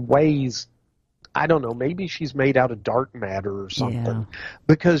she weighs, I don't know, maybe she's made out of dark matter or something. Yeah.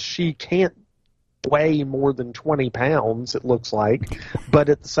 Because she can't weigh more than 20 pounds, it looks like. But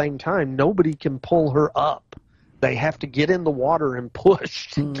at the same time, nobody can pull her up. They have to get in the water and push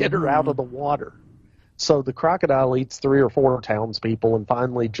to get her out of the water. So the crocodile eats 3 or 4 townspeople, and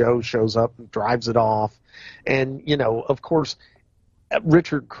finally Joe shows up and drives it off. And, you know, of course,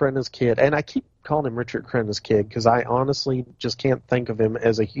 Richard Crenna's kid, and I keep calling him Richard Crenna's kid because I honestly just can't think of him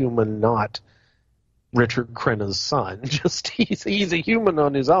as a human, not Richard Crenna's son. Just he's a human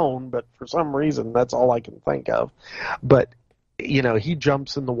on his own, but for some reason that's all I can think of. But, you know, he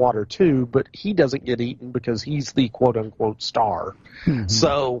jumps in the water too, but he doesn't get eaten because he's the quote-unquote star. Mm-hmm.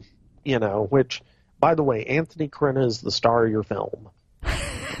 So, you know, which... By the way, Anthony Crenna is the star of your film.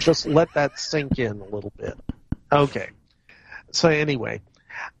 Just let that sink in a little bit. Okay. So anyway,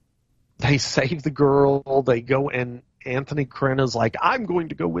 they save the girl. They go, and Anthony Crenna's like, I'm going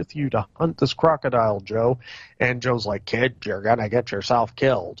to go with you to hunt this crocodile, Joe. And Joe's like, kid, you're going to get yourself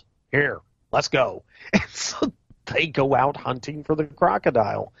killed. Here, let's go. And so they go out hunting for the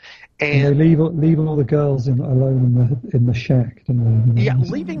crocodile. And they leave all the girls alone in the shack, don't they? Yeah,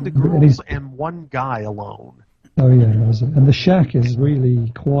 leaving the girls and one guy alone. Oh yeah, and the shack is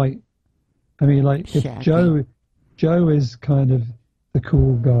really quite. I mean, like if Joe is kind of the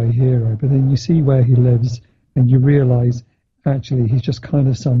cool guy hero, but then you see where he lives, and you realise actually he's just kind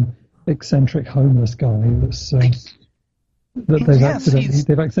of some eccentric homeless guy that's they've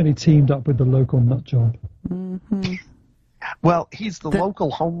accidentally teamed up with the local nut job. Mm-hmm. Well, he's the local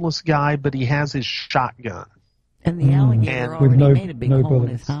homeless guy, but he has his shotgun. And the alligator already made a big hole in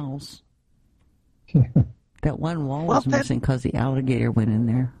his house. That one wall was missing because the alligator went in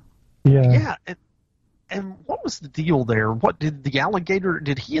there. Yeah. Yeah, and what was the deal there? What did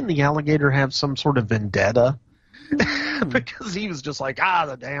he and the alligator have some sort of vendetta? Because he was just like,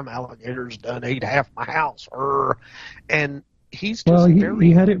 the damn alligator's done ate half my house. And he's just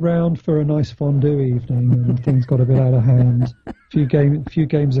he had it round for a nice fondue evening, and things got a bit out of hand. Few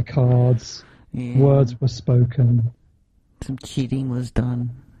games of cards, words were spoken. Some cheating was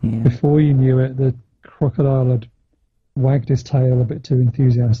done. Yeah. Before you knew it, the crocodile had wagged his tail a bit too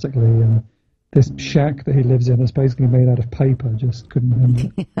enthusiastically, and this shack that he lives in is basically made out of paper, just couldn't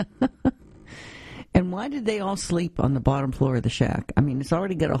handle it. And why did they all sleep on the bottom floor of the shack? I mean, it's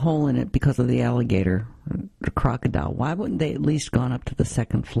already got a hole in it because of the alligator, the crocodile. Why wouldn't they at least gone up to the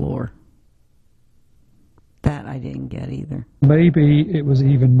second floor? That I didn't get either. Maybe it was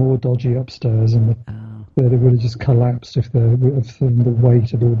even more dodgy upstairs, and that it would have just collapsed if the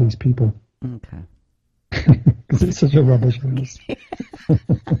weight of all these people. Okay. Because it's such a rubbish house.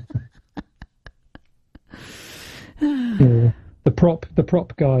 Yeah. The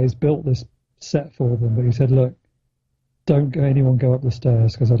prop guys built this set for them, but he said, "Look, don't anyone go up the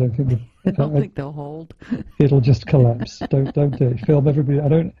stairs because I don't think think they'll hold. It'll just collapse. Don't do it. Film everybody.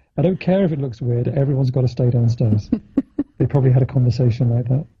 I don't care if it looks weird. Everyone's got to stay downstairs." They probably had a conversation like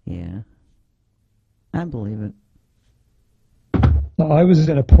that. Yeah, I believe it. I was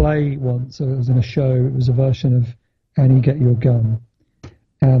in a play once. I was in a show. It was a version of Annie, Get Your Gun,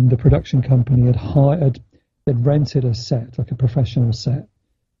 and the production company had rented a set, like a professional set,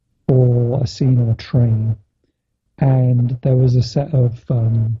 for a scene on a train, and there was a set of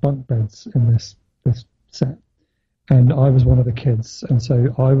bunk beds in this set, and I was one of the kids, and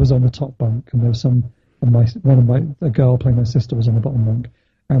so I was on the top bunk, and there was a girl playing my sister was on the bottom bunk,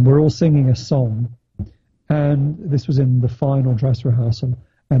 and we're all singing a song, and this was in the final dress rehearsal,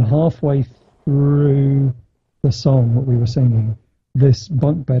 and halfway through the song that we were singing, this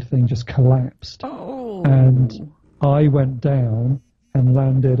bunk bed thing just collapsed, and I went down and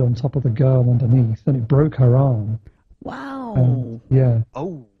landed on top of the girl underneath, and it broke her arm. Wow. Yeah.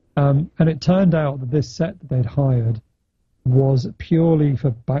 Oh. And it turned out that this set that they'd hired was purely for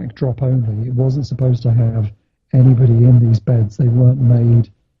backdrop only. It wasn't supposed to have anybody in these beds. They weren't made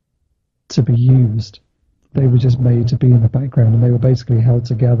to be used. They were just made to be in the background, and they were basically held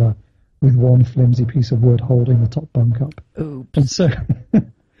together with one flimsy piece of wood holding the top bunk up. Oops. And so,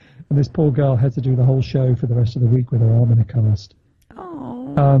 and this poor girl had to do the whole show for the rest of the week with her arm in a cast.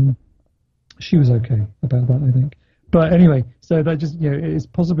 Oh. She was okay about that, I think. But anyway, so that just, it's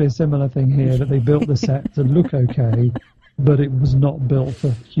possibly a similar thing here, that they built the set to look okay, but it was not built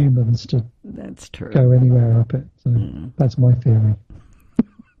for humans to That's true. go anywhere up it. So that's my theory.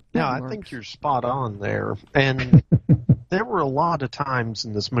 No, I think you're spot on there. And there were a lot of times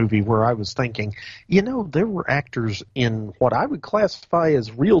in this movie where I was thinking, there were actors in what I would classify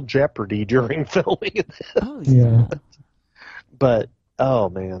as real jeopardy during filming. Oh, yeah. But, oh,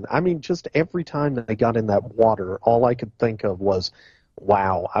 man. I mean, just every time that they got in that water, all I could think of was,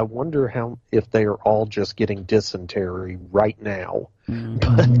 wow, I wonder if they are all just getting dysentery right now.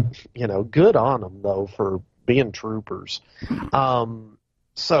 Mm-hmm. But, good on them, though, for being troopers.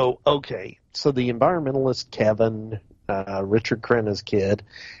 So the environmentalist Kevin, Richard Crenna's kid,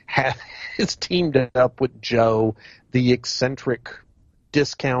 has teamed up with Joe, the eccentric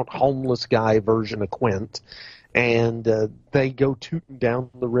discount homeless guy version of Quint, and they go tooting down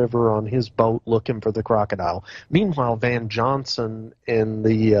the river on his boat looking for the crocodile. Meanwhile, Van Johnson and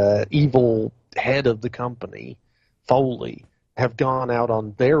the evil head of the company, Foley, have gone out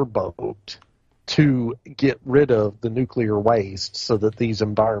on their boat to get rid of the nuclear waste so that these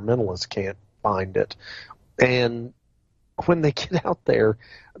environmentalists can't find it. And when they get out there,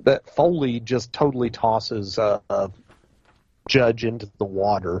 that Foley just totally tosses Judge into the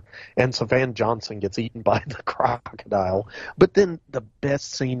water, and so Van Johnson gets eaten by the crocodile. But then the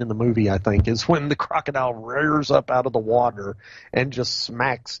best scene in the movie, I think, is when the crocodile rears up out of the water and just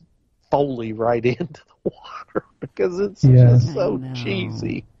smacks Foley right into the water because it's just so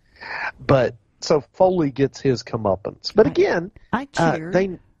cheesy. But so Foley gets his comeuppance. But again, I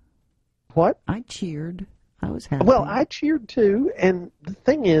cheered. What? I cheered. I was happy. Well, I cheered too. And the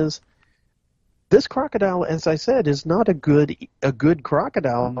thing is, this crocodile, as I said, is not a good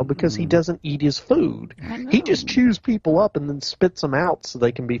crocodile because he doesn't eat his food. He just chews people up and then spits them out so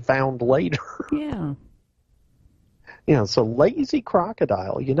they can be found later. Yeah. So lazy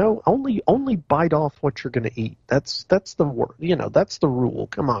crocodile, only bite off what you're going to eat. That's the word. That's the rule.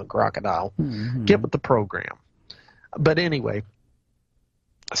 Come on, crocodile. Mm-hmm. Get with the program. But anyway,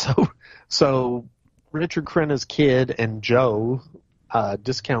 so Richard Crenna's kid and Joe,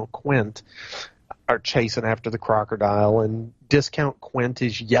 Discount Quint, are chasing after the crocodile, and Discount Quint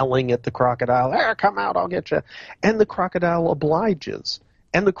is yelling at the crocodile, "There, come out, I'll get you." And the crocodile obliges.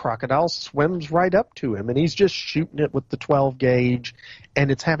 And the crocodile swims right up to him, and he's just shooting it with the 12 gauge, and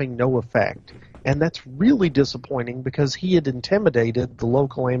it's having no effect. And that's really disappointing because he had intimidated the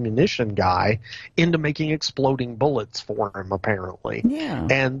local ammunition guy into making exploding bullets for him, apparently. Yeah.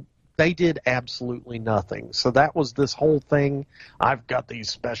 And they did absolutely nothing. So that was this whole thing. I've got these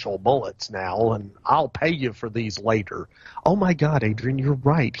special bullets now, and I'll pay you for these later. Oh, my God, Adrian, you're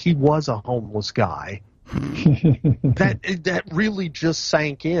right. He was a homeless guy. That really just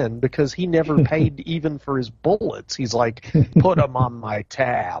sank in because he never paid even for his bullets. He's like, put them on my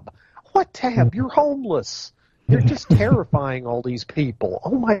tab. What tab? You're homeless. You're just terrifying all these people.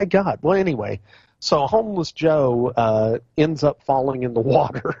 Oh, my God. Well, anyway, so homeless Joe ends up falling in the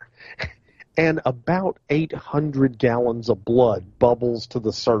water, and about 800 gallons of blood bubbles to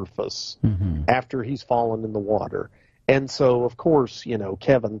the surface after he's fallen in the water. And so, of course,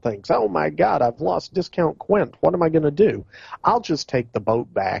 Kevin thinks, oh, my God, I've lost Discount Quint. What am I going to do? I'll just take the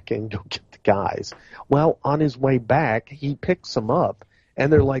boat back and go get the guys. Well, on his way back, he picks them up,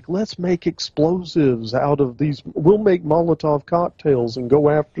 and they're like, let's make explosives out of these. We'll make Molotov cocktails and go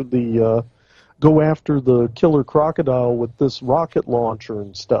after the killer crocodile with this rocket launcher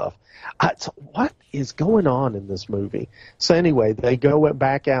and stuff. So what is going on in this movie? So anyway, they go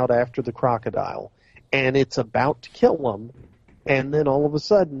back out after the crocodile, and it's about to kill him, and then all of a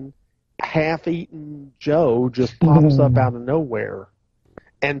sudden, half-eaten Joe just pops up out of nowhere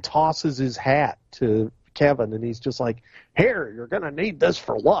and tosses his hat to Kevin, and he's just like, here, you're going to need this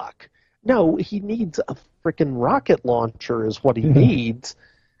for luck. No, he needs a freaking rocket launcher is what he needs.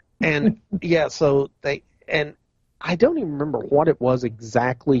 And, and I don't even remember what it was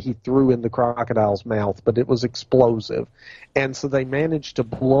exactly he threw in the crocodile's mouth, but it was explosive. And so they managed to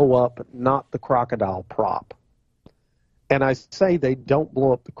blow up not the crocodile prop. And I say they don't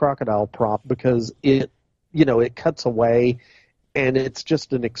blow up the crocodile prop because it cuts away and it's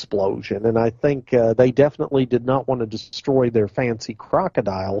just an explosion. And I think they definitely did not want to destroy their fancy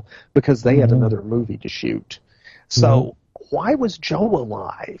crocodile because they had another movie to shoot. So why was Joe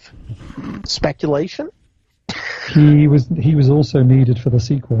alive? Speculation? He was also needed for the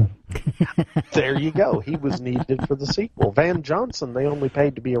sequel. There you go. He was needed for the sequel. Van Johnson, they only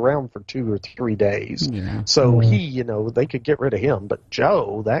paid to be around for 2 or 3 days. Yeah. So he, they could get rid of him. But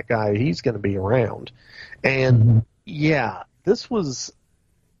Joe, that guy, he's going to be around. And this was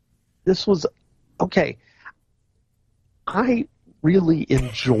okay. I really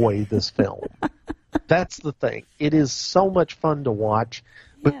enjoy this film. That's the thing. It is so much fun to watch,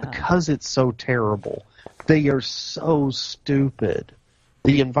 but because it's so terrible, they are so stupid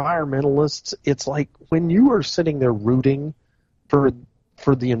the environmentalists, it's like when you are sitting there rooting for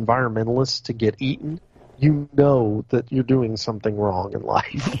the environmentalists to get eaten, you know that you're doing something wrong in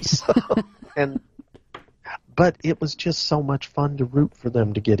life. So, but it was just so much fun to root for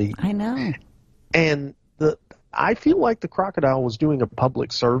them to get eaten. I know. And I feel like the crocodile was doing a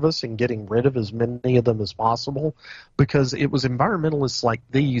public service and getting rid of as many of them as possible, because it was environmentalists like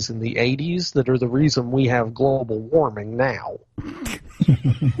these in the 80s that are the reason we have global warming now.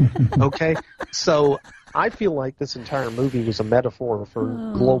 Okay? So I feel like this entire movie was a metaphor for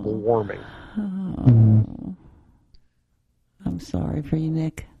global warming. Oh. I'm sorry for you,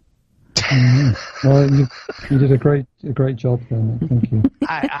 Nick. Well, you did a great job there, Nick. Thank you.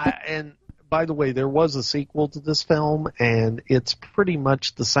 And by the way, there was a sequel to this film, and it's pretty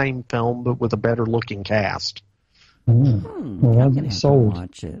much the same film, but with a better looking cast. Well, I'm sold.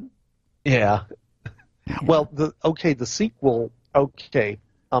 Watch it. Yeah. Well, the sequel,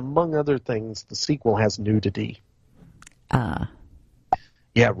 among other things, the sequel has nudity.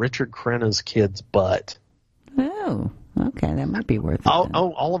 Yeah, Richard Crenna's kid's butt. Oh, okay, that might be worth it.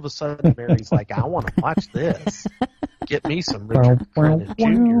 All of a sudden, Mary's like, I want to watch this. Get me some Richard Crenna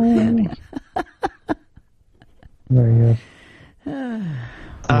Jr. Very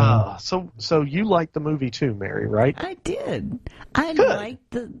So you liked the movie too, Mary, right? I did. I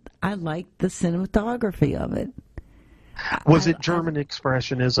liked the cinematography of it. Was it German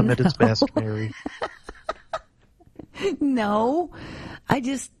expressionism at its best, Mary? No, I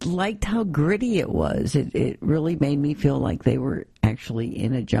just liked how gritty it was. It really made me feel like they were actually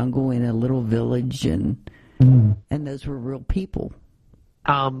in a jungle, in a little village, and those were real people.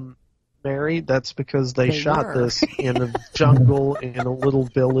 Mary, that's because they shot this in a jungle in a little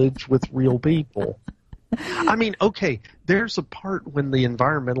village with real people. I mean, okay, there's a part when the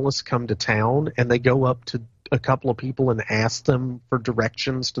environmentalists come to town and they go up to a couple of people and ask them for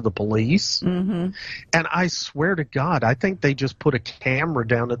directions to the police. Mm-hmm. And I swear to God, I think they just put a camera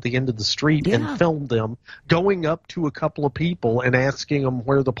down at the end of the street and filmed them going up to a couple of people and asking them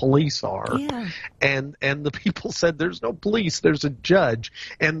where the police are. Yeah. And the people said, there's no police, there's a judge.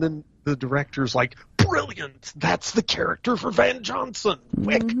 And then the director's like, brilliant, that's the character for Van Johnson.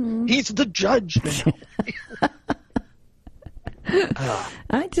 Quick, he's the judge now.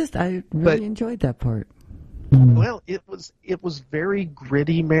 I really enjoyed that part. Well, it was very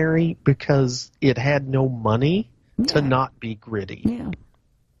gritty, Mary, because it had no money to not be gritty.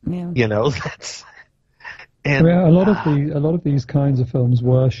 Yeah. You know, that's. And a lot of these kinds of films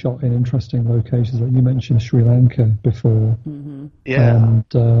were shot in interesting locations. Like you mentioned Sri Lanka before. Mm-hmm. Yeah.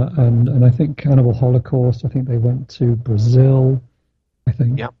 And I think Cannibal Holocaust. I think they went to Brazil. I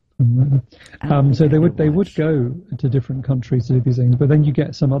think. Yep. So they would go to different countries to do these things, but then you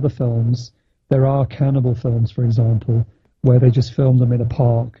get some other films. There are cannibal films, for example, where they just filmed them in a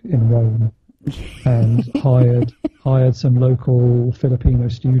park in Rome and hired some local Filipino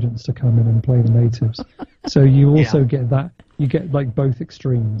students to come in and play the natives. So you also get that. You get like both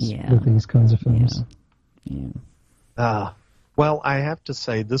extremes with these kinds of films. Well, I have to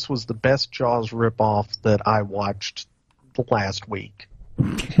say this was the best Jaws ripoff that I watched the last week.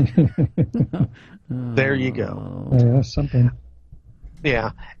 There you go. Yeah, that's something.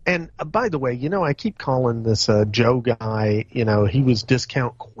 Yeah, and by the way, you know, I keep calling this Joe guy, you know, he was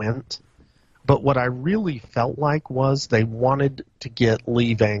Discount Quint, but what I really felt like was they wanted to get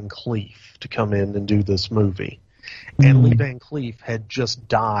Lee Van Cleef to come in and do this movie. And Lee Van Cleef had just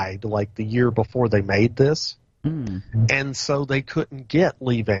died like the year before they made this. And so they couldn't get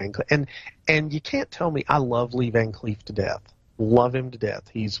Lee Van Cleef. And you can't tell me I love Lee Van Cleef to death. Love him to death.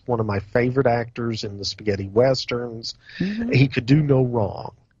 He's one of my favorite actors in the spaghetti westerns. He could do no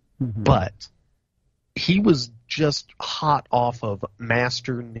wrong. But he was just hot off of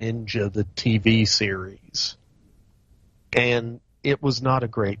Master Ninja, the TV series. And it was not a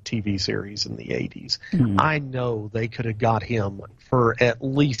great TV series in the 80s. I know they could have got him for at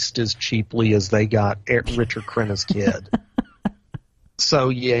least as cheaply as they got Richard Crenna's kid. So,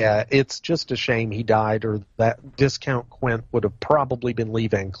 yeah, it's just a shame he died, or that Discount Quint would have probably been Lee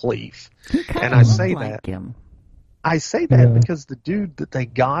Van Cleef. And I say that. I say that because the dude that they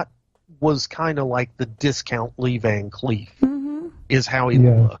got was kind of like the discount Lee Van Cleef, is how he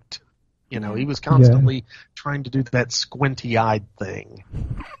looked. You know, he was constantly trying to do that squinty-eyed thing.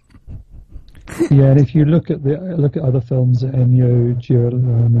 Yeah, and if you look at other films that Ennio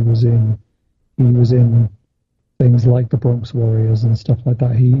Girolamo was in, he was in things like The Bronx Warriors and stuff like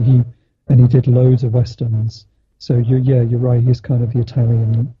that. He did loads of westerns. So you're right. He's kind of the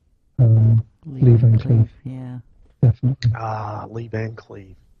Italian Lee Van Cleef. Yeah, definitely. Lee Van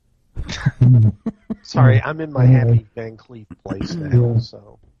Cleef. Sorry, I'm in my Happy Van Cleef place now,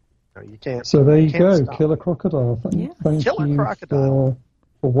 so you can't. So there you go, stop. Killer Crocodile. Thank Killer you Crocodile.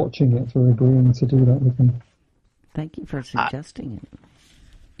 for watching it, for agreeing to do that with me. Thank you for suggesting it.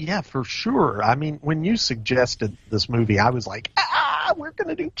 Yeah, for sure. I mean, when you suggested this movie, I was like, we're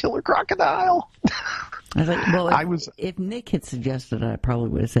going to do Killer Crocodile. I was like, well, if Nick had suggested it, I probably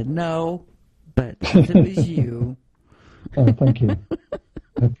would have said no, but since it was you. Oh, thank you.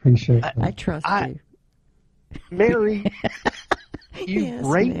 I appreciate that. I trust you. Mary,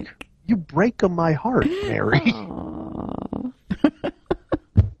 you break my heart, Mary.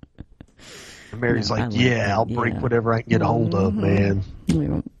 Mary's I'll break whatever I can get hold of, man.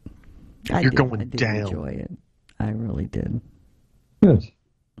 You're going down. I enjoy it. I really did. Good.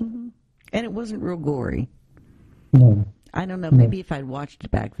 Mm-hmm. And it wasn't real gory. No. I don't know. Maybe if I'd watched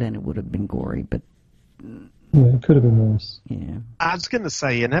it back then, it would have been gory, but... Yeah, it could have been worse. Yeah. I was going to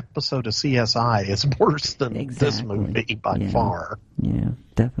say, an episode of CSI is worse than this movie by far. Yeah,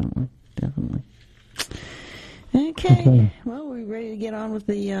 definitely. Okay. Well, are we ready to get on with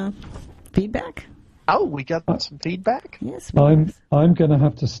the feedback? Oh, we got some feedback? Yes. I'm going to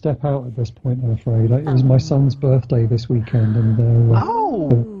have to step out at this point, I'm afraid. It was my son's birthday this weekend, and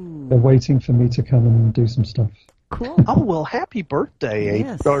they're waiting for me to come and do some stuff. Cool. Oh, well, happy birthday,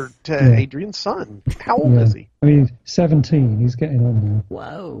 Adrian's son. How old is he? I mean, 17. He's getting on now.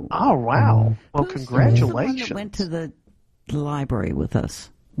 Whoa. Oh, wow. Well, congratulations. Who's the one that went to the library with us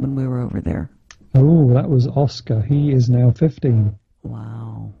when we were over there? Oh, that was Oscar. He is now 15.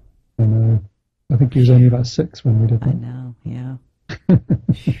 Wow. I know. I think he was only about 6 when we did that. I know, yeah.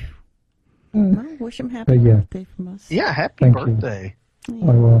 Well, wish him happy birthday from us. Yeah, happy birthday.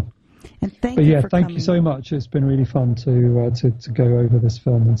 Yeah. I will. And thank you for thank coming. You so much. It's been really fun to go over this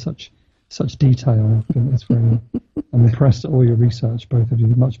film in such detail. It's very. I'm impressed at all your research, both of you.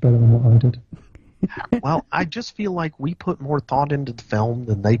 Much better than what I did. Well, I just feel like we put more thought into the film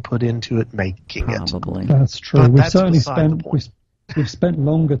than they put into it making it. That's true. We've certainly spent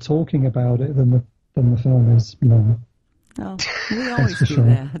longer talking about it than the film is long. Oh, we always do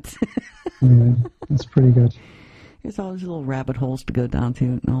that. Yeah, that's pretty good. There's always little rabbit holes to go down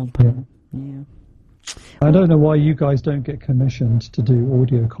to all the time. Yeah. I don't know why you guys don't get commissioned to do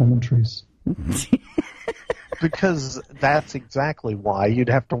audio commentaries. Because that's exactly why. You'd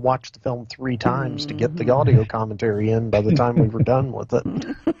have to watch the film 3 times to get the audio commentary in by the time we were done with it.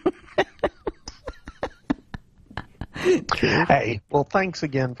 Hey, well, thanks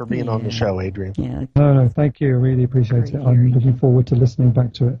again for being on the show, Adrian. Yeah. No, thank you. I really appreciate it. I'm looking forward to listening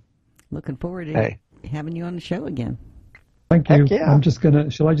back to it. Looking forward to having you on the show again. Thank you. Yeah. I'm just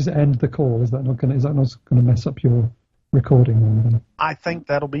gonna. Shall I just end the call? Is that not gonna mess up your recording? Then? I think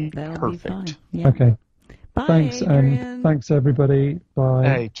that'll be perfect. Be fine. Yeah. Okay. Bye, thanks, Adrian. and thanks everybody. Bye.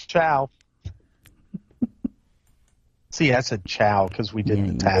 Hey, ciao. See, I said ciao because we did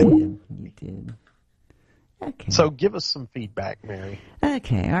Italian. You did. Okay. So give us some feedback, Mary.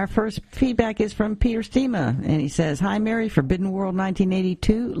 Okay, our first feedback is from Peter Stima, and he says, "Hi, Mary, Forbidden World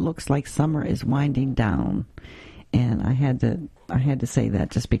 1982. Looks like summer is winding down." And I had to say that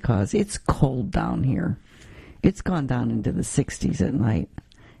just because it's cold down here. It's gone down into the 60s at night.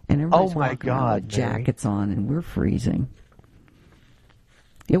 And everybody's walking around with jackets on, and we're freezing.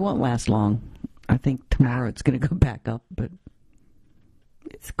 It won't last long. I think tomorrow it's going to go back up, but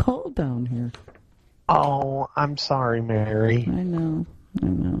it's cold down here. Oh, I'm sorry, Mary. I know.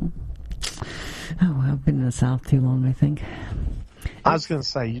 Oh, well, I've been in the South too long, I think. I was going to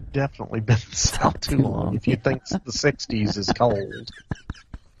say, you've definitely been in the South too long if you think the 60s is cold.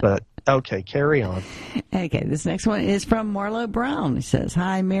 But, okay, carry on. Okay, this next one is from Marlo Brown. He says,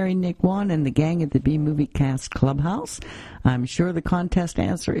 "Hi, Mary, Nick, Juan, and the gang at the B-Movie Cast Clubhouse. I'm sure the contest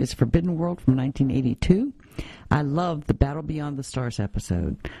answer is Forbidden World from 1982. I loved the Battle Beyond the Stars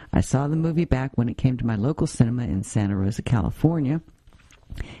episode. I saw the movie back when it came to my local cinema in Santa Rosa, California.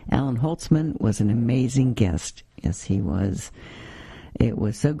 Alan Holtzman was an amazing guest. Yes, he was. It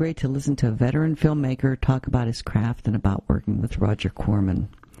was so great to listen to a veteran filmmaker talk about his craft and about working with Roger Corman.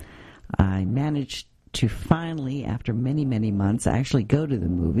 I managed to finally, after many, many months, actually go to the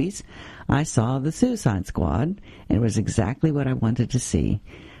movies. I saw The Suicide Squad, and it was exactly what I wanted to see.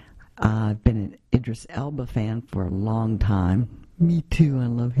 I've been an Idris Elba fan for a long time. Me too, I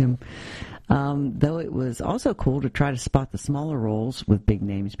love him. Though it was also cool to try to spot the smaller roles with big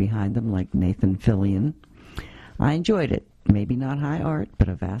names behind them, like Nathan Fillion. I enjoyed it. Maybe not high art, but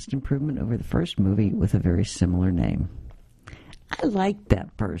a vast improvement over the first movie with a very similar name." I liked that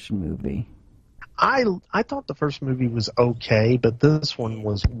first movie. I thought the first movie was okay, but this one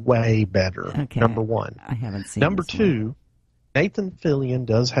was way better. Okay. Number one. I haven't seen Number this two, Nathan Fillion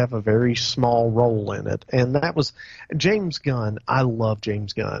does have a very small role in it, and that was James Gunn. I love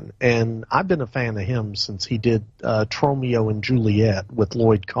James Gunn, and I've been a fan of him since he did Romeo and Juliet with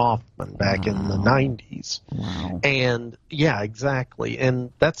Lloyd Kaufman back in the 90s. Wow. And, yeah, exactly.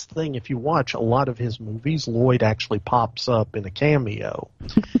 And that's the thing, if you watch a lot of his movies, Lloyd actually pops up in a cameo,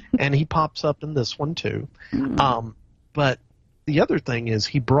 and he pops up in this one, too. But the other thing is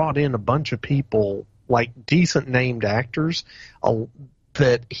he brought in a bunch of people, like decent named actors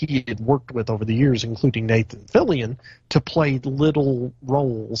that he had worked with over the years, including Nathan Fillion, to play little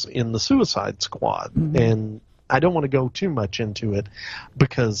roles in the Suicide Squad. And I don't want to go too much into it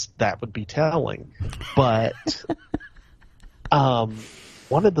because that would be telling. But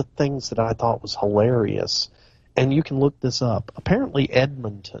one of the things that I thought was hilarious, and you can look this up, apparently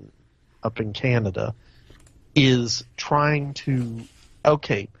Edmonton up in Canada is trying to,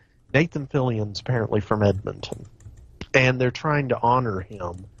 Nathan Fillion's apparently from Edmonton, and they're trying to honor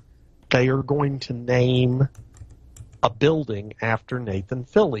him. They are going to name a building after Nathan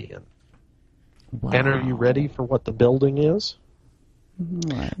Fillion. Wow. And are you ready for what the building is?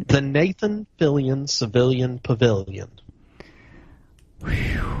 What? The Nathan Fillion Civilian Pavilion.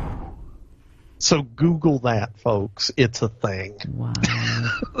 Whew. So Google that, folks. It's a thing. Wow.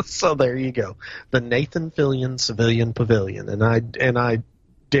 So there you go. The Nathan Fillion Civilian Pavilion. And I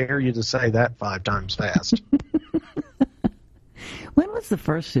dare you to say that 5 times fast. When was the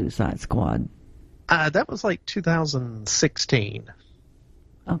first Suicide Squad? That was like 2016.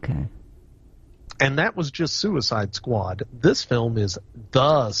 Okay. And that was just Suicide Squad. This film is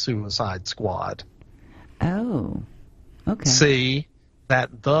The Suicide Squad. Oh, okay. See,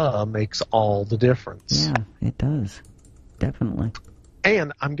 that the makes all the difference. Yeah, it does. Definitely.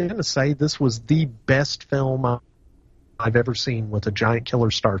 And I'm going to say this was the best film I've ever seen with a giant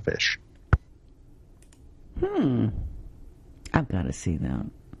killer starfish. I've got to see that.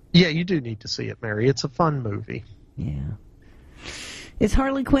 Yeah, you do need to see it, Mary. It's a fun movie. Yeah. Is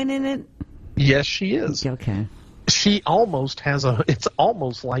Harley Quinn in it? Yes, she is. Okay. She almost has it's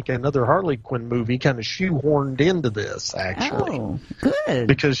almost like another Harley Quinn movie kind of shoehorned into this, actually. Oh, good.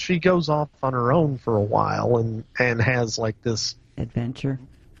 Because she goes off on her own for a while and has like this adventure.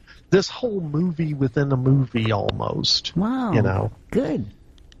 This whole movie within a movie almost. Wow. You know. Good.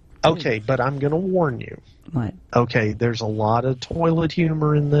 Okay, but I'm going to warn you. What? Okay, there's a lot of toilet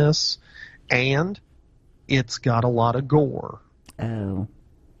humor in this, and it's got a lot of gore. Oh.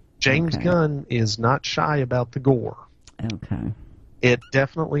 James Gunn is not shy about the gore. Okay. It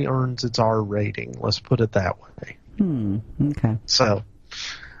definitely earns its R rating. Let's put it that way. Okay. So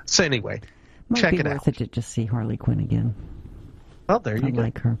anyway, Might check be it worth out. it to just see Harley Quinn again. Oh, there you go. I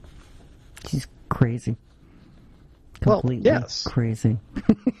like her. She's crazy. Well, Completely yes. crazy.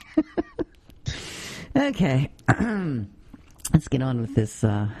 Okay. Let's get on with this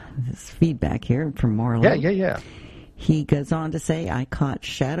feedback here from Marlon. Yeah. He goes on to say, I caught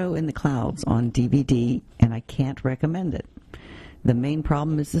Shadow in the Clouds on DVD, and I can't recommend it. The main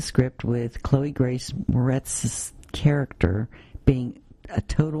problem is the script, with Chloe Grace Moretz's character being a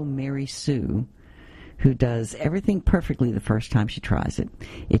total Mary Sue, who does everything perfectly the first time she tries it.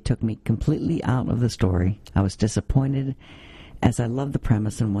 It took me completely out of the story. I was disappointed, as I love the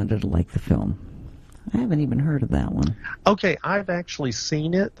premise and wanted to like the film. I haven't even heard of that one. Okay, I've actually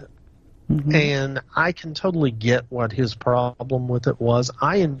seen it, and I can totally get what his problem with it was.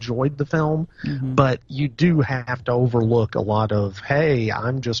 I enjoyed the film, but you do have to overlook a lot of, hey,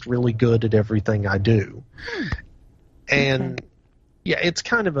 I'm just really good at everything I do. And yeah, it's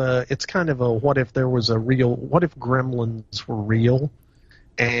kind of a what if Gremlins were real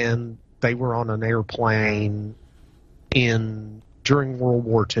and they were on an airplane during World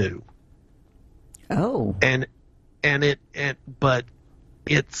War II. Oh. But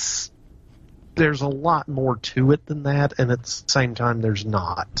there's a lot more to it than that, and at the same time there's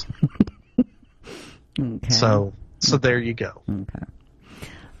not. Okay. So there you go.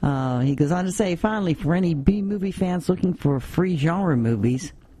 Okay. He goes on to say, finally, for any B-movie fans looking for free genre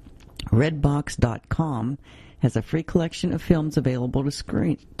movies, Redbox.com has a free collection of films available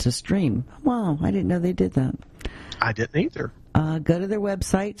to stream. Wow, I didn't know they did that. I didn't either. Go to their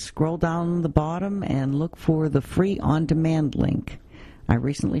website, scroll down the bottom, and look for the free on-demand link. I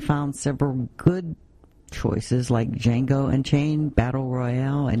recently found several good choices like Django Unchained, Battle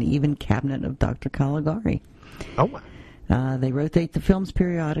Royale, and even Cabinet of Dr. Caligari. Oh, wow. They rotate the films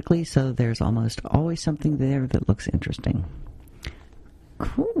periodically, so there's almost always something there that looks interesting.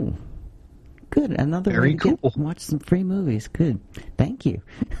 Cool. Good. Another Very way to cool. watch some free movies. Good. Thank you.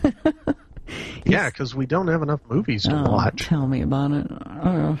 Yeah, because we don't have enough movies to watch. Tell me about it.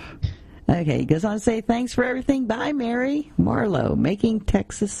 Okay, he goes on to say, thanks for everything. Bye, Mary. Marlo, making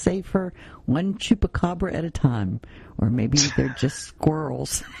Texas safer one chupacabra at a time. Or maybe they're just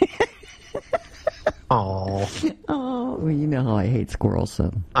squirrels. Oh, well, you know how I hate squirrels,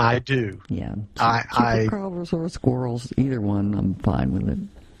 so. I do. Yeah. Chupacabras or squirrels, either one, I'm fine with it.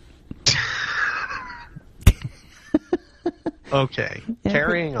 Okay,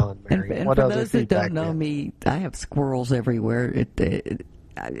 carrying on, Mary. And what for other those that don't know then? me, I have squirrels everywhere.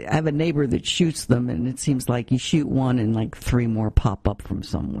 I have a neighbor that shoots them, and it seems like you shoot one and like 3 more pop up from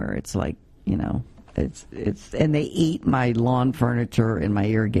somewhere. It's like, you know, and they eat my lawn furniture and my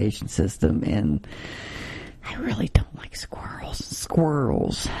irrigation system, and I really don't like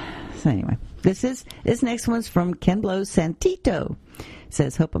squirrels. So anyway, this next one's from Ken Blow Santito.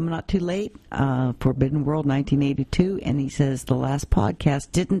 Says, hope I'm not too late. Forbidden World 1982, and he says the last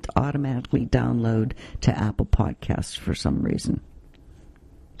podcast didn't automatically download to Apple Podcasts for some reason.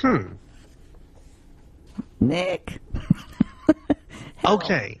 Nick.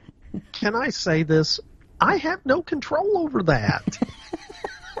 Okay. Can I say this? I have no control over that.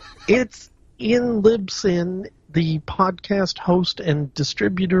 It's in Libsyn, the podcast host and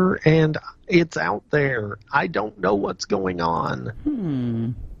distributor, and it's out there. I don't know what's going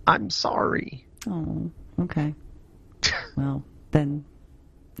on. I'm sorry. Oh, okay. Well, then,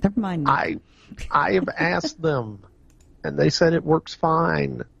 never mind. I have asked them, and they said it works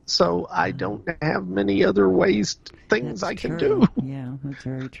fine. So I don't have many other things I can do. Yeah, that's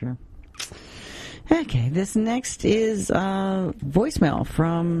very true. Okay, this next is voicemail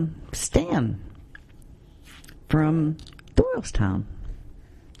from Stan from Doylestown.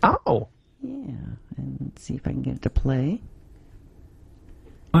 Oh. Yeah, and let's see if I can get it to play.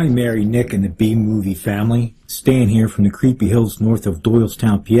 Hi, Mary, Nick, and the B-Movie family. Stan here from the creepy hills north of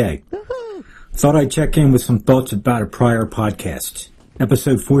Doylestown, PA. Woo-hoo. Thought I'd check in with some thoughts about a prior podcast.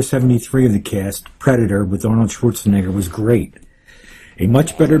 Episode 473 of the cast, Predator, with Arnold Schwarzenegger, was great. A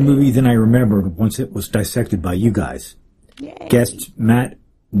much better movie than I remembered once it was dissected by you guys. Yay. Guest Matt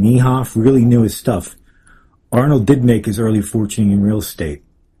Niehoff really knew his stuff. Arnold did make his early fortune in real estate.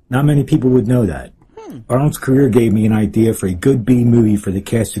 Not many people would know that. Arnold's career gave me an idea for a good B movie for the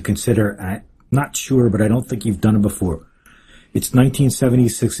cast to consider. I'm not sure, but I don't think you've done it before. It's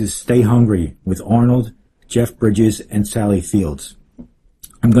 1976's Stay Hungry with Arnold, Jeff Bridges, and Sally Fields.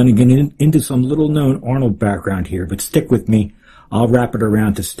 I'm going to get into some little-known Arnold background here, but stick with me. I'll wrap it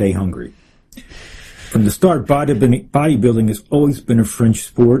around to Stay Hungry. From the start, bodybuilding has always been a fringe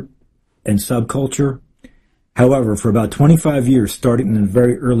sport and subculture. However, for about 25 years, starting in the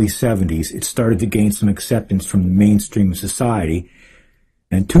very early 70s, it started to gain some acceptance from the mainstream of society,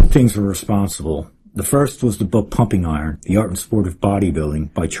 and 2 things were responsible. The first was the book Pumping Iron, The Art and Sport of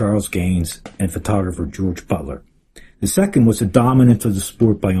Bodybuilding by Charles Gaines and photographer George Butler. The second was the dominance of the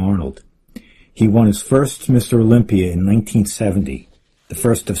sport by Arnold. He won his first Mr. Olympia in 1970, the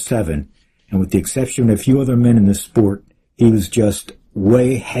first of 7, and with the exception of a few other men in the sport, he was just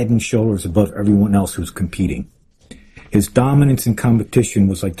way head and shoulders above everyone else who was competing. His dominance in competition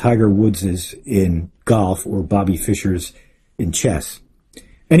was like Tiger Woods's in golf or Bobby Fischer's in chess.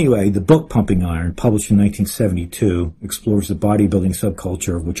 Anyway, the book Pumping Iron, published in 1972, explores the bodybuilding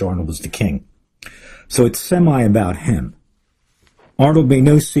subculture of which Arnold was the king. So it's semi about him. Arnold made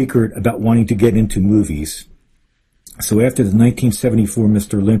no secret about wanting to get into movies. So after the 1974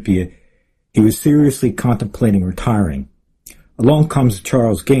 Mr. Olympia, he was seriously contemplating retiring. Along comes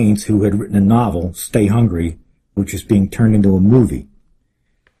Charles Gaines, who had written a novel, Stay Hungry, which is being turned into a movie.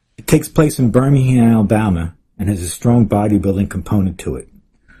 It takes place in Birmingham, Alabama, and has a strong bodybuilding component to it.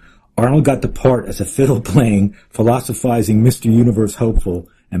 Arnold got the part as a fiddle-playing, philosophizing Mr. Universe hopeful,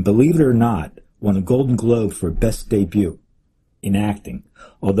 and believe it or not, won a Golden Globe for Best Debut in acting,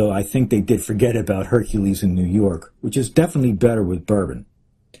 although I think they did forget about Hercules in New York, which is definitely better with bourbon.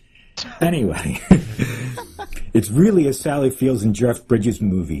 Anyway, it's really a Sally Fields and Jeff Bridges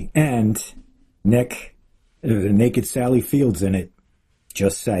movie, and Nick, there's a naked Sally Fields in it.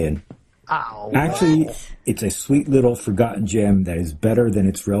 Just saying. Oh, actually, it's a sweet little forgotten gem that is better than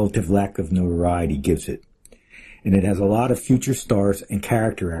its relative lack of notoriety gives it. And it has a lot of future stars and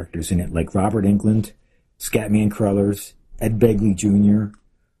character actors in it, like Robert Englund, Scatman Crothers, Ed Begley Jr.,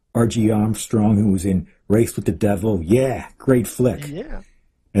 R.G. Armstrong, who was in Race with the Devil. Yeah, great flick. Yeah.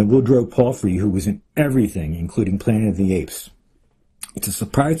 And Woodrow Palfrey, who was in everything, including Planet of the Apes. It's a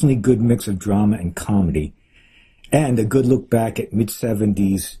surprisingly good mix of drama and comedy, and a good look back at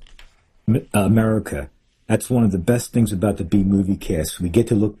mid-70s America. That's one of the best things about the B-Movie cast. We get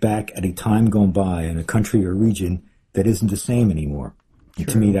to look back at a time gone by in a country or region that isn't the same anymore. And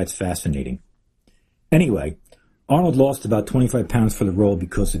to me, that's fascinating. Anyway, Arnold lost about 25 pounds for the role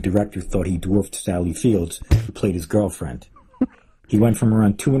because the director thought he dwarfed Sally Fields, who played his girlfriend. He went from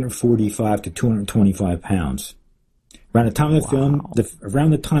around 245 to 225 pounds. Around the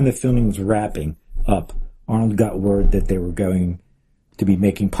time the filming was wrapping up, Arnold got word that they were going to be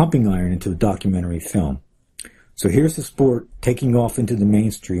making pumping iron into a documentary film. So here's the sport taking off into the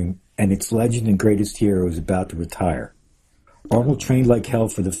mainstream, and its legend and greatest hero is about to retire. Arnold trained like hell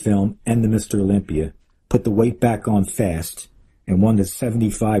for the film and the Mr. Olympia, put the weight back on fast, and won the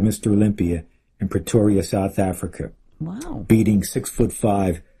 75 Mr. Olympia in Pretoria, South Africa. Wow. Beating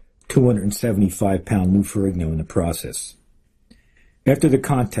 6'5", 275-pound Lou Ferrigno in the process. After the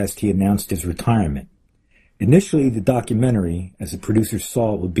contest, he announced his retirement. Initially, the documentary, as the producers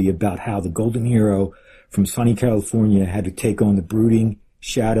saw it, would be about how the golden hero from sunny California had to take on the brooding,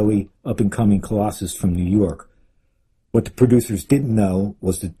 shadowy, up-and-coming colossus from New York. What the producers didn't know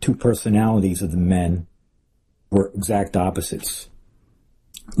was the two personalities of the men were exact opposites.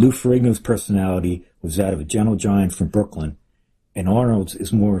 Lou Ferrigno's personality was that of a gentle giant from Brooklyn, and Arnold's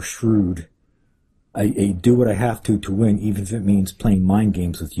is more shrewd, a do what I have to win, even if it means playing mind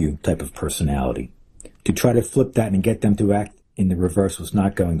games with you type of personality. To try to flip that and get them to act in the reverse was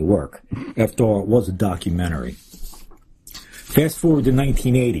not going to work. After all, it was a documentary. Fast forward to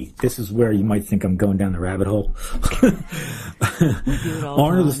 1980. This is where you might think I'm going down the rabbit hole.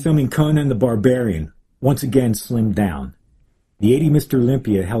 Arnold is filming Conan the Barbarian, once again slimmed down. The 80 Mr.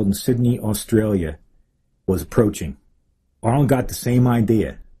 Olympia, held in Sydney, Australia, was approaching. Arnold got the same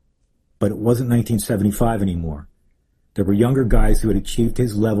idea, but it wasn't 1975 anymore. There were younger guys who had achieved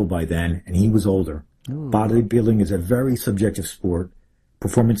his level by then, and he was older. Ooh. Bodybuilding is a very subjective sport,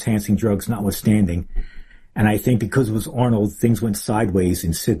 performance-enhancing drugs notwithstanding, and I think because it was Arnold, things went sideways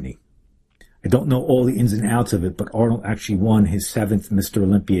in Sydney. I don't know all the ins and outs of it, but Arnold actually won his 7th Mr.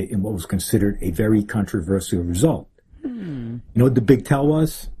 Olympia in what was considered a very controversial result. You know what the big tell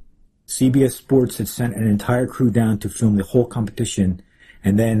was? CBS Sports had sent an entire crew down to film the whole competition,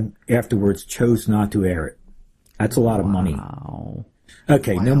 and then afterwards chose not to air it. That's a lot of money.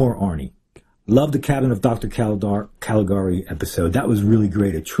 Okay, no more Arnie. Love the Cabin of Dr. Caligari episode. That was really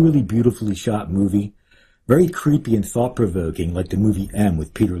great. A truly beautifully shot movie. Very creepy and thought-provoking, like the movie M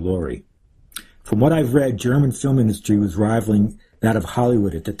with Peter Lorre. From what I've read, German film industry was rivaling that of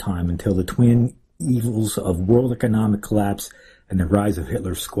Hollywood at the time until the twin evils of world economic collapse and the rise of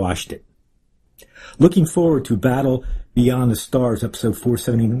Hitler squashed it. Looking forward to Battle Beyond the Stars, episode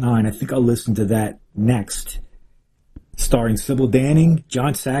 479. I think I'll listen to that next. Starring Sybil Danning,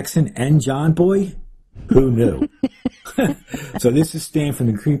 John Saxon, and John Boy? Who knew? So this is Stan from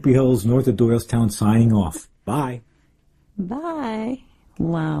the Creepy Hills, north of Doylestown, signing off. Bye. Bye.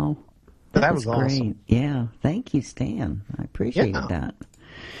 Wow. That was great. Awesome. Yeah. Thank you, Stan. I appreciated that.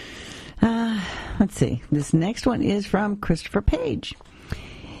 Let's see. This next one is from Christopher Page.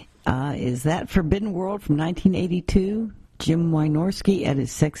 Is that Forbidden World from 1982? Jim Wynorski at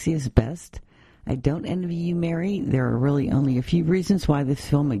his sexiest best. I don't envy you, Mary. There are really only a few reasons why this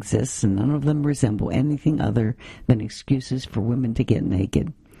film exists, and none of them resemble anything other than excuses for women to get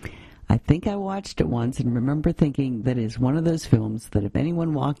naked. I think I watched it once and remember thinking that it is one of those films that if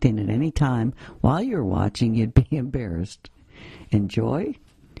anyone walked in at any time while you were watching, you'd be embarrassed. Enjoy?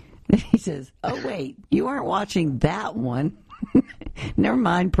 He says, oh, wait, you aren't watching that one. Never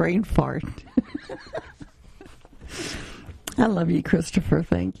mind, brain fart. I love you, Christopher.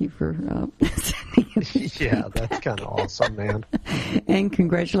 Thank you for sending it. Yeah, that's kind of awesome, man. And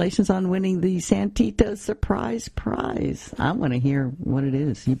congratulations on winning the Santito Surprise Prize. I want to hear what it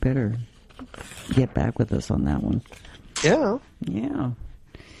is. You better get back with us on that one. Yeah. Yeah.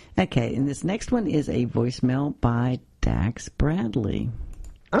 Okay, and this next one is a voicemail by Dax Bradley.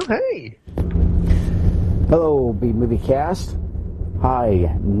 Oh, hey. Hello, B-Movie Cast.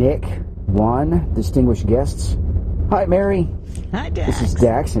 Hi, Nick, Juan, distinguished guests. Hi, Mary. Hi, Dax. This is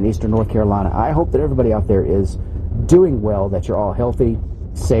Dax in Eastern North Carolina. I hope that everybody out there is doing well, that you're all healthy,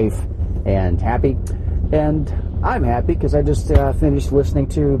 safe, and happy. And I'm happy because I just finished listening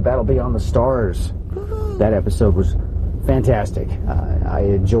to Battle Beyond the Stars. Woo-hoo. That episode was fantastic. I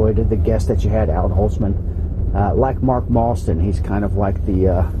enjoyed the guest that you had, Alan Holtzman. Like Mark Malston, he's kind of like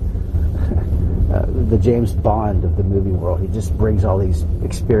the James Bond of the movie world. He just brings all these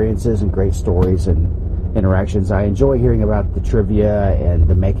experiences and great stories and interactions. I enjoy hearing about the trivia and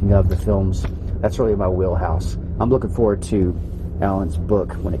the making of the films. That's really my wheelhouse. I'm looking forward to Alan's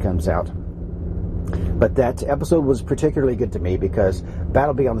book when it comes out. But that episode was particularly good to me because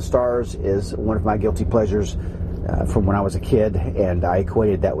Battle Beyond the Stars is one of my guilty pleasures from when I was a kid, and I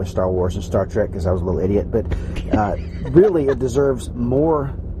equated that with Star Wars and Star Trek because I was a little idiot. But really, it deserves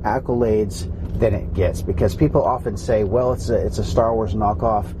more accolades than it gets, because people often say, well, it's a Star Wars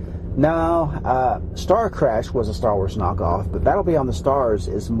knockoff. No, Star Crash was a Star Wars knockoff, but Battle Beyond the Stars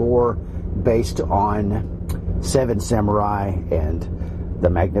is more based on Seven Samurai and the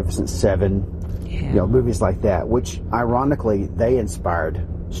Magnificent Seven, movies like that, which ironically they inspired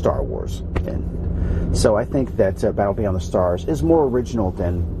Star Wars. And so I think that Battle Beyond the Stars is more original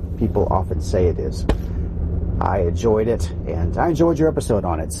than people often say it is. I enjoyed it, and I enjoyed your episode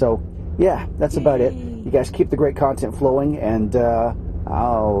on it. So, yeah, that's about it. You guys keep the great content flowing, and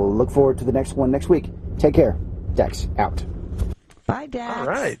I'll look forward to the next one next week. Take care. Dax, out. Bye, Dax. All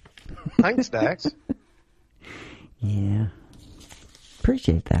right. Thanks, Dax. Yeah.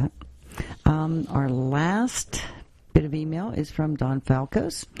 Appreciate that. Our last bit of email is from Don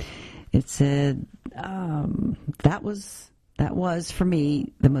Falcos. It said, that was for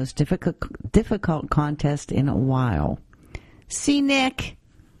me the most difficult contest in a while. See, Nick?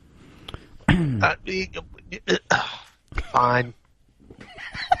 Fine.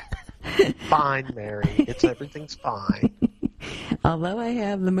 Fine, Mary. Everything's fine. Although I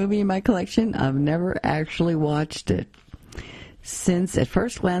have the movie in my collection, I've never actually watched it. Since at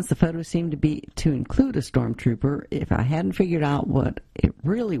first glance the photo seemed to include a stormtrooper, if I hadn't figured out what it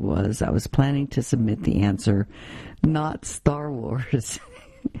really was, I was planning to submit the answer, not Star Wars,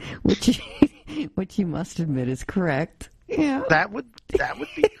 which you must admit is correct. Yeah, that would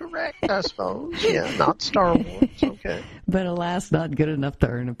be correct, I suppose. Yeah, not Star Wars. Okay, but alas, not good enough to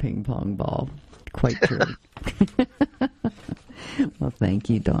earn a ping pong ball. Quite true. Well, thank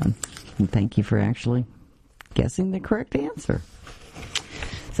you, Dawn, and thank you for actually guessing the correct answer.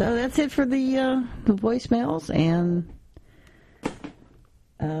 So that's it for the voicemails, and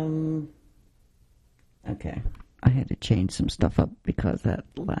okay, I had to change some stuff up because that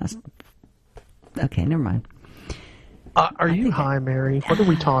last. Okay, never mind. Are you high, Mary? What are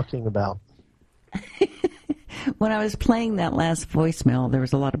we talking about? When I was playing that last voicemail, there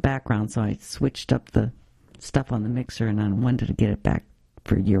was a lot of background, so I switched up the stuff on the mixer, and I wanted to get it back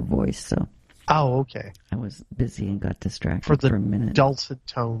for your voice, so. Oh, okay. I was busy and got distracted for a minute. Dulcet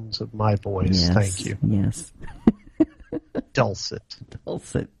tones of my voice. Yes, thank you. Yes. Dulcet.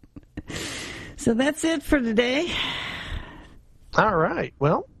 So that's it for today. All right.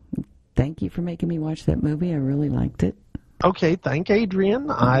 Well, thank you for making me watch that movie. I really liked it. Okay, thank Adrian.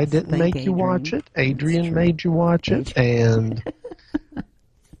 I didn't make you watch it. Adrian made you watch it. And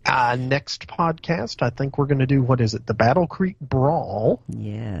next podcast, I think we're going to do, the Battle Creek Brawl.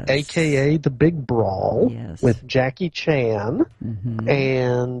 Yes. A.K.A. The Big Brawl. Yes. With Jackie Chan. Mm-hmm.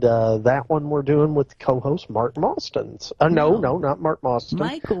 And that one we're doing with co-host Mark Mostyn. No, not Mark Mostyn.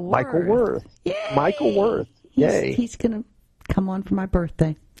 Michael Worth. Yay! Michael Worth. Yay. He's going to come on for my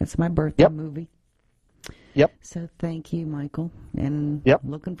birthday. That's my birthday movie. Yep. So thank you, Michael. And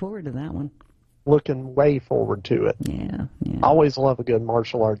looking forward to that one. Looking way forward to it. Yeah. Always love a good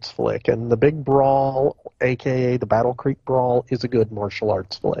martial arts flick. And The Big Brawl, a.k.a. the Battle Creek Brawl, is a good martial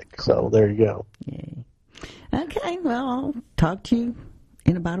arts flick. Cool. So there you go. Yay. Okay, well, I'll talk to you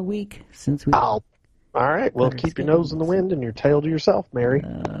in about a week since we... All right. Well, keep your nose in the wind and your tail to yourself, Mary.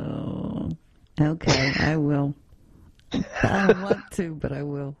 Oh, okay, I will. I don't want to, but I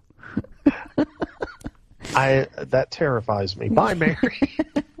will. That terrifies me. Bye, Mary.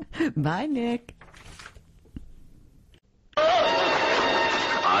 Bye, Nick.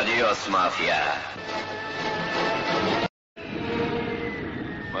 Adios, Mafia.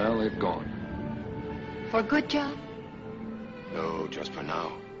 Well, they've gone. For good, Joe? No, just for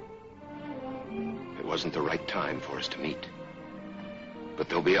now. It wasn't the right time for us to meet. But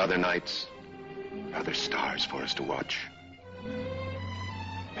there'll be other nights, other stars for us to watch.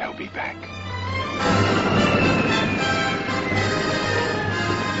 They'll be back.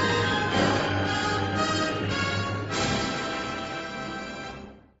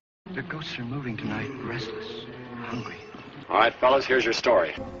 The ghosts are moving tonight, restless, hungry. All right, fellas, here's your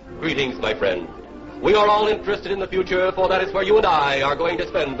story. Greetings, my friend. We are all interested in the future, for that is where you and I are going to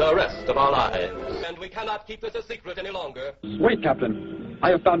spend the rest of our lives. And we cannot keep this a secret any longer. Wait, Captain. I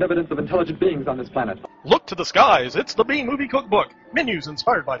have found evidence of intelligent beings on this planet. Look to the skies. It's the B-Movie Cookbook. Menus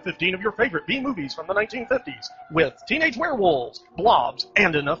inspired by 15 of your favorite B-movies from the 1950s. With teenage werewolves, blobs,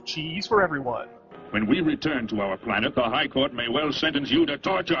 and enough cheese for everyone. When we return to our planet, the High Court may well sentence you to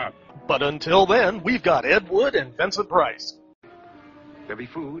torture. But until then, we've got Ed Wood and Vincent Price. There'll be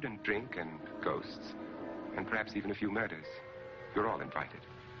food and drink and ghosts, and perhaps even a few murders. You're all invited.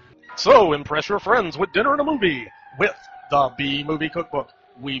 So impress your friends with dinner and a movie with the B-Movie Cookbook.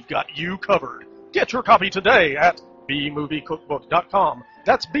 We've got you covered. Get your copy today at bmoviecookbook.com.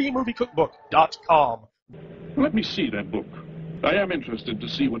 That's bmoviecookbook.com. Let me see that book. I am interested to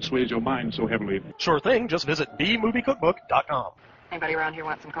see what sways your mind so heavily. Sure thing. Just visit bmoviecookbook.com. Anybody around here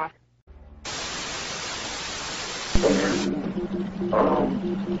want some coffee?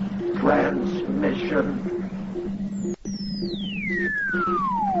 Transmission.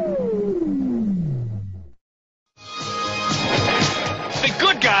 The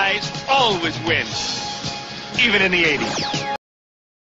good guys always win, even in the 80s.